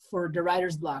behaviors for the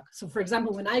writer's block. So for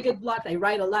example, when I get blocked, I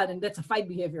write a lot and that's a fight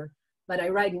behavior, but I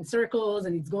write in circles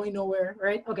and it's going nowhere,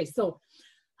 right? Okay, so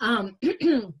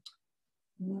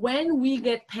when we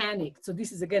get panicked, so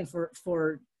this is again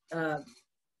for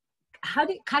how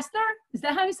do Kastler? Is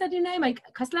that how you said your name? Like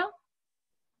Kastler?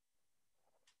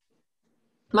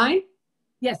 Mine?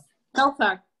 Yes.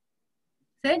 Kauthar.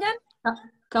 Say again?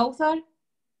 Kauthar?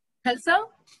 Kelso?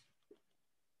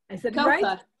 I said it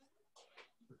right?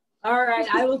 All right,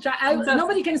 I will try.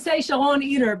 Nobody can say Sharon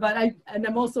either, but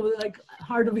I'm also like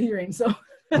hard of hearing. So,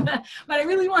 but I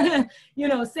really want to, you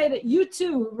know, say that you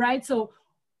too, right? So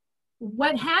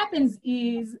what happens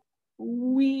is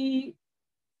we,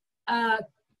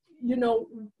 you know,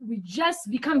 we just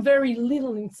become very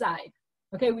little inside.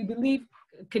 Okay, we believe,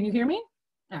 can you hear me?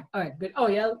 Yeah, all right, good. Oh,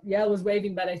 Yael was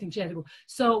waving, but I think she had to go.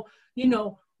 So, you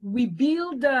know, we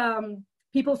build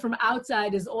people from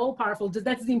outside as all powerful.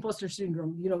 That's the imposter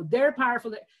syndrome. You know, they're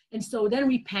powerful. And so then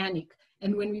we panic.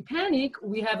 And when we panic,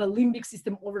 we have a limbic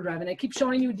system overdrive. And I keep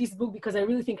showing you this book because I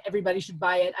really think everybody should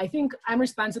buy it. I think I'm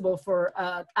responsible for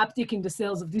uptick in the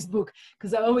sales of this book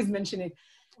because I always mention it.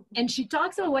 And she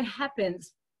talks about what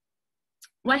happens.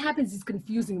 What happens is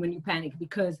confusing when you panic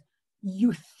because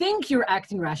you think you're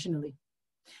acting rationally.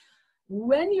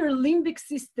 When your limbic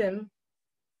system,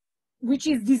 which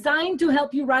is designed to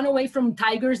help you run away from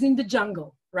tigers in the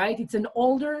jungle, right? It's an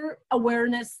older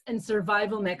awareness and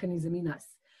survival mechanism in us.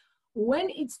 When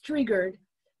it's triggered,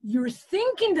 you're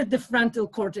thinking that the frontal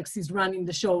cortex is running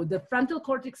the show. The frontal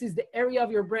cortex is the area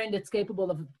of your brain that's capable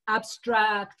of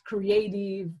abstract,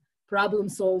 creative, problem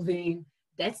solving.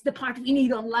 That's the part we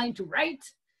need online to write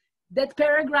that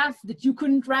paragraph that you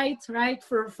couldn't write, right,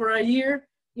 for a year.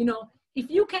 You know, if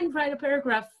you can write a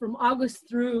paragraph from August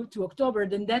through to October,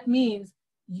 then that means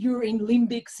you're in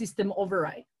limbic system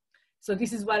override. So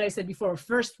this is what I said before.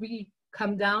 First we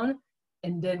come down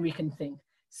and then we can think.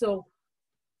 So,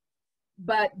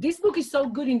 but this book is so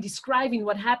good in describing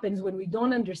what happens when we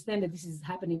don't understand that this is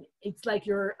happening. It's like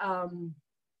your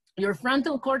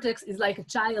frontal cortex is like a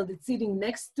child that's sitting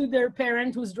next to their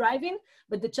parent who's driving,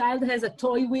 but the child has a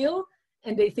toy wheel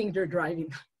and they think they're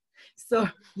driving. So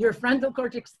your frontal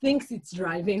cortex thinks it's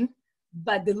driving,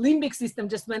 but the limbic system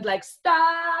just went like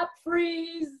stop,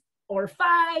 freeze, or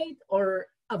fight, or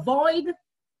avoid.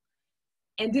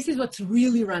 And this is what's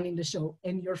really running the show.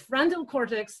 And your frontal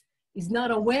cortex is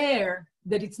not aware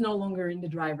that it's no longer in the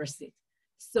driver's seat.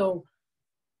 So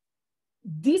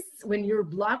this, when you're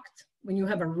blocked, when you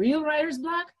have a real writer's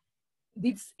block,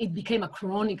 it became a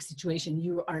chronic situation.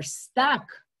 You are stuck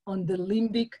on the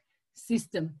limbic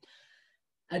system.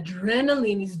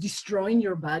 Adrenaline is destroying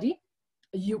your body.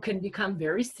 You can become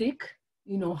very sick,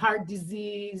 you know, heart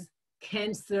disease,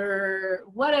 cancer,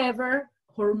 whatever,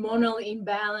 hormonal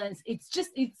imbalance. It's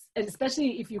and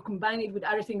especially if you combine it with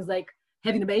other things like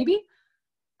having a baby.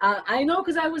 I know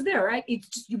because I was there, right? It's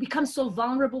just, you become so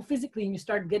vulnerable physically and you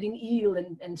start getting ill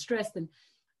and stressed and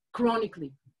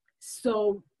chronically.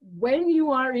 So when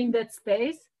you are in that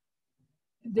space,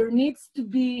 there needs to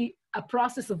be a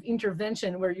process of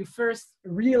intervention where you first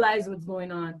realize what's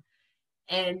going on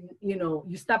and, you know,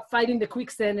 you stop fighting the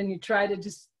quicksand and you try to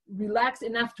just relax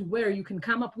enough to where you can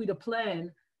come up with a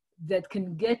plan that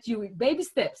can get you baby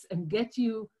steps and get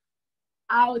you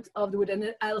out of the wood.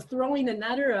 And I'll throw in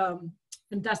another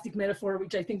fantastic metaphor,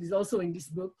 which I think is also in this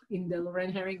book, in the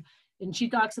Lorraine Herring. And she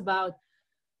talks about,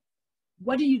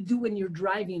 what do you do when you're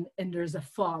driving and there's a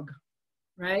fog,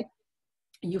 right?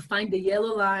 And you find the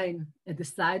yellow line at the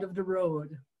side of the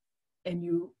road and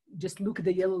you just look at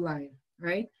the yellow line,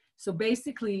 right? So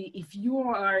basically, if you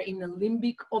are in a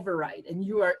limbic override and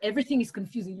everything is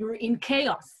confusing, you're in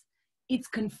chaos, it's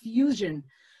confusion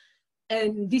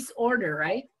and disorder,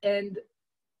 right? And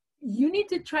you need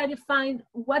to try to find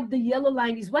what the yellow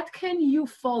line is. What can you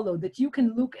follow that you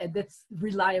can look at that's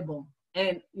reliable?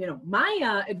 And, you know,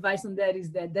 my advice on that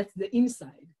is that's the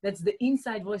inside. That's the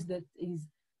inside voice that is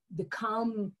the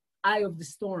calm eye of the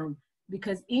storm.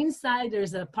 Because inside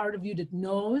there's a part of you that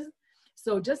knows.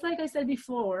 So just like I said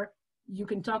before, you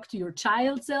can talk to your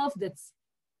child self that's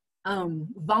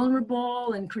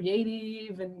vulnerable and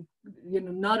creative and, you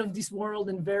know, not of this world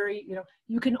and very, you know,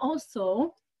 you can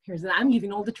also, I'm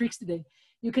giving all the tricks today.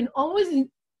 You can always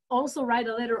also write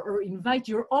a letter or invite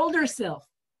your older self.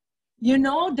 You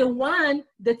know, the one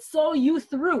that saw you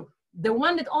through, the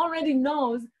one that already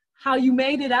knows how you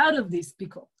made it out of this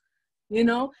pickle, you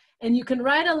know, and you can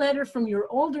write a letter from your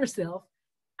older self.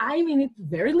 I mean it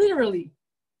very literally.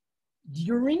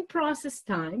 During process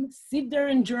time, sit there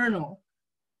and journal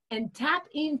and tap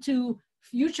into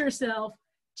future self,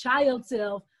 child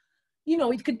self. You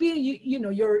know, it could be, you know,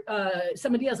 your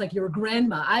somebody else, like your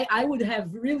grandma. I would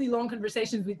have really long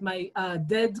conversations with my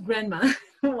dead grandma,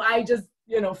 who I just,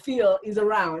 you know, feel is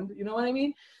around, you know what I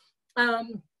mean?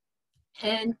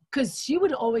 And because she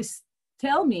would always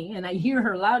tell me, and I hear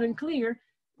her loud and clear,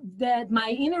 that my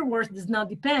inner worth does not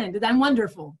depend, that I'm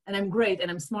wonderful and I'm great and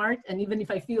I'm smart. And even if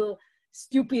I feel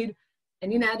stupid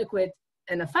and inadequate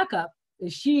and a fuck up,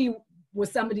 she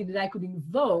was somebody that I could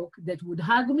invoke that would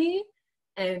hug me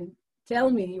and tell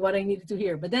me what I needed to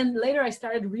hear. But then later I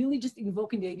started really just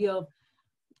invoking the idea of,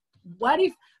 what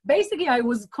if, basically I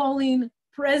was calling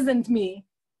present me,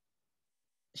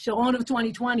 Sharon of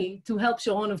 2020, to help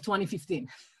Sharon of 2015,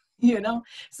 you know?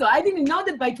 So I didn't know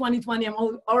that by 2020, I'm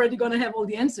already gonna have all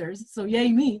the answers, so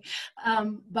yay me.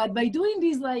 But by doing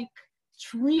these like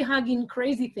tree hugging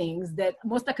crazy things that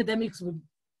most academics would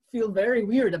feel very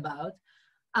weird about,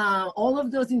 all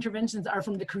of those interventions are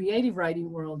from the creative writing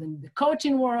world and the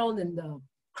coaching world and the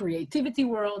creativity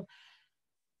world.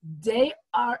 They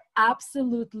are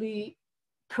absolutely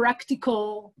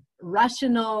practical,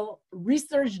 rational,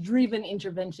 research-driven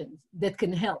interventions that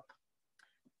can help.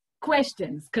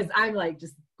 Questions, because I'm like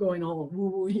just going all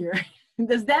woo-woo here.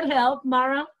 Does that help,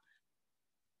 Mara?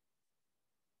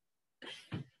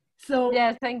 So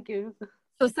yeah, thank you.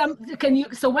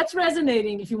 So what's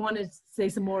resonating, if you want to say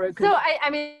some more? So I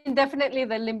mean, definitely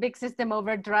the limbic system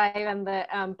overdrive and the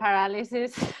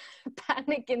paralysis,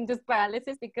 panic-induced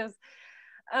paralysis, because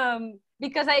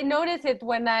I notice it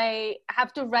when I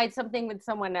have to write something with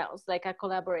someone else, like a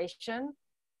collaboration.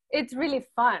 It's really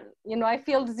fun. You know, I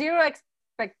feel zero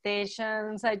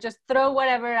expectations. I just throw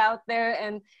whatever out there,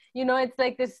 and, you know, it's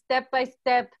like this step by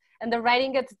step, and the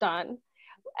writing gets done.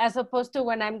 As opposed to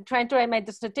when I'm trying to write my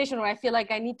dissertation, where I feel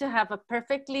like I need to have a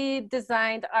perfectly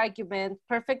designed argument,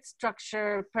 perfect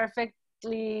structure,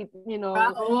 perfectly, you know,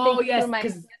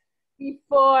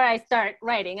 before I start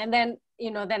writing. And then,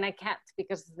 you know, then I can't,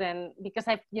 because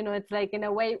I, you know, it's like, in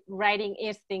a way, writing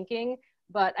is thinking,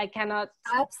 but I cannot.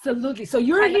 Absolutely. So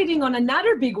you're hitting on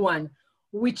another big one,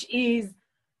 which is,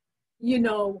 you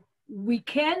know, we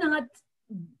cannot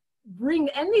bring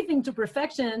anything to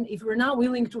perfection if we're not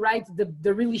willing to write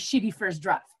the really shitty first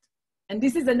draft. And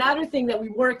this is another thing that we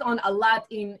worked on a lot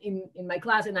in my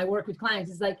class, and I work with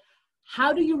clients. It's like,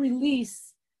 how do you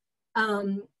release,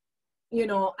 you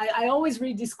know, I always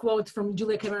read this quote from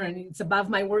Julia Cameron, it's above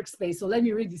my workspace, so let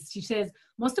me read this. She says,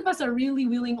 most of us are really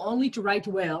willing only to write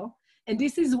well, and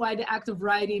this is why the act of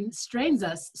writing strains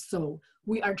us so.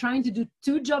 We are trying to do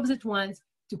two jobs at once,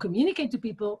 to communicate to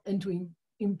people and to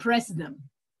impress them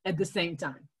at the same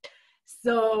time.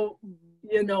 So,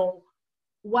 you know,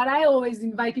 what I always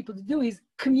invite people to do is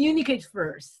communicate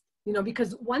first, you know,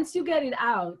 because once you get it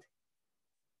out,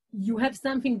 you have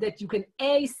something that you can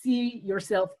A, see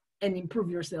yourself and improve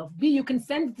yourself. B, you can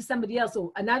send it to somebody else.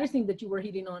 So another thing that you were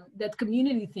hitting on, that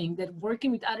community thing, that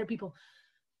working with other people,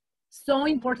 so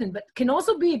important, but can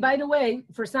also be, by the way,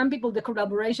 for some people, the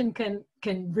collaboration can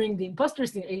bring the imposter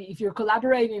syndrome. If you're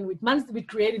collaborating with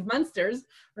creative monsters,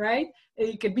 right?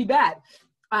 It can be bad.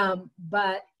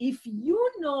 But if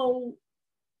you know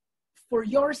for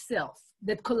yourself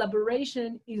that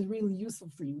collaboration is really useful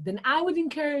for you, then I would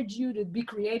encourage you to be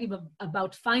creative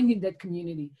about finding that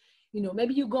community. You know,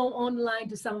 maybe you go online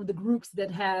to some of the groups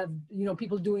that have, you know,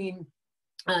 people doing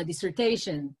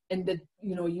dissertation, and that,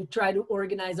 you know, you try to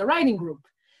organize a writing group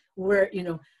where, you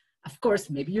know, of course,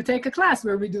 maybe you take a class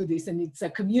where we do this and it's a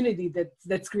community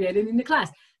that's created in the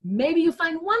class. Maybe you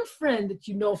find one friend that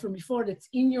you know from before that's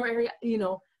in your area, you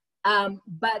know,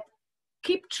 but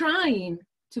keep trying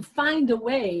to find a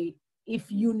way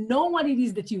if you know what it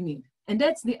is that you need. And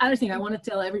that's the other thing I want to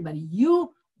tell everybody.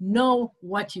 You know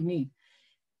what you need.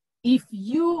 If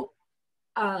you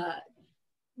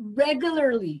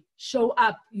regularly show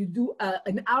up, you do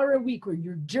an hour a week where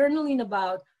you're journaling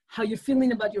about how you're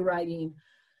feeling about your writing,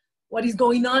 what is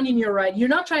going on in your writing. You're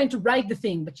not trying to write the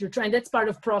thing, but you're trying, that's part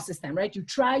of process time, right? You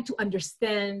try to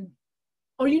understand,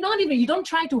 or you don't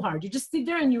try too hard. You just sit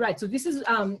there and you write. So this is,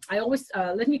 I always,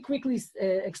 let me quickly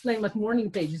explain what morning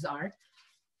pages are.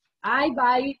 I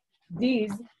buy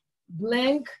these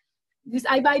blank,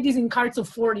 I buy these in carts of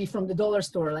 40 from the dollar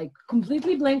store, like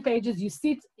completely blank pages. You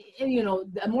sit, you know,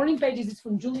 the morning pages is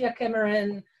from Julia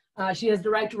Cameron. She has The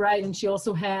Right to Write, and she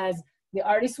also has The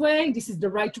Artist's Way. This is The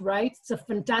Right to Write. It's a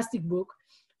fantastic book.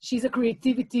 She's a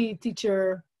creativity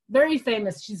teacher, very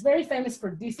famous. She's very famous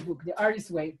for this book, The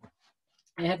Artist's Way.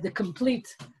 I have the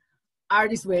complete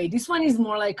Artist's Way. This one is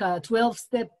more like a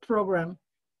 12-step program.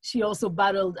 She also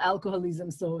battled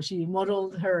alcoholism, so she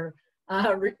modeled her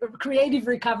creative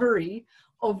recovery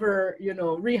over, you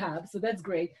know, rehab. So that's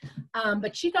great.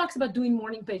 But she talks about doing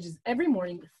morning pages every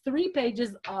morning, 3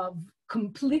 pages of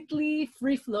completely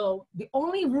free flow. The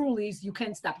only rule is you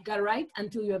can't stop. You got to write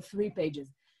until you have 3 pages.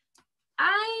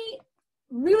 I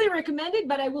really recommend it,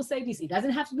 but I will say this, it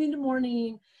doesn't have to be in the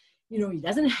morning. You know, it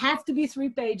doesn't have to be 3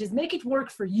 pages. Make it work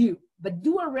for you, but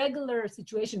do a regular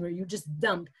situation where you just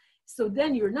dump. So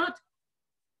then you're not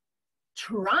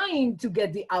trying to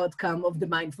get the outcome of the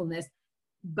mindfulness,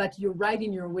 but you're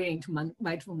writing your way into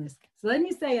mindfulness. So let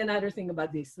me say another thing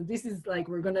about this. So this is like,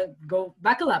 we're gonna go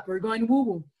buckle up. We're going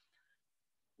woo-woo.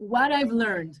 What I've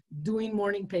learned doing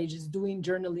morning pages, doing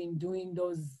journaling, doing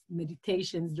those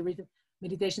meditations, the written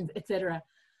meditations, etc.,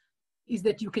 is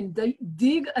that you can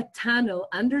dig a tunnel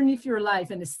underneath your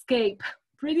life and escape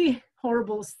pretty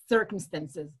horrible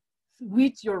circumstances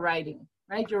with your writing,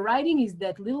 right? Your writing is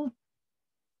that little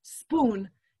spoon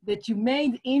that you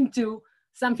made into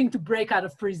something to break out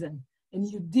of prison, and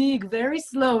you dig very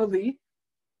slowly.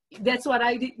 That's what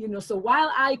I did, you know. So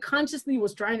while I consciously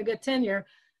was trying to get tenure,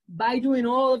 by doing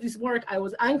all of this work, I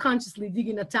was unconsciously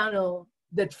digging a tunnel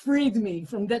that freed me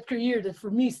from that career that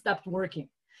for me stopped working.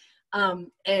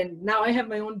 And now I have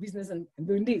my own business and I'm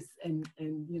doing this and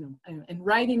you know, and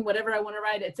writing whatever I want to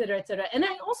write, et cetera, et cetera. And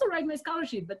I also write my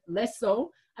scholarship, but less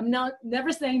so. I'm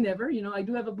never saying never. You know, I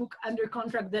do have a book under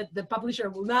contract that the publisher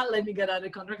will not let me get out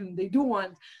of contract, and they do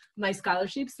want my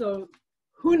scholarship. So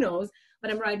who knows?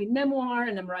 But I'm writing memoir,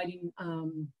 and I'm writing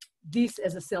this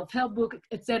as a self-help book,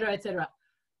 et cetera, et cetera.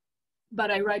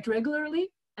 But I write regularly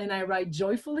and I write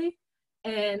joyfully,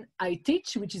 and I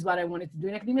teach, which is what I wanted to do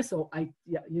in academia. So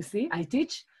you see, I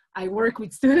teach, I work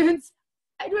with students,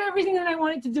 I do everything that I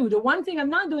wanted to do. The one thing I'm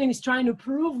not doing is trying to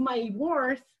prove my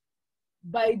worth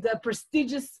by the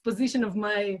prestigious position of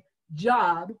my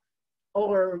job,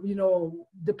 or, you know,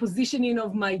 the positioning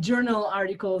of my journal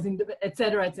articles, in the, et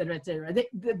cetera, et cetera, et cetera.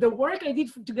 The work I did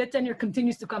to get tenure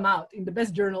continues to come out in the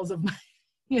best journals of my,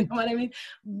 you know what I mean?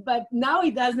 But now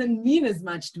it doesn't mean as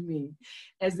much to me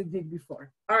as it did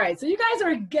before. All right, so you guys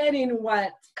are getting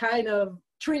what kind of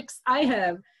tricks I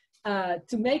have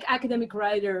to make academic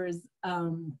writers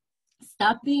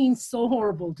stop being so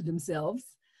horrible to themselves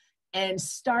and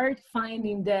start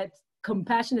finding that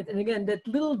compassionate, and again, that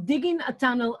little digging a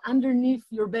tunnel underneath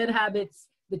your bad habits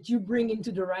that you bring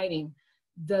into the writing,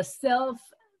 the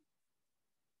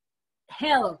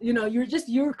hell, you know,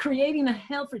 you're creating a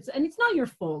hell for it. And it's not your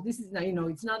fault. This is not, you know,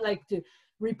 it's not like to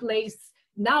replace,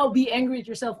 now be angry at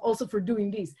yourself also for doing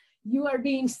this. You are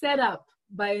being set up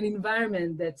by an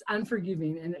environment that's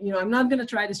unforgiving. And, you know, I'm not going to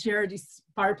try to share this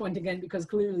PowerPoint again because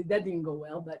clearly that didn't go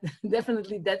well, but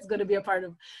definitely that's going to be a part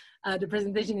of the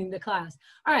presentation in the class.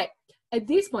 All right, at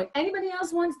this point, anybody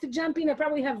else wants to jump in? I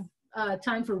probably have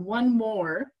time for one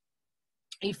more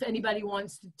if anybody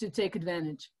wants to take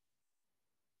advantage.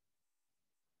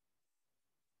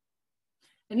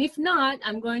 And if not,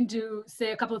 I'm going to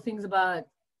say a couple of things about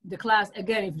the class.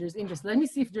 Again, if there's interest. Let me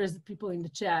see if there's people in the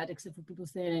chat, except for people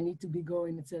saying I need to be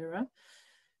going, etc.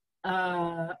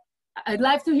 I'd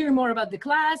like to hear more about the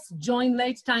class. Join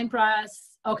late, time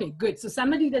price. Okay, good. So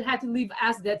somebody that had to leave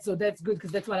asked that, so that's good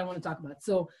because that's what I want to talk about.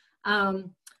 So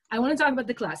I want to talk about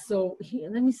the class. So here,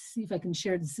 let me see if I can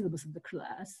share the syllabus of the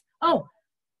class. Oh,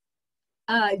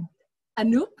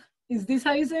 Anoop, is this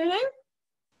how you say your name?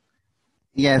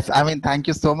 Yes, I mean, thank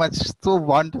you so much. So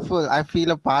wonderful. I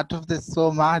feel a part of this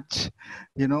so much.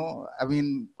 You know, I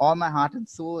mean, all my heart and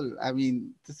soul. I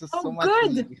mean, this is so much.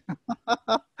 Good.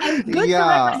 And good for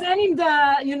representing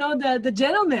the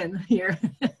gentleman here.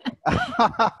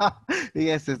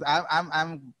 Yes, yes.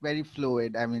 I'm very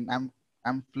fluid. I mean,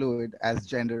 I'm fluid as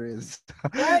gender is.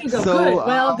 There you go. So, good.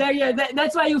 Well, there you.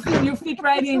 That's why you fit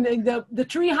right in the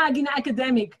tree hugging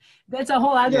academic. That's a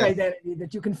whole other identity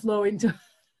that you can flow into.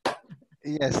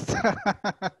 Yes,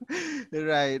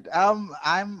 right.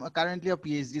 I'm currently a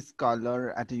PhD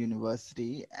scholar at a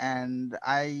university, and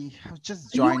I have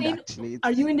just joined. Actually,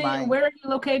 are you in the? Where are you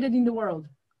located in the world?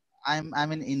 I'm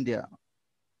in India.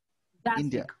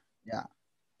 India. Yeah,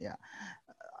 yeah.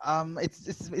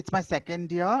 It's my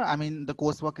second year. I mean, the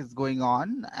coursework is going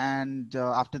on, and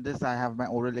after this, I have my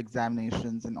oral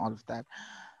examinations and all of that.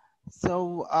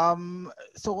 So,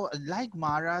 so like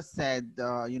Mara said,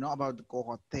 you know, about the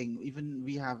cohort thing, even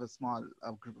we have a small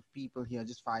group of people here,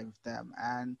 just 5 of them.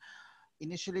 And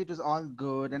initially it was all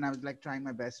good. And I was like trying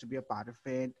my best to be a part of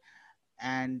it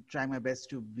and trying my best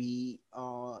to be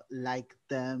like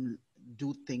them,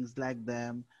 do things like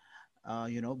them,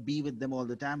 you know, be with them all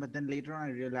the time. But then later on,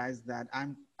 I realized that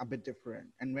I'm a bit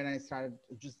different. And when I started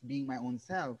just being my own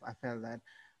self, I felt that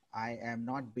I am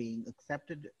not being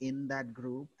accepted in that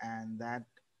group, and that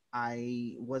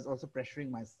I was also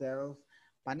pressuring myself,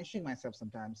 punishing myself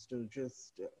sometimes to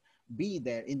just be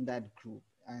there in that group.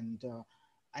 And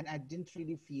I didn't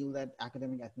really feel that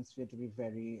academic atmosphere to be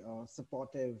very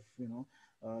supportive, you know,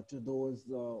 to those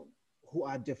who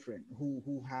are different,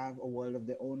 who have a world of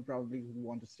their own, probably who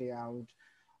want to stay out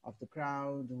of the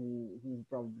crowd, who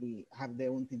probably have their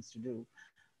own things to do.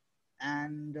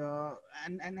 And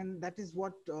that is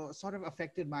what sort of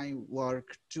affected my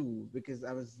work too, because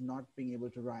I was not being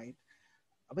able to write.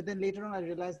 But then later on, I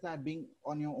realized that being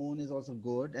on your own is also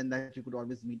good, and that you could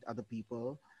always meet other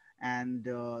people, and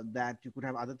that you could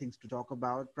have other things to talk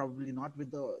about, probably not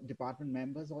with the department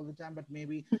members all the time, but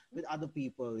maybe with other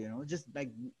people, you know, just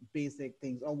like basic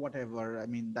things or whatever. I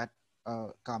mean, that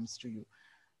comes to you.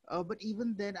 But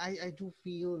even then, I do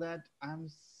feel that I'm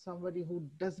somebody who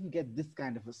doesn't get this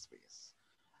kind of a space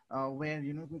where,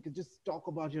 you know, we could just talk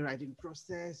about your writing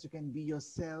process. You can be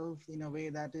yourself in a way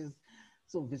that is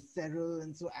so visceral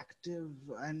and so active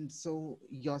and so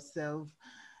yourself.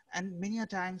 And many a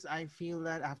times I feel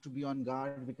that I have to be on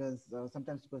guard, because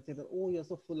sometimes people say that, oh, you're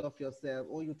so full of yourself.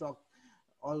 Oh, you talk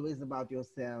always about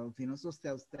yourself, you know, so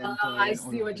self-centered. I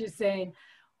see what you're saying.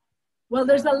 Well,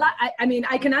 there's a lot. I mean,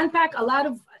 I can unpack a lot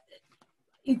of.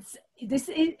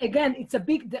 Again, it's a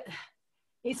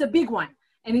big one,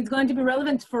 and it's going to be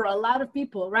relevant for a lot of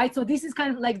people, right? So this is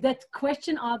kind of like that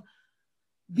question of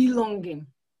belonging,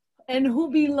 and who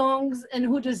belongs and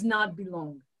who does not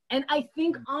belong. And I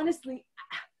think, honestly,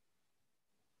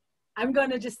 I'm going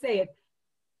to just say it.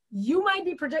 You might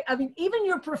be I mean, even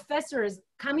your professors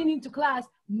coming into class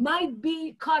might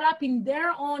be caught up in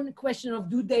their own question of,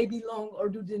 do they belong or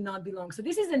do they not belong? So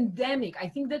this is endemic. I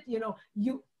think that, you know,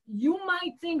 you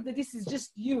might think that this is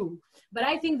just you, but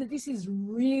I think that this is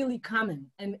really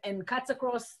common and cuts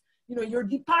across, you know, your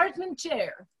department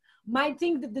chair might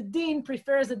think that the dean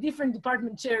prefers a different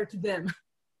department chair to them.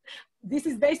 This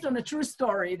is based on a true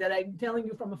story that I'm telling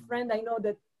you from a friend I know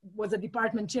that was a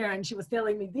department chair, and she was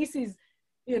telling me this is,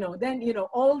 you know, then, you know,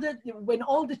 when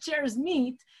all the chairs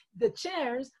meet, the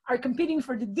chairs are competing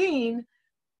for the dean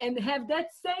and have that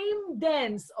same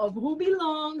dance of who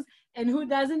belongs and who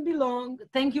doesn't belong.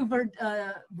 Thank you for,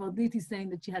 Valdit is saying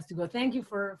that she has to go. Thank you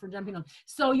for jumping on.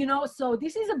 So, you know, so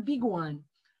this is a big one.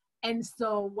 And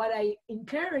so what I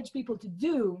encourage people to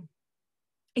do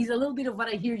is a little bit of what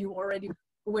I hear you already,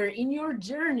 where in your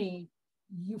journey,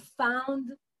 you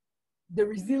found the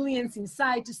resilience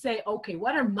inside to say, okay,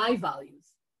 what are my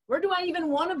values? Where do I even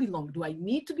want to belong? Do I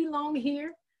need to belong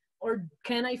here? Or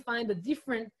can I find a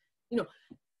different, you know,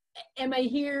 am I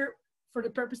here for the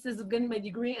purposes of getting my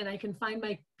degree and I can find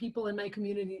my people and my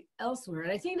community elsewhere?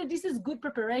 And I think that this is good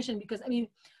preparation, because, I mean,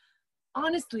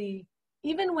 honestly,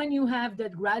 even when you have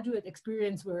that graduate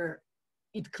experience where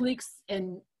it clicks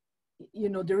and, you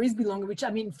know, there is belonging, which,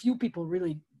 I mean, few people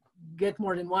really get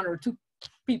more than 1 or 2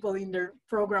 people in their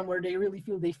program where they really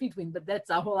feel they fit with, but that's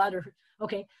a whole other,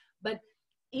 okay. But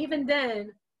even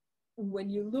then, when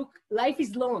you look, life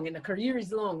is long and a career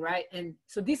is long, right? And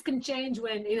so this can change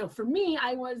when, you know, for me,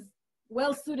 I was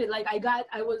well suited. Like I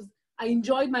I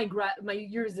enjoyed my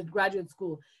years at graduate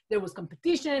school. There was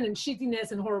competition and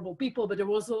shittiness and horrible people, but there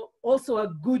was also a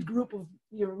good group of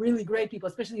really great people,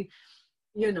 especially,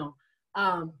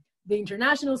 the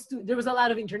international there was a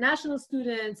lot of international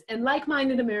students and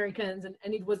like-minded Americans,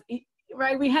 and it was,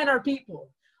 right, we had our people.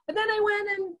 But then I went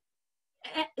and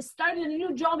started a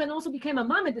new job and also became a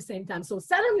mom at the same time. So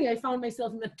suddenly I found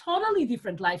myself in a totally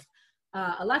different life,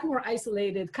 a lot more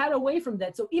isolated, cut away from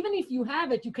that. So even if you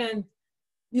have it, you can,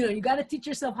 you got to teach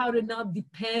yourself how to not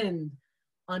depend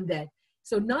on that.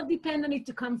 So not depend on it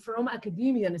to come from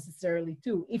academia necessarily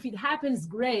too. If it happens,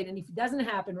 great. And if it doesn't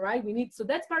happen, right, so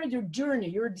that's part of your journey.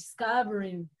 You're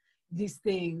discovering these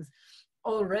things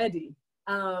already.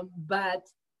 But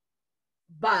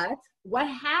what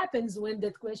happens when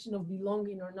that question of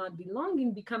belonging or not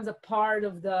belonging becomes a part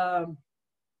of the,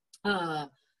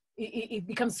 it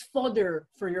becomes fodder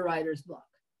for your writer's block,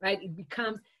 right?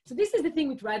 So this is the thing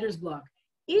with writer's block.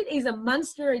 It is a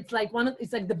monster. It's like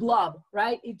it's like the blob,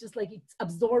 right? It just like, it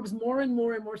absorbs more and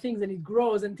more and more things, and it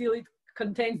grows until it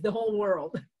contains the whole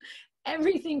world.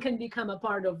 Everything can become a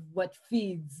part of what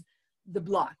feeds the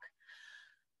block.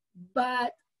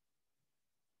 But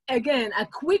again, a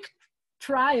quick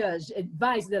triage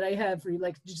advice that I have for you,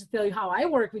 like just to tell you how I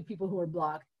work with people who are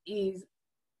blocked, is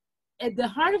at the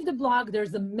heart of the block,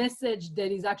 there's a message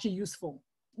that is actually useful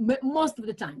most of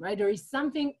the time, right? There is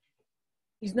something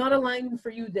is not aligning for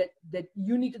you that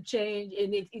you need to change,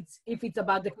 and if it's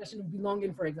about the question of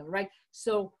belonging, for example, right?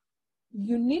 So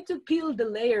you need to peel the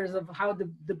layers of how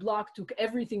the block took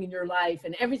everything in your life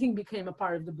and everything became a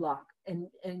part of the block.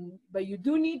 But you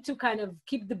do need to kind of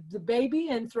keep the baby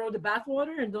and throw the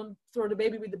bathwater, and don't throw the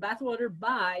baby with the bathwater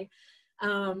by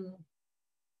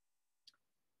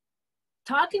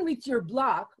talking with your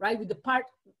block, right? With the part,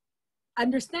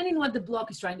 understanding what the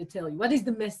block is trying to tell you. What is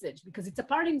the message? Because it's a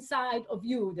part inside of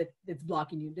you that's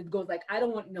blocking you, that goes like,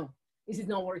 no, this is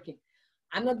not working.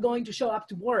 I'm not going to show up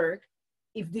to work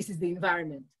if this is the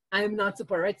environment. I am not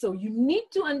support, right? So you need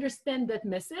to understand that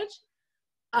message.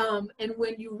 And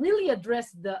when you really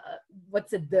address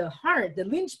what's at the heart, the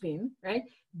linchpin, right?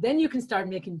 Then you can start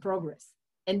making progress.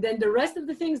 And then the rest of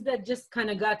the things that just kind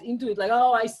of got into it, like,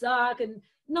 oh, I suck. And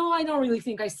no, I don't really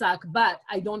think I suck, but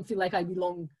I don't feel like I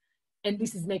belong. And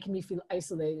this is making me feel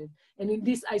isolated. And in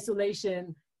this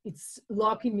isolation, it's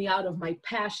locking me out of my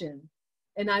passion,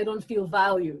 and I don't feel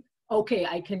valued. Okay,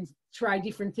 I can try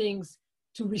different things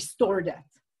to restore that.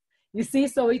 You see,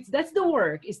 so that's the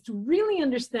work, is to really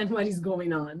understand what is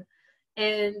going on,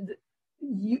 and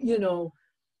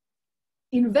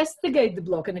investigate the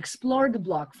block and explore the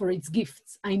block for its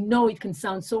gifts. I know it can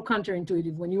sound so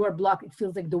counterintuitive. When you are blocked, it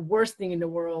feels like the worst thing in the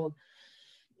world.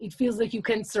 It feels like you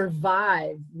can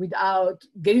survive without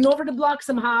getting over the block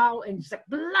somehow and just like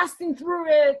blasting through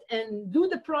it and do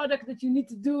the product that you need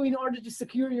to do in order to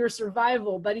secure your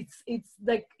survival. But it's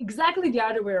like exactly the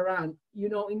other way around.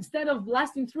 Instead of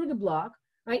blasting through the block,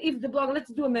 right? If the block,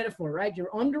 let's do a metaphor, right?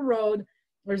 You're on the road,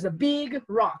 there's a big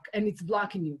rock and it's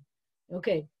blocking you.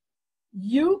 Okay.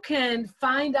 You can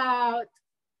find out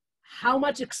how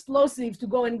much explosive to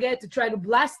go and get to try to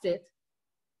blast it.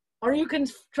 Or you can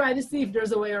try to see if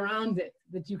there's a way around it,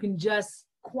 that you can just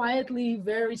quietly,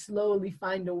 very slowly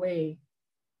find a way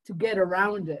to get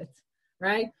around it,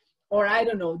 right? Or I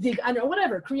don't know, dig under,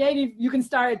 whatever, creative, you can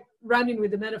start running with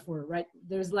the metaphor, right?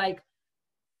 There's like,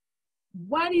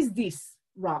 what is this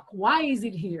rock? Why is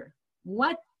it here?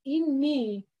 What in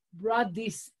me brought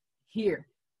this here?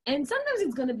 And sometimes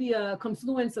it's gonna be a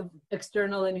confluence of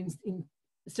external and in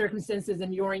circumstances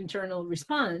and your internal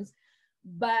response,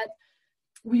 but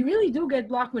we really do get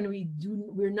blocked when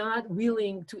we're not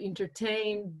willing to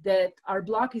entertain that our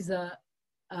block is a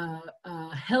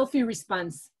healthy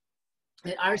response,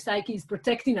 that our psyche is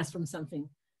protecting us from something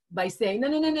by saying,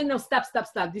 no, stop,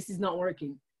 this is not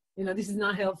working. This is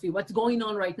not healthy. What's going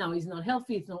on right now is not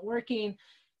healthy. It's not working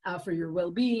for your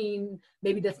well-being.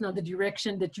 Maybe that's not the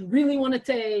direction that you really want to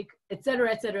take, et cetera,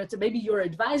 et cetera. So maybe your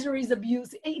advisor is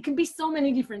abused. It can be so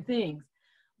many different things.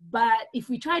 But if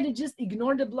we try to just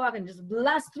ignore the block and just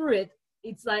blast through it,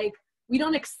 it's like we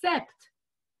don't accept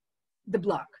the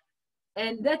block.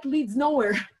 And that leads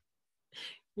nowhere,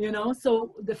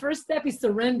 So the first step is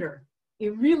surrender.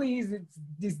 It really is, it's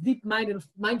this deep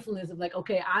mindfulness of like,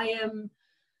 okay, I am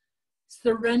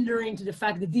surrendering to the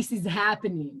fact that this is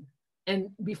happening. And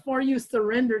before you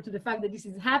surrender to the fact that this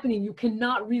is happening, you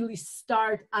cannot really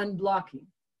start unblocking.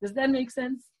 Does that make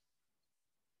sense?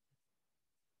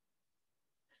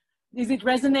 Is it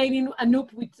resonating,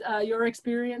 Anup, with your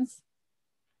experience?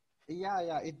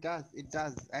 Yeah, it does.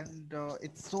 And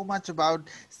it's so much about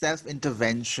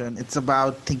self-intervention. It's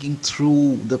about thinking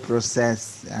through the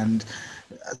process and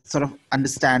sort of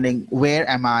understanding where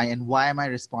am I and why am I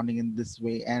responding in this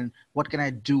way, and what can I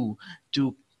do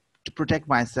to protect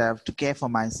myself, to care for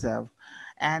myself.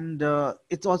 And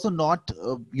it's also not,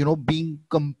 being,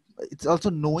 it's also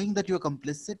knowing that you're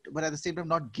complicit, but at the same time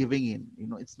not giving in.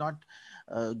 It's not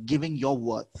giving your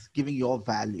worth, giving your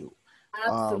value.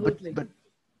 Absolutely. But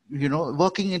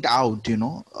working it out,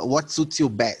 what suits you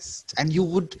best. And you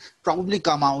would probably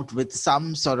come out with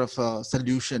some sort of a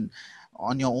solution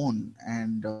on your own.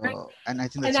 And I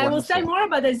think that's And I will wonderful. say more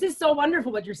about this. This is so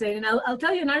wonderful what you're saying. And I'll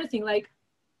tell you another thing, like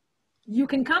you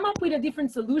can come up with a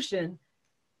different solution.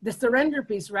 The surrender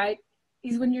piece, right,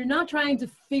 is when you're not trying to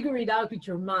figure it out with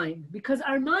your mind, because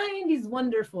our mind is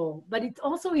wonderful, but it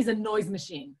also is a noise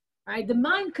machine, right? The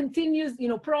mind continues,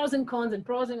 pros and cons and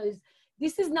pros and cons.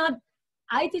 This is not,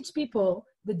 I teach people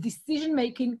the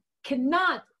decision-making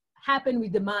cannot happen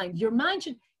with the mind. Your mind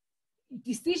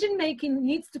decision-making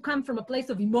needs to come from a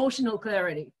place of emotional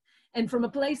clarity and from a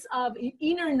place of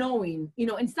inner knowing,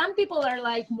 and some people are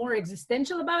like more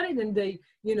existential about it, and they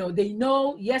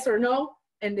know yes or no,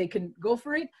 and they can go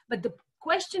for it. But the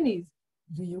question is,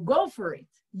 do you go for it?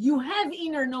 You have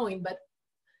inner knowing, but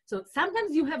so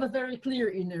sometimes you have a very clear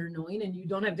inner knowing and you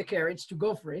don't have the courage to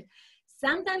go for it.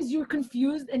 Sometimes you're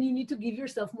confused and you need to give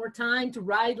yourself more time to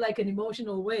ride like an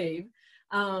emotional wave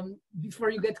before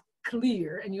you get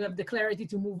clear and you have the clarity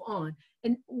to move on.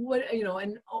 And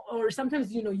or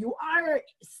sometimes, you are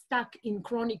stuck in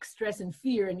chronic stress and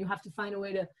fear, and you have to find a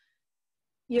way to,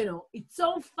 it's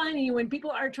so funny when people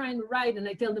are trying to write and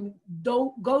I tell them,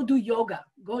 go do yoga,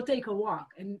 go take a walk.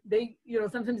 And they,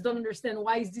 sometimes don't understand,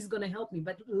 why is this going to help me?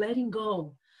 But letting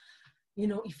go,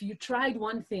 if you tried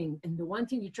one thing and the one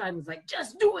thing you tried was like,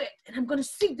 just do it. And I'm going to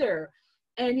sit there.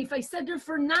 And if I sat there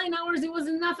for 9 hours, it was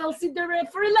enough. I'll sit there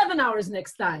for 11 hours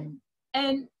next time.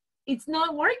 And it's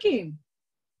not working.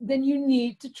 Then you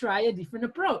need to try a different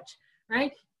approach,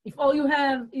 right? If all you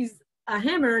have is a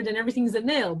hammer, then everything's a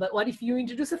nail. But what if you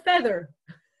introduce a feather?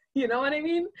 You know what I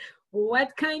mean?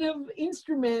 What kind of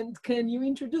instrument can you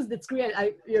introduce that's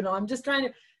creative? I'm just trying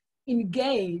to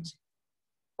engage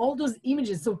all those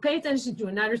images. So pay attention to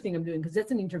another thing I'm doing, because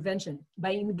that's an intervention.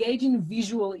 By engaging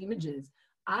visual images,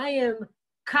 I am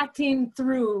cutting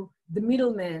through the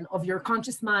middleman of your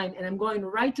conscious mind, and I'm going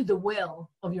right to the well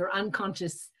of your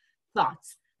unconscious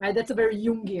thoughts, right? That's a very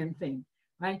Jungian thing,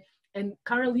 right? And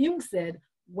Carl Jung said,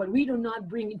 what we do not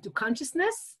bring into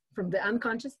consciousness from the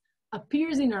unconscious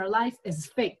appears in our life as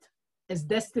fate, as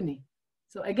destiny.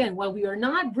 So again, what we are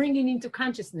not bringing into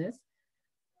consciousness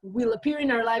will appear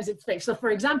in our lives as fate. So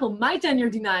for example, my tenure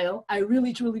denial, I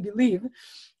really truly believe,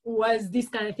 was this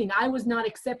kind of thing. I was not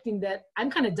accepting that I'm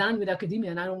kind of done with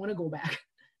academia and I don't want to go back,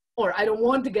 or I don't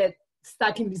want to get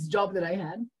stuck in this job that I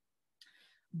had.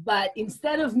 But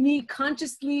instead of me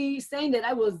consciously saying that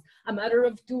I was a matter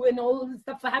of two and all this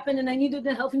stuff happened and I needed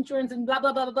the health insurance and blah,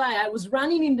 blah, blah, blah, blah, I was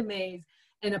running in the maze.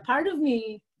 And a part of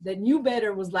me that knew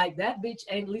better was like, that bitch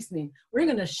ain't listening. We're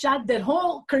going to shut that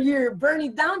whole career, burn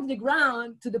it down to the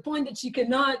ground to the point that she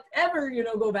cannot ever,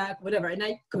 go back, whatever. And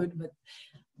I could,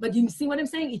 but you see what I'm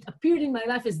saying? It appeared in my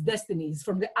life as destinies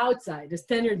from the outside, as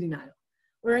tenure denial.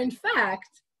 Where in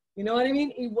fact, you know what I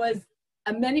mean? It was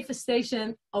a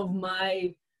manifestation of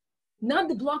my, not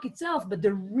the block itself, but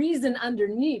the reason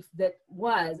underneath that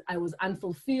was I was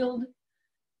unfulfilled.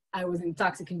 I was in a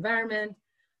toxic environment.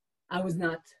 I was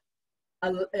not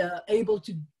able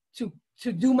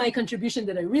to do my contribution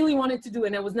that I really wanted to do.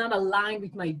 And I was not aligned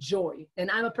with my joy. And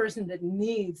I'm a person that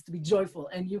needs to be joyful.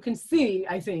 And you can see,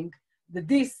 I think, that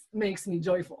this makes me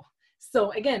joyful.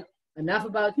 So again, enough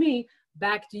about me,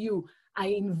 back to you. I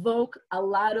invoke a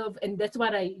lot of, and that's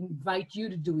what I invite you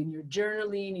to do in your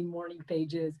journaling, in morning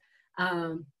pages.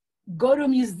 Go to a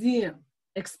museum,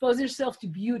 expose yourself to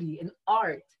beauty and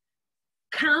art.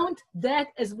 Count that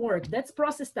as work. That's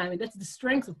process time, and that's the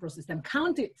strength of process time.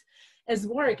 Count it as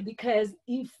work, because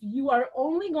if you are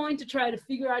only going to try to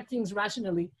figure out things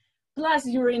rationally, plus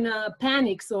you're in a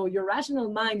panic, so your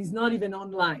rational mind is not even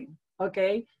online,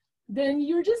 okay? Then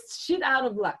you're just shit out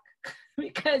of luck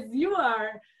because you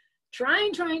are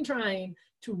trying to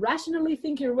rationally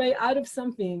think your way out of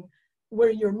something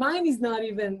where your mind is not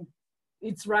even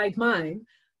its right mind,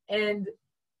 and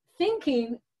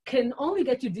thinking can only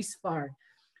get you this far.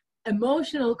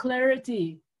 Emotional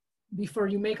clarity before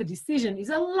you make a decision is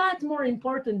a lot more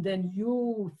important than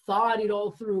you thought it all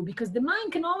through, because the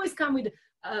mind can always come with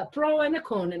a pro and a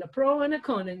con and a pro and a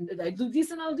con, and I do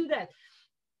this and I'll do that.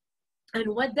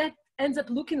 And what that ends up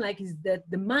looking like is that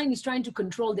the mind is trying to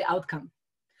control the outcome.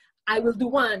 I will do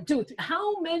 1, 2, 3.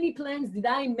 How many plans did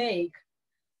I make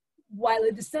while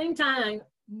at the same time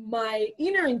my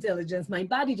inner intelligence, my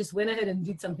body just went ahead and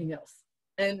did something else?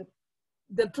 And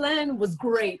the plan was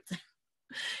great.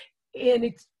 And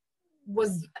it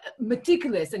was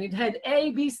meticulous, and it had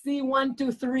A, B, C, 1,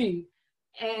 2, 3,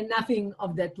 and nothing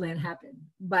of that plan happened.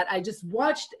 But I just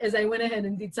watched as I went ahead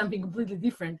and did something completely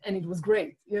different, and it was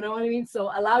great. You know what I mean?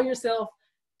 So allow yourself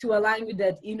to align with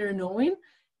that inner knowing,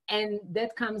 and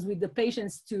that comes with the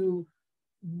patience to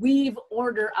weave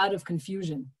order out of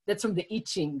confusion. That's from the I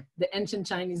Ching, the ancient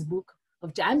Chinese book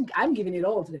of I'm giving it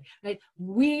all today, right?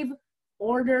 Weave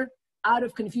order out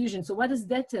of confusion. So what does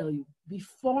that tell you?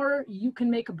 Before you can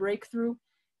make a breakthrough,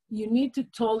 you need to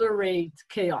tolerate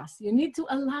chaos. You need to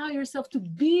allow yourself to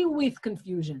be with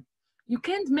confusion. You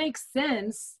can't make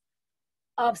sense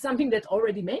of something that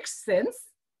already makes sense.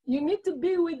 You need to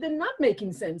be with the not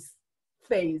making sense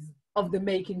phase of the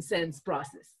making sense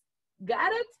process.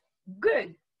 Got it?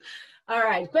 Good. All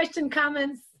right, question,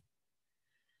 comments?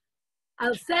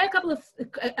 I'll say a couple of,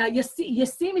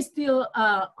 Yassim is still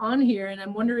on here, and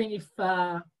I'm wondering if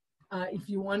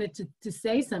you wanted to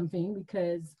say something,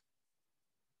 because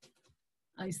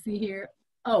I see here,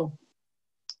 oh.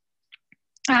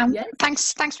 Yes?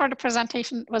 Thanks for the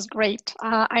presentation, it was great.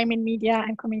 I'm in media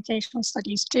and communication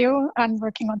studies too, and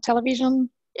working on television,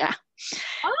 yeah.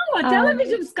 Oh, a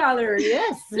television scholar,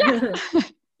 yes. Yeah.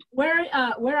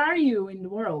 Where are you in the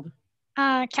world?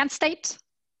 Kent State,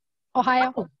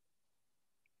 Ohio. Oh.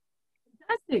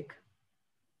 Fantastic.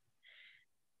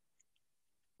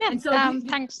 Yeah, and so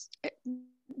thanks.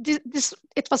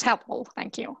 It was helpful.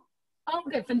 Thank you.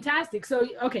 Okay, fantastic. So,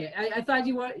 okay, I thought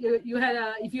you had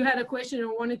if you had a question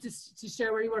or wanted to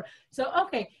share where you were. So,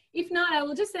 okay, if not, I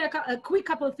will just say a quick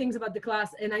couple of things about the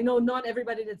class. And I know not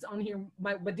everybody that's on here,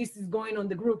 but this is going on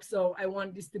the group, so I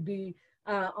want this to be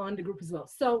on the group as well.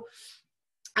 So,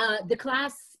 the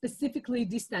class specifically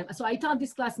this time, so I taught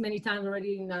this class many times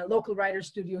already in a local writer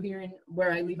studio here in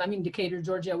where I live. I'm in Decatur,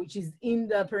 Georgia, which is in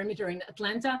the perimeter in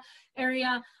Atlanta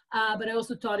area. But I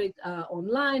also taught it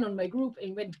online on my group,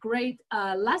 and it went great.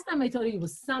 Last time I taught it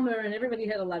was summer and everybody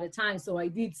had a lot of time. So I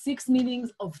did 6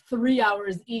 meetings of 3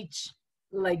 hours each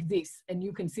like this. And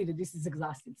you can see that this is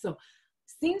exhausting. So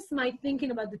since my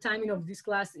thinking about the timing of this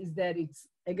class is that it's,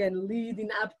 again, leading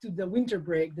up to the winter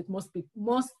break that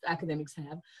most academics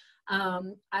have,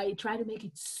 I try to make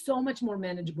it so much more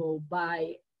manageable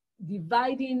by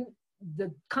dividing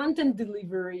the content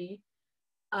delivery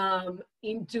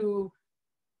into,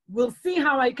 we'll see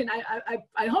how I can,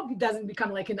 I hope it doesn't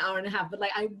become like an hour and a half, but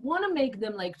like I want to make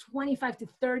them like 25 to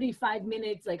 35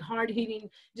 minutes, like hard hitting,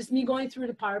 just me going through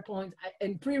the PowerPoint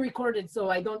and pre-recorded. So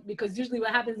I don't, because usually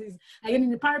what happens is I get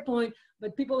in the PowerPoint,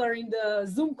 but people are in the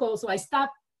Zoom call. So I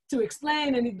stop to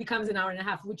explain and it becomes an hour and a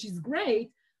half, which is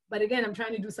great. But again, I'm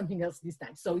trying to do something else this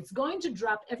time. So it's going to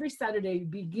drop every Saturday,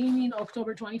 beginning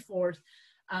October 24th.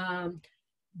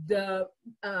 The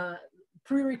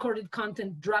pre-recorded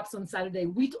content drops on Saturday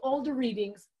with all the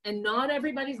readings, and not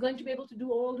everybody's going to be able to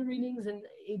do all the readings, and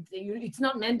it's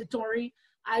not mandatory.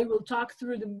 I will talk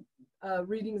through the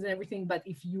readings and everything, but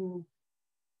if you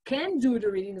can do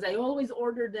the readings, I always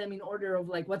order them in order of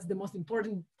like, what's the most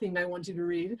important thing I want you to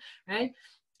read, right?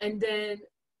 And then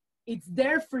it's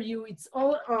there for you. It's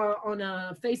all on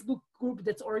a Facebook group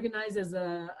that's organized as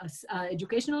a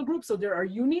educational group. So there are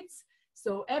units.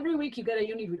 So every week you get a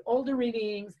unit with all the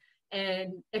readings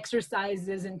and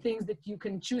exercises and things that you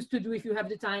can choose to do if you have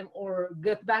the time, or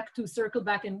get back to circle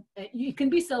back, and it can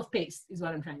be self-paced is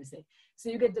what I'm trying to say. So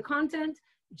you get the content,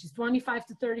 which is 25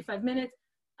 to 35 minutes.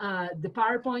 The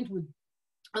PowerPoint would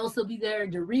also be there,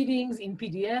 the readings in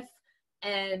PDF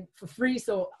and for free.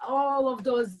 So all of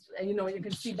those, you know, you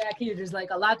can see back here, there's like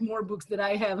a lot more books that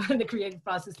I have on the creative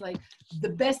process, like the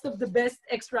best of the best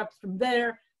extracts from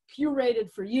there,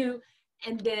 curated for you.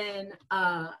 And then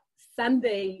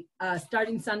Sunday,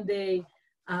 starting Sunday.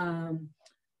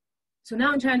 So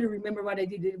now I'm trying to remember what I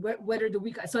did, whether the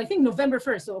week, so I think November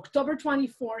 1st, so October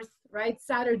 24th, right,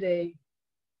 Saturday.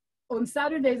 On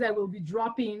Saturdays, I will be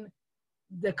dropping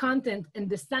the content, and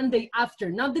the Sunday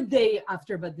after, not the day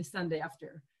after, but the Sunday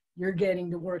after, you're getting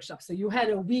the workshop. So you had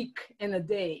a week and a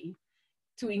day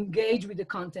to engage with the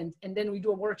content. And then we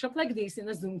do a workshop like this in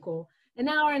a Zoom call, an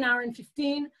hour and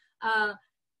 15.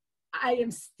 I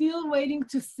am still waiting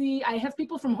to see, I have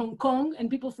people from Hong Kong and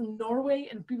people from Norway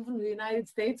and people from the United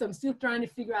States. I'm still trying to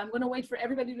figure out, I'm going to wait for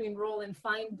everybody to enroll and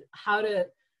find how to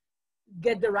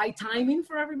get the right timing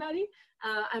for everybody.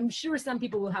 I'm sure some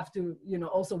people will have to, you know,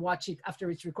 also watch it after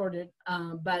it's recorded.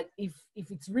 But if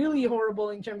it's really horrible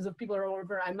in terms of people are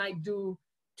over, I might do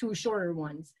 2 shorter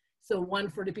ones. So one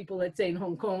for the people, let's say in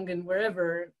Hong Kong and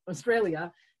wherever,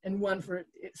 Australia, and one for,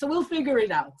 so we'll figure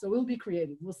it out. So we'll be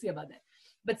creative. We'll see about that.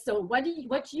 But so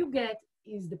what you get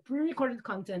is the pre-recorded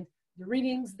content the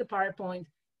readings, the PowerPoint,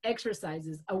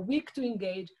 exercises, a week to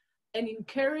engage, an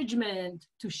encouragement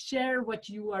to share what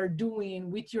you are doing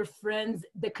with your friends,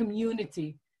 the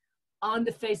community on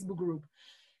the Facebook group.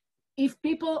 If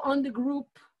people on the group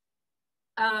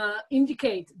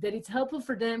indicate that it's helpful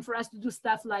for us to do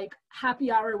stuff like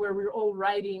happy hour where we're all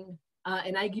writing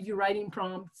and I give you writing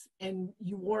prompts and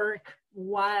you work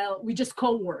while we just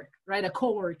co-work, right? A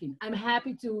co-working. I'm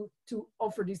happy to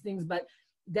offer these things, but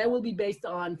that will be based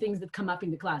on things that come up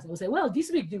in the class. I will say, well, this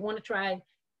week, do you want to try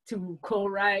to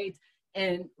co-write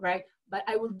and right? But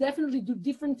I will definitely do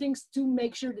different things to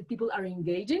make sure that people are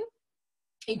engaging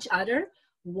each other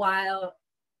while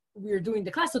we're doing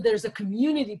the class. So there's a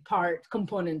community part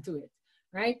component to it,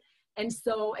 right? And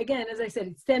so again, as I said,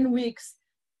 it's 10 weeks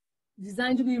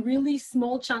designed to be really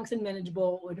small chunks and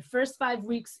manageable. Or the first 5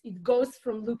 weeks, it goes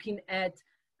from looking at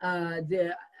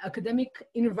the academic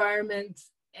environment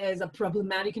as a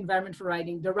problematic environment for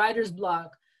writing, the writer's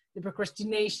block, the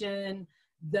procrastination,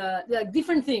 the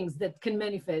different things that can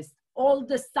manifest, all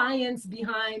the science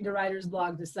behind the writer's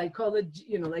block, the psychology,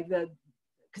 you know, like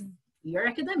because we are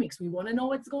academics, we want to know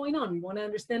what's going on, we want to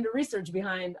understand the research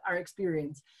behind our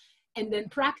experience. And then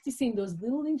practicing those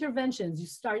little interventions. You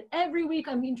start every week,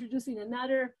 I'm introducing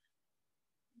another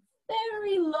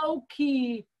very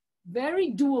low-key,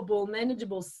 very doable,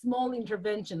 manageable, small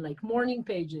intervention like morning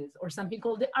pages or something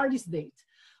called the artist date.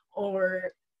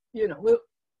 Or, you know,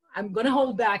 I'm going to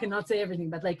hold back and not say everything,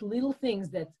 but like little things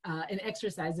that, and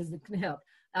exercises that can help.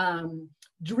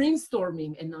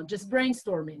 Dreamstorming and not just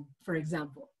brainstorming, for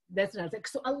example. That's not like,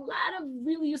 so a lot of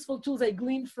really useful tools I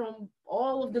gleaned from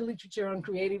all of the literature on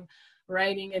creative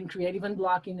writing and creative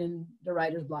unblocking and the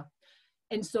writer's block.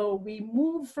 And so we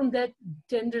move from that,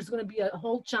 then there's going to be a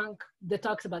whole chunk that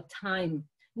talks about time,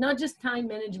 not just time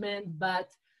management, but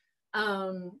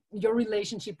your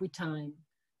relationship with time.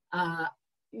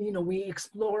 You know, we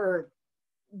explore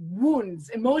wounds,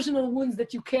 emotional wounds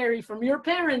that you carry from your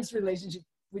parents' relationship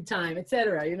with time,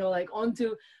 etc. You know, like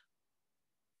onto,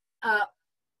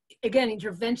 again,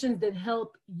 interventions that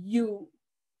help you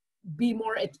be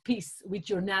more at peace with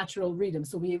your natural rhythm.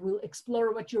 So we will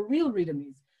explore what your real rhythm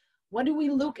is. What do we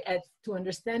look at to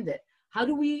understand it? How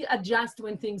do we adjust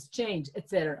when things change,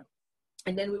 etc.?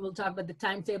 And then we will talk about the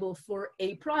timetable for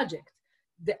a project,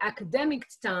 the academic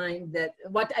time, that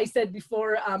what I said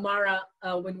before, Mara,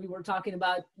 when we were talking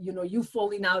about, you know, you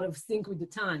falling out of sync with the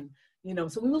time, you know.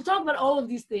 So we will talk about all of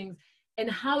these things and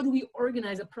how do we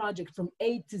organize a project from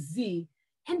A to Z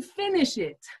and finish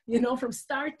it, you know, from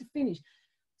start to finish.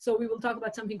 So we will talk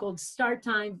about something called start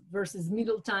time versus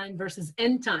middle time versus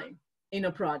end time in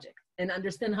a project and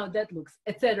understand how that looks,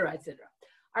 etc., etc.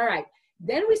 All right,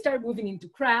 then we start moving into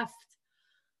craft.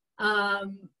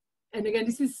 And again,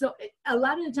 this is so, a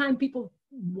lot of the time people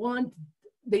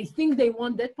they think they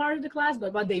want that part of the class,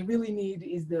 but what they really need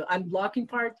is the unblocking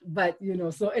part. But, you know,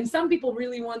 so, and some people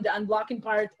really want the unblocking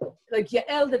part. Like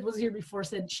Yael that was here before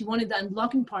said she wanted the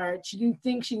unblocking part. She didn't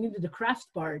think she needed the craft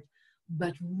part.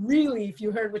 But really, if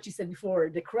you heard what she said before,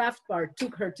 the craft part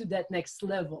took her to that next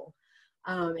level.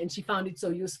 And she found it so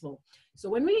useful. So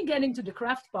when we get into the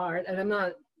craft part, and I'm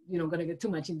not, you know, going to get too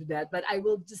much into that, but I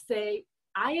will just say,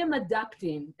 I am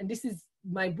adapting, and this is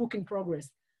my book in progress,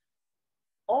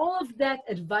 all of that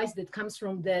advice that comes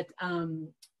from that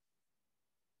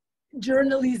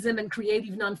journalism and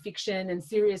creative nonfiction and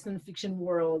serious nonfiction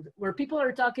world, where people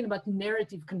are talking about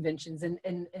narrative conventions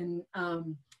and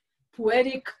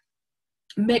poetic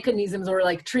mechanisms or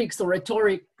like tricks or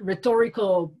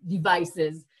rhetorical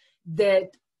devices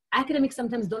that academics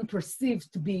sometimes don't perceive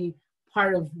to be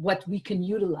part of what we can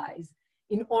utilize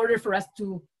in order for us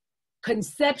to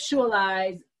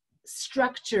conceptualize,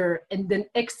 structure, and then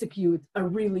execute a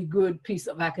really good piece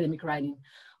of academic writing.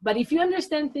 But if you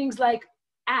understand things like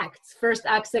acts, first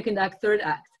act, second act, third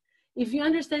act, if you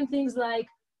understand things like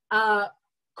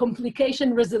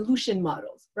complication resolution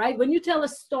models, right? When you tell a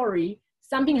story,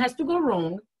 something has to go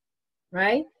wrong,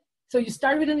 right? So you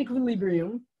start with an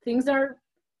equilibrium, things are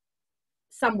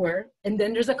somewhere, and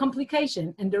then there's a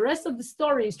complication, and the rest of the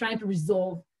story is trying to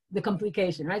resolve the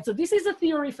complication, right? So this is a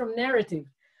theory from narrative,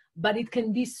 but it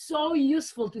can be so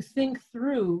useful to think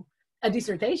through a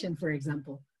dissertation, for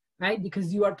example, right?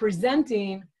 Because you are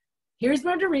presenting, here's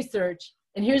where the research,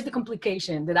 and here's the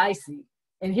complication that I see,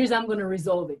 and here's how I'm gonna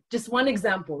resolve it. Just one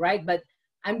example, right? But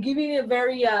I'm giving a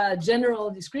very general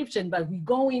description, but we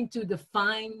go into the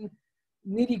fine,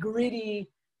 nitty-gritty,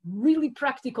 really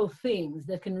practical things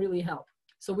that can really help.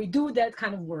 So we do that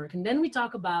kind of work. And then we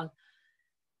talk about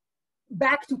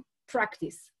back to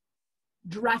practice,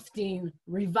 drafting,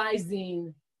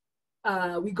 revising,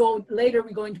 we go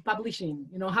into publishing.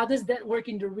 You know, how does that work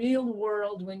in the real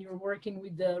world when you're working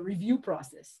with the review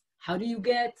process? How do you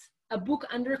get a book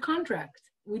under contract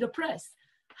with a press?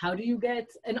 How do you get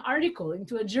an article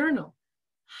into a journal?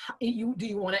 Do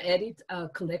you want to edit a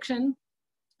collection?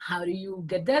 How do you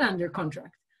get that under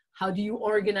contract? How do you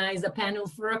organize a panel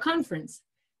for a conference,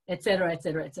 et cetera, et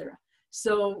cetera, et cetera.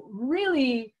 So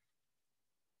really,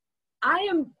 I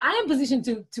am positioned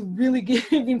to really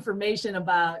give information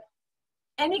about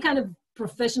any kind of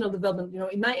professional development. You know,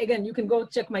 again, you can go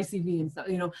check my CV and stuff.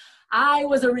 You know, I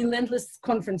was a relentless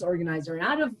conference organizer, and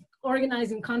out of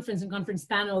organizing conference and conference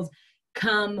panels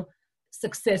come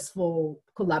successful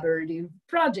collaborative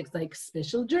projects like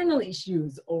special journal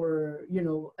issues, or, you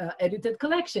know, edited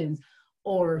collections,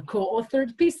 or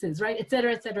co-authored pieces, right, et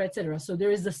cetera, et cetera, et cetera. So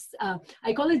there is this,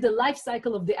 I call it the life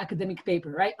cycle of the academic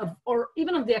paper, right, or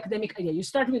even of the academic idea. You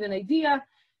start with an idea,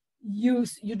 you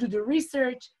do the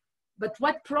research, but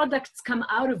what products come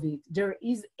out of it? There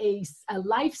is a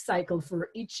life cycle for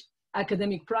each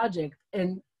academic project,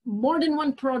 and more than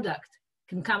one product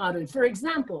can come out of it. For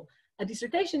example, a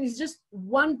dissertation is just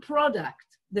one product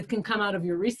that can come out of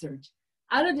your research.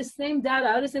 Out of the same data,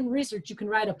 out of the same research, you can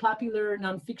write a popular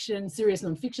nonfiction, serious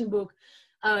nonfiction book.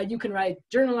 You can write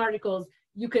journal articles.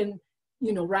 You can,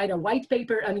 you know, write a white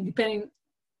paper. I mean, depending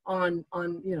on,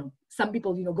 you know, some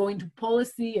people, you know, go into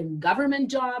policy and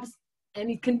government jobs, and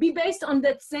it can be based on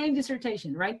that same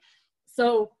dissertation, right?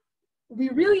 So we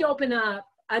really open up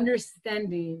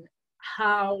understanding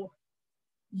how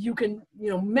you can, you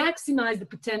know, maximize the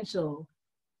potential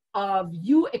of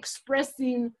you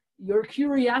expressing your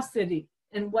curiosity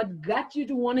and what got you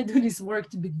to want to do this work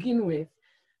to begin with,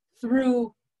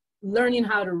 through learning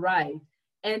how to write,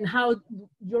 and how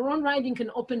your own writing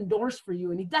can open doors for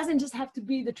you. And it doesn't just have to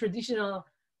be the traditional,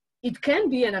 it can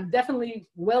be, and I'm definitely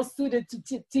well suited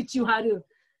to teach you how to,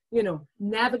 you know,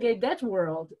 navigate that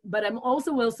world, but I'm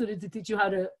also well suited to teach you how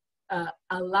to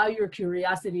allow your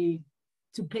curiosity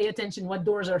to pay attention what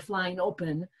doors are flying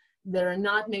open that are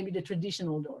not maybe the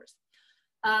traditional doors.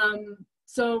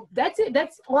 So that's it.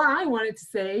 That's all I wanted to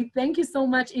say. Thank you so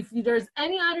much. If there's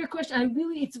any other question,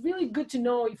 it's really good to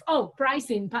know if,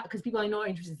 pricing, because people I know are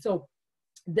interested. So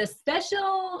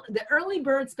the early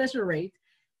bird special rate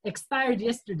expired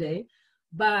yesterday,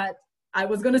 but I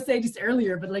was going to say this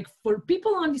earlier, but like for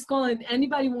people on this call and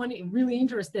anybody really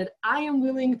interested, I am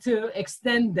willing to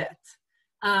extend that.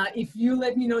 If you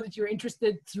let me know that you're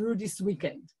interested through this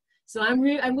weekend. So I'm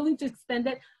willing to extend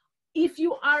that. If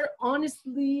you are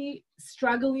honestly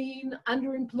struggling,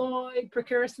 underemployed,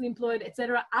 precariously employed,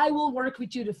 etc., I will work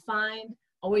with you to find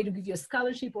a way to give you a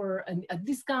scholarship or a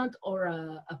discount or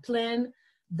a plan.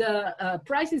 The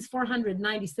price is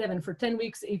 $497 for 10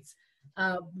 weeks. It's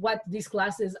what these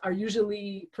classes are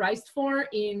usually priced for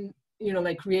in, you know,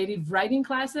 like creative writing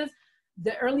classes.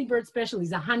 The early bird special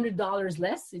is $100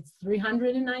 less. It's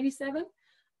 $397.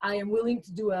 I am willing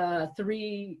to do a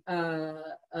three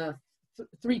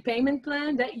payment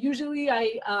plan that usually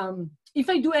if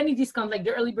I do any discount like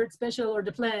the early bird special or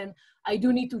the plan, I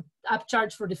do need to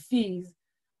upcharge for the fees.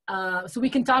 So we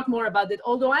can talk more about that.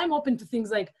 Although I'm open to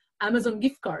things like Amazon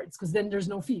gift cards, because then there's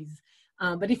no fees.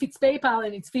 But if it's PayPal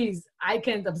and it's fees, I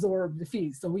can't absorb the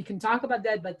fees. So we can talk about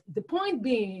that. But the point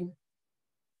being,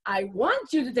 I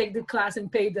want you to take the class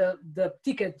and pay the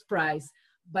ticket price,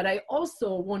 but I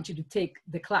also want you to take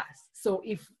the class. So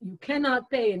if you cannot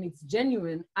pay and it's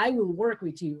genuine, I will work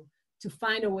with you to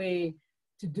find a way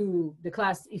to do the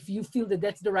class if you feel that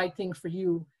that's the right thing for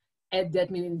you at that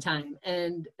minute in time.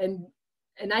 And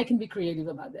I can be creative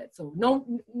about that. So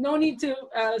no need to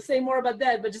say more about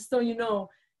that, but just so you know,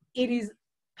 it is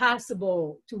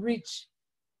possible to reach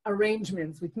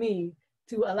arrangements with me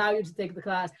to allow you to take the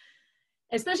class,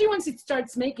 especially once it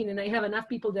starts making, and I have enough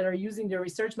people that are using their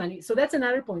research money. So that's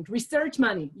another point, research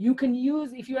money. You can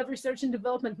use, if you have research and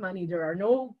development money, there are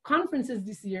no conferences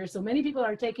this year, so many people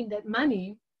are taking that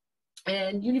money,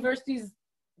 and universities,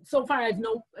 so far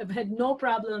I've had no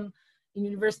problem in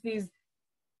universities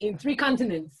in 3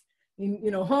 continents.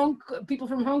 People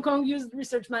from Hong Kong use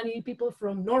research money, people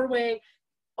from Norway,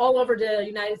 all over the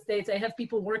United States. I have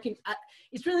people working,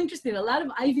 it's really interesting. A lot of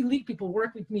Ivy League people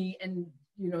work with me, and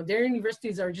their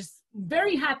universities are just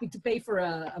very happy to pay for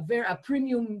a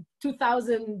premium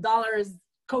 $2,000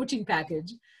 coaching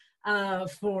package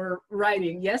for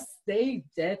writing. Yes,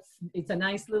 it's a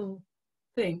nice little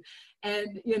thing.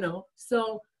 And,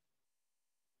 so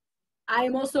I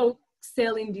am also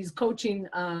selling these coaching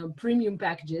premium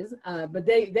packages, but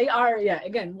they are,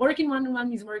 again, working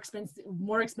one-on-one is more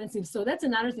expensive. So that's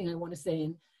another thing I want to say.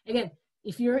 And again,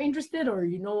 if you're interested or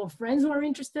you know of friends who are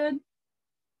interested,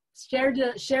 share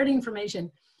the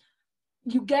information.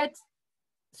 you get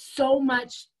so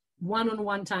much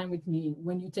one-on-one time with me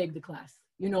when you take the class.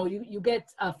 You know, you get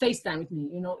FaceTime with me.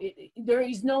 You know, there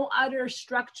is no other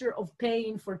structure of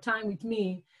paying for time with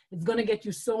me. It's going to get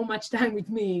you so much time with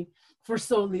me for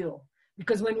so little.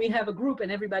 Because when we have a group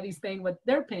and everybody's paying what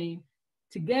they're paying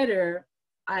together,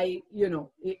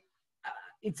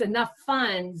 it's enough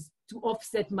funds to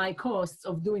offset my costs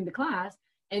of doing the class,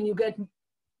 and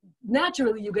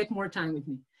naturally you get more time with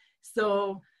me.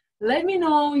 So let me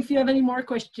know if you have any more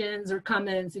questions or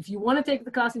comments. If you want to take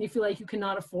the class and you feel like you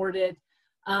cannot afford it,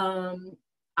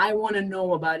 I want to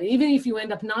know about it. Even if you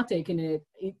end up not taking it,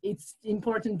 it's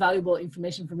important, valuable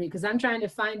information for me, because I'm trying to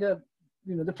find the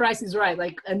price is right,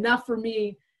 like enough for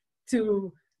me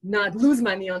to not lose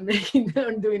money on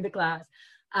doing the class.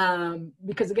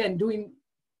 Because again, doing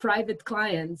private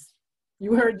clients,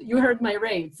 you heard my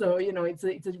rate. So, you know,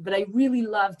 but I really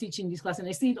love teaching this class, and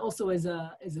I see it also as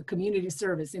a community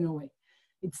service in a way.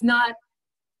 It's not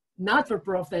for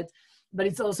profit, but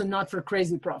it's also not for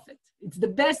crazy profit. It's the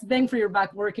best bang for your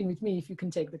buck working with me if you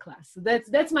can take the class. So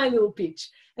that's my little pitch.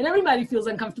 And everybody feels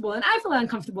uncomfortable, and I feel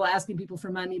uncomfortable asking people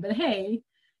for money, but hey,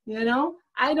 you know,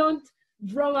 I don't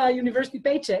draw a university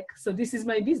paycheck, so this is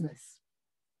my business.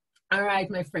 All right,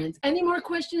 my friends. Any more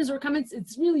questions or comments?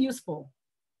 It's really useful.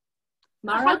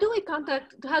 Mara? How do we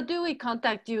contact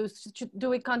you? Do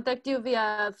we contact you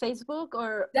via Facebook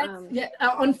or?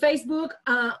 On Facebook,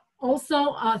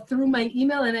 also through my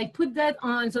email, and I put that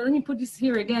on. So let me put this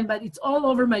here again, but it's all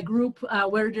over my group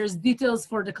where there's details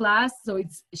for the class. So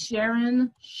it's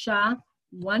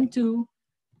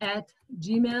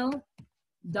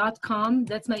SharonShah12@gmail.com.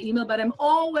 That's my email, but I'm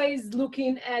always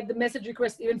looking at the message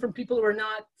requests, even from people who are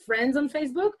not friends on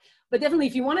Facebook. But definitely,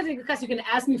 if you want to take the class, you can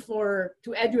ask me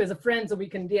to add you as a friend so we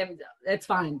can DM. That's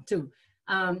fine too.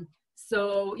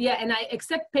 So yeah, and I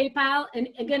accept PayPal, and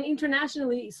again,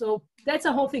 internationally. So that's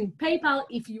a whole thing. PayPal,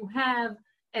 if you have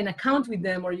an account with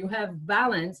them or you have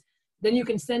balance, then you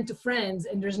can send to friends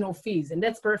and there's no fees, and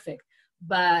that's perfect.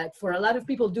 But for a lot of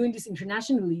people doing this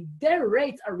internationally, their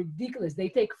rates are ridiculous. They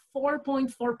take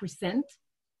 4.4%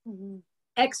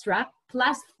 extra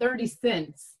plus 30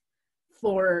 cents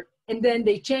and then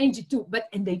they change it too.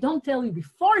 And they don't tell you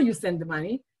before you send the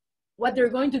money what they're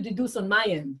going to deduce on my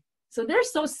end. So they're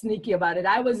so sneaky about it.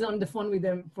 I was on the phone with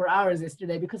them for hours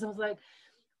yesterday because I was like,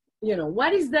 you know,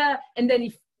 and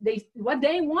then what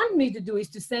they want me to do is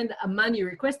to send a money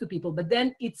request to people, but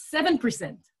then it's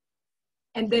 7%.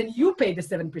 And then you pay the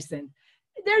 7%.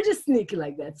 They're just sneaky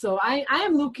like that. So I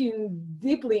am looking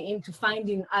deeply into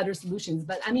finding other solutions.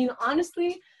 But I mean,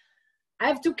 honestly, I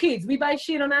have 2 kids. We buy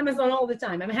shit on Amazon all the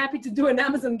time. I'm happy to do an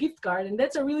Amazon gift card. And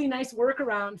that's a really nice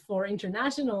workaround for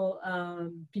international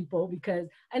people, because,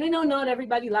 and I know not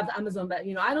everybody loves Amazon, but,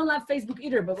 you know, I don't love Facebook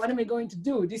either, but what am I going to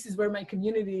do? This is where my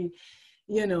community,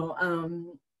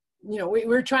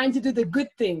 we're trying to do the good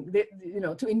thing,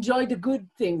 to enjoy the good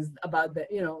things about that.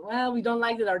 Well, we don't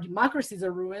like that our democracies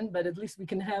are ruined, but at least we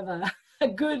can have a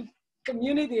good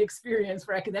community experience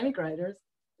for academic writers.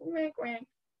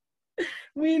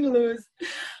 Win, lose.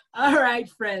 All right,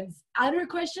 friends. Other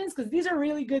questions? Because these are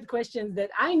really good questions that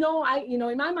I know,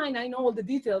 in my mind, I know all the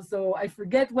details, so I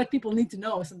forget what people need to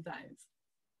know sometimes.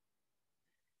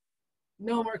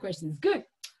 No more questions. Good.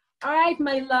 All right,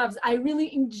 my loves, I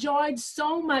really enjoyed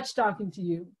so much talking to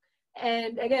you.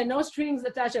 And again, no strings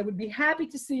attached. I would be happy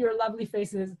to see your lovely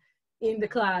faces in the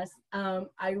class.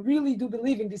 I really do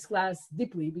believe in this class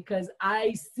deeply because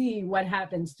I see what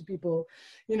happens to people,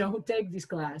 who take this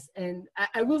class. And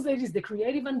I will say this, the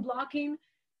creative unblocking,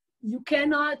 you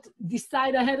cannot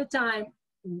decide ahead of time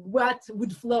what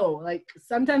would flow. Like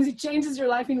sometimes it changes your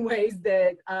life in ways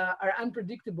that are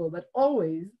unpredictable, but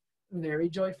always very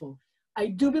joyful. I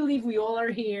do believe we all are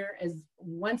here as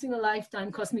once in a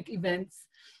lifetime cosmic events,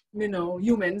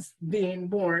 humans being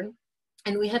born,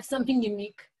 and we have something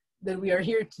unique that we are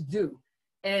here to do.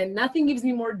 And nothing gives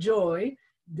me more joy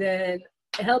than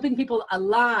helping people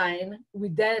align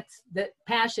with that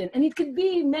passion. And it could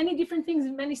be many different things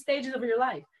in many stages of your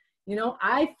life.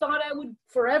 I thought I would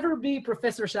forever be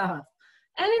Professor Shahaf.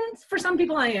 And for some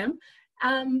people I am,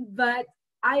 but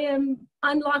I am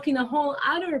unlocking a whole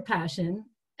other passion.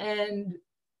 And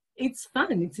it's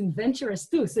fun, it's adventurous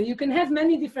too. So you can have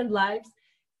many different lives.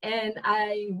 And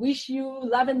I wish you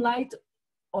love and light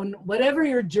on whatever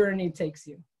your journey takes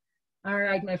you. All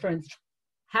right, my friends.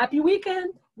 Happy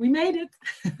weekend. We made it.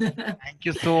 Thank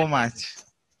you so much.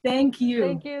 Thank you.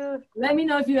 Thank you. Let me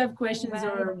know if you have questions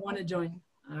or want to join.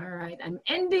 All right, I'm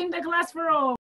ending the class for all.